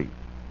comforting relief.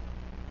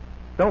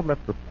 Don't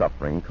let the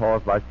suffering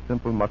caused by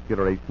simple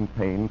muscular aches and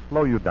pains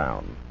slow you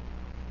down.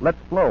 Let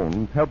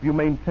Sloan's help you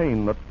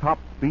maintain the top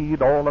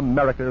speed all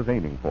America is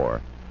aiming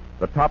for.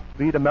 The top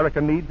speed America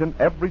needs in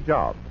every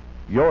job,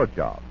 your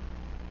job.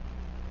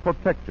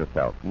 Protect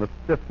yourself from the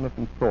stiffness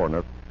and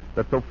soreness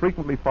that so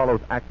frequently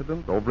follows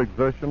accident,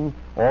 overexertion,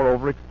 or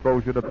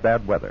overexposure to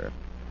bad weather.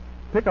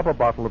 Pick up a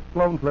bottle of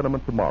Sloan's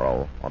liniment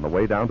tomorrow on the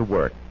way down to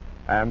work,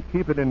 and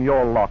keep it in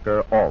your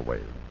locker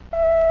always.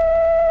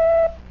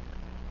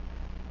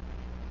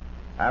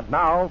 And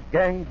now,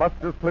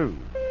 Gangbusters Clues.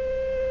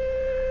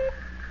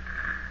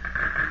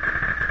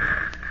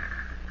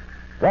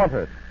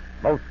 Wanted,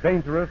 most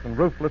dangerous and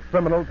ruthless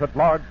criminals at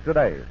large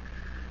today.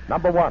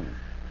 Number 1.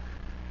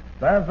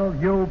 Basil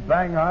Hugh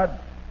Banghart,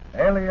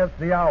 alias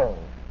the Owl,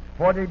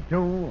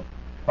 42,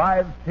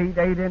 5 feet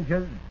 8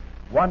 inches,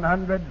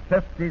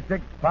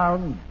 156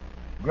 pounds,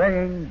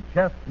 graying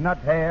chestnut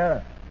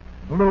hair,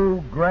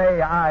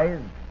 blue-gray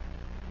eyes,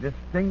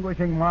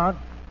 distinguishing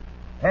marks,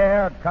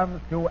 hair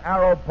comes to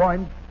arrow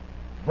points,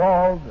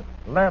 bald,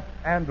 left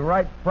and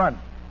right front.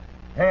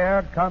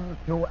 Hair comes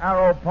to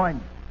arrow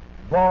points,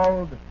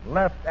 bald,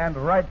 left and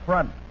right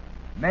front.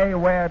 May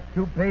wear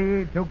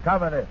toupee to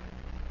cover it.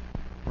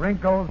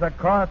 Wrinkles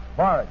across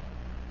forehead.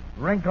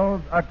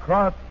 Wrinkles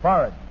across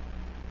forehead.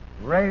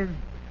 Raised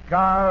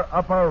scar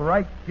upper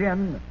right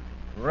chin.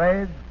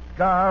 Raised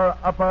scar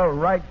upper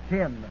right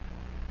chin.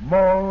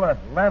 Mole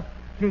left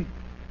cheek.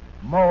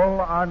 Mole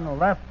on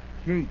left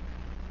cheek.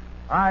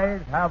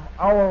 Eyes have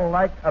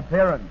owl-like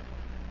appearance.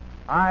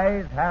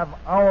 Eyes have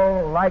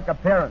owl-like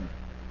appearance.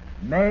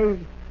 May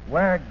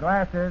wear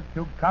glasses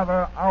to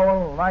cover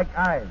owl-like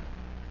eyes.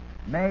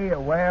 May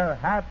wear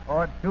hat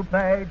or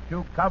toupee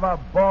to cover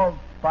bald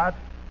spots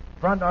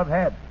front of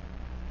head.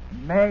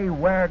 May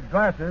wear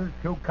glasses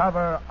to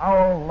cover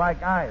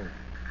owl-like eyes.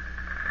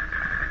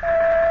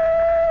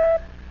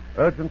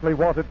 Urgently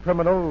wanted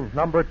criminal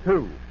number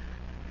 2.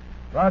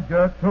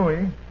 Roger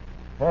Toohey,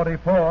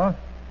 44,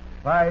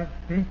 5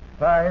 feet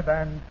 5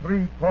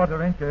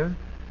 3/4 inches,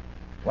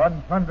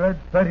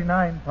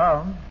 139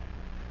 pounds,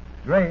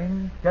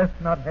 graying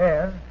chestnut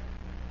hair,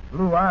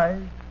 blue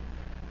eyes,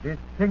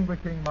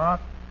 distinguishing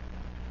marks,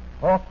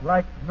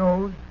 hawk-like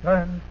nose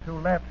turns to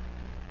left,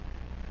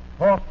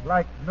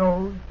 hawk-like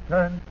nose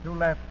turns to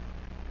left,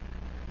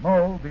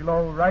 mole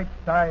below right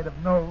side of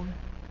nose,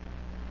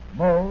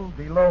 mole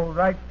below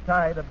right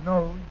side of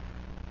nose,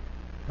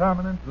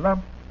 prominent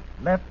lump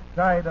left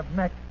side of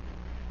neck,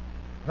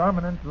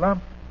 prominent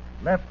lump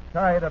left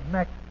side of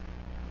neck,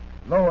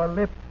 lower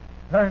lip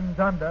turns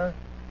under,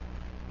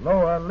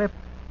 lower lip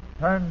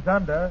turns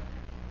under,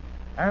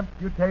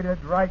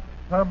 amputated right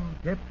thumb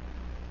tip,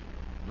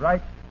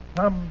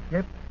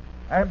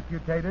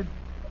 amputated,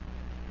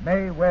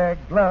 may wear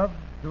gloves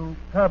to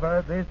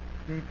cover this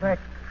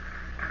defect.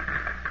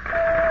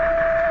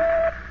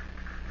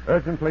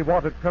 Urgently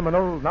wanted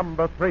criminal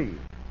number 3.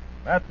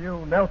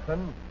 Matthew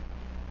Nelson,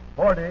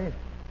 40,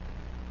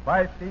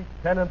 5 feet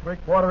 10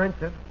 3/4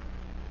 inches,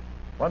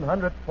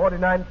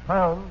 149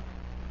 pounds,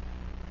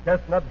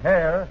 chestnut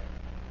hair,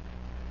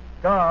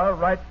 scar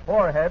right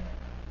forehead,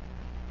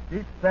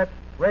 deep set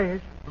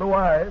grayish blue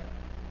eyes,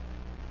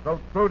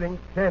 protruding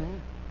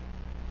chin,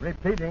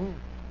 repeating,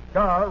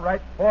 scar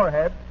right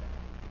forehead,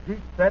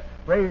 deep set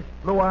grayish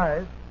blue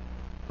eyes,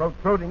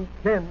 protruding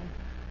chin.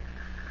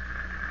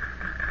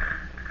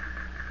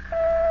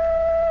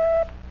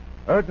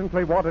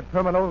 Urgently wanted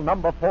criminal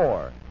number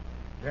 4.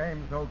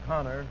 James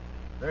O'Connor,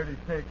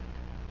 36,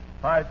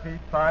 5 feet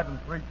 5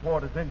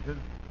 3/4 inches,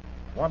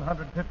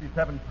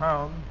 157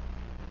 pounds,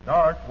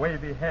 dark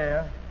wavy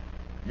hair,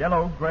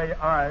 yellow-gray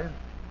eyes,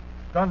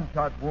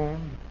 gunshot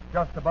wound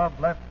just above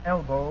left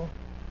elbow,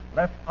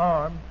 left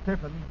arm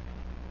stiffened,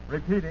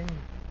 repeating,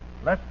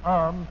 left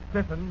arm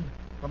stiffened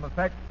from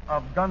effects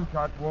of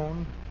gunshot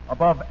wound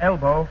above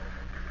elbow.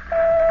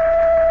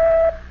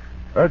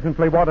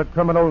 Urgently wanted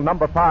criminal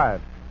number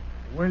 5.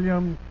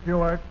 William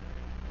Stewart,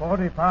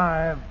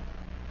 45,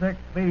 6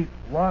 feet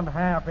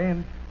 1/2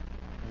 inch,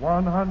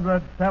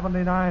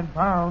 179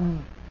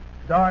 pounds,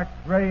 dark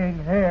graying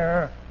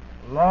hair,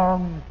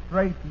 long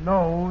straight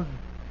nose,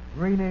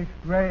 greenish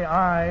gray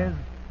eyes,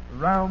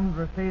 round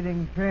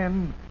receding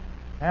chin,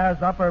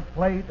 has upper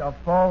plate of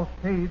false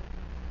teeth,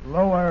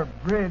 lower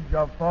bridge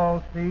of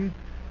false teeth,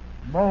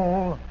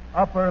 mole,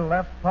 upper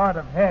left part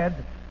of head,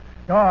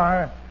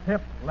 scar,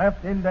 tip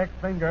left index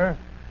finger,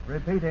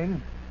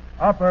 repeating,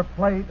 upper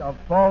plate of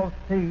false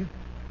teeth,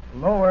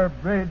 lower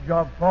bridge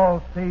of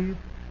false teeth,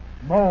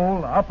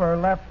 mole, upper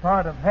left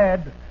part of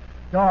head,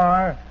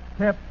 scar,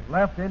 tip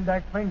left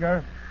index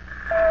finger.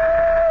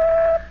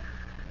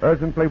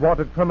 Urgently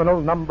wanted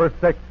criminal number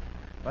 6.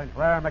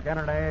 Sinclair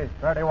McInerney,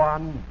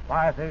 31,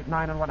 5 feet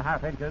 9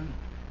 1/2 inches,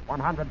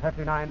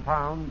 159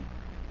 pounds,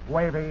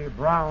 wavy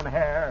brown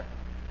hair,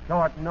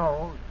 short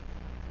nose,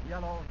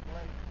 yellow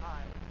slate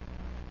eyes,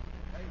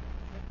 face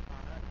six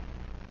on it,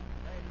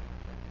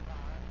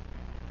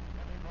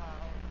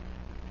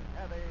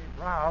 heavy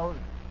brows,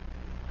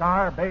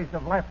 scar base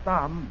of left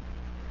thumb,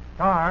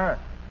 scar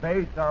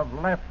base of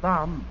left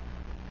thumb.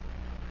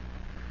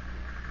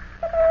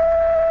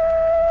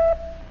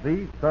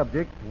 These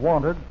subjects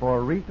wanted for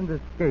recent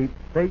escape,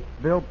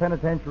 Statesville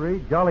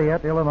Penitentiary,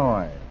 Joliet,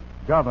 Illinois.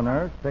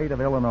 Governor, State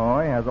of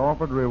Illinois, has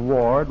offered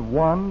reward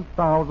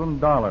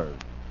 $1,000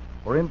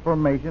 for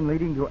information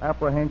leading to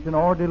apprehension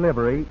or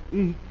delivery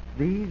each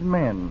these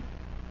men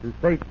to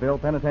Statesville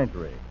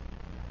Penitentiary.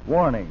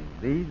 Warning,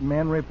 these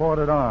men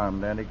reported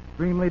armed and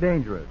extremely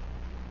dangerous.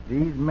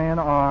 These men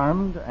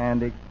armed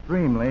and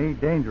extremely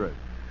dangerous.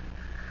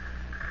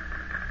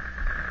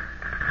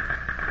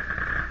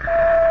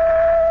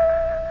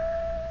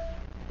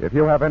 If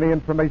you have any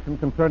information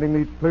concerning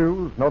these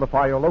clues,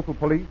 notify your local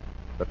police,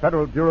 the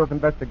Federal Bureau of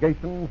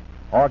Investigation,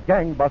 or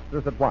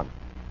Gangbusters at once.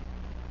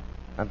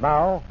 And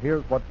now,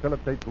 here's what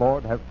Philip H.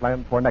 Lord has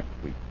planned for next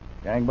week.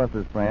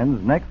 Gangbusters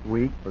friends, next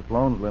week for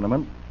Sloan's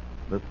Liniment,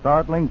 the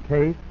startling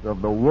case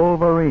of the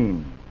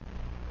Wolverine,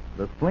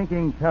 the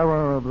slinking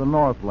terror of the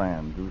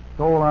Northland who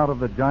stole out of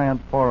the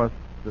giant forest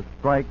to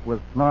strike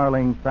with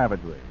snarling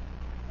savagery,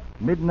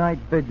 midnight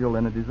vigil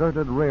in a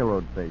deserted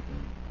railroad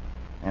station,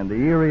 and the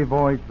eerie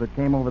voice that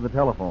came over the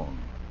telephone,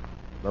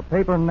 the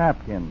paper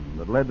napkin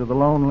that led to the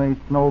lonely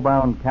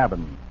snowbound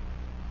cabin,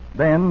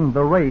 then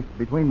the race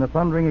between the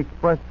thundering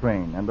express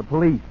train and the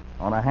police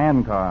on a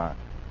handcar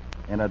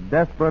in a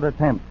desperate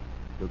attempt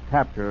to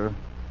capture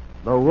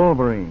the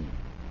Wolverine.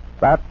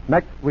 That's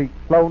next week's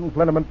Sloan's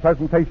Liniment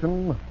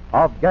presentation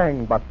of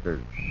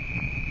Gangbusters.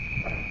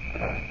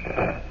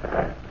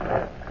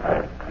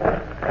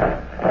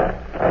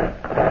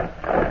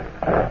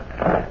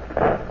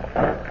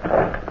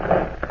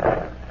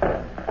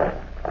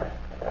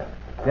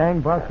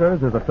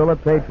 Gangbusters is a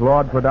Philip H.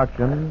 Lord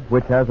production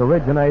which has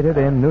originated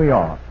in New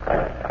York.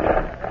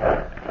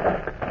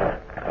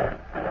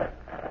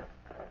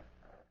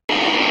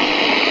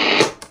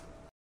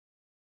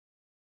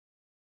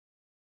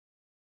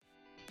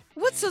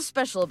 What's so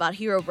special about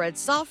Hero Bread's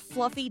soft,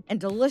 fluffy, and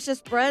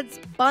delicious breads,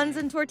 buns,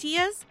 and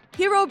tortillas?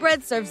 Hero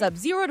Bread serves up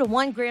 0 to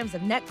 1 grams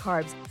of net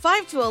carbs,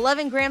 5 to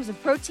 11 grams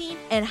of protein,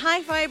 and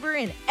high fiber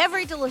in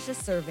every delicious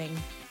serving.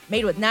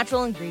 Made with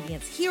natural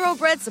ingredients, Hero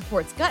Bread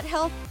supports gut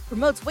health,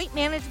 promotes weight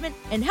management,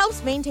 and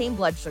helps maintain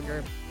blood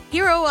sugar.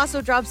 Hero also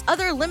drops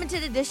other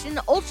limited edition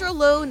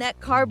ultra-low net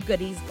carb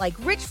goodies like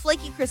rich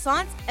flaky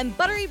croissants and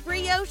buttery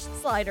brioche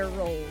slider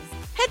rolls.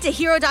 Head to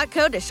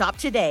hero.co to shop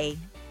today.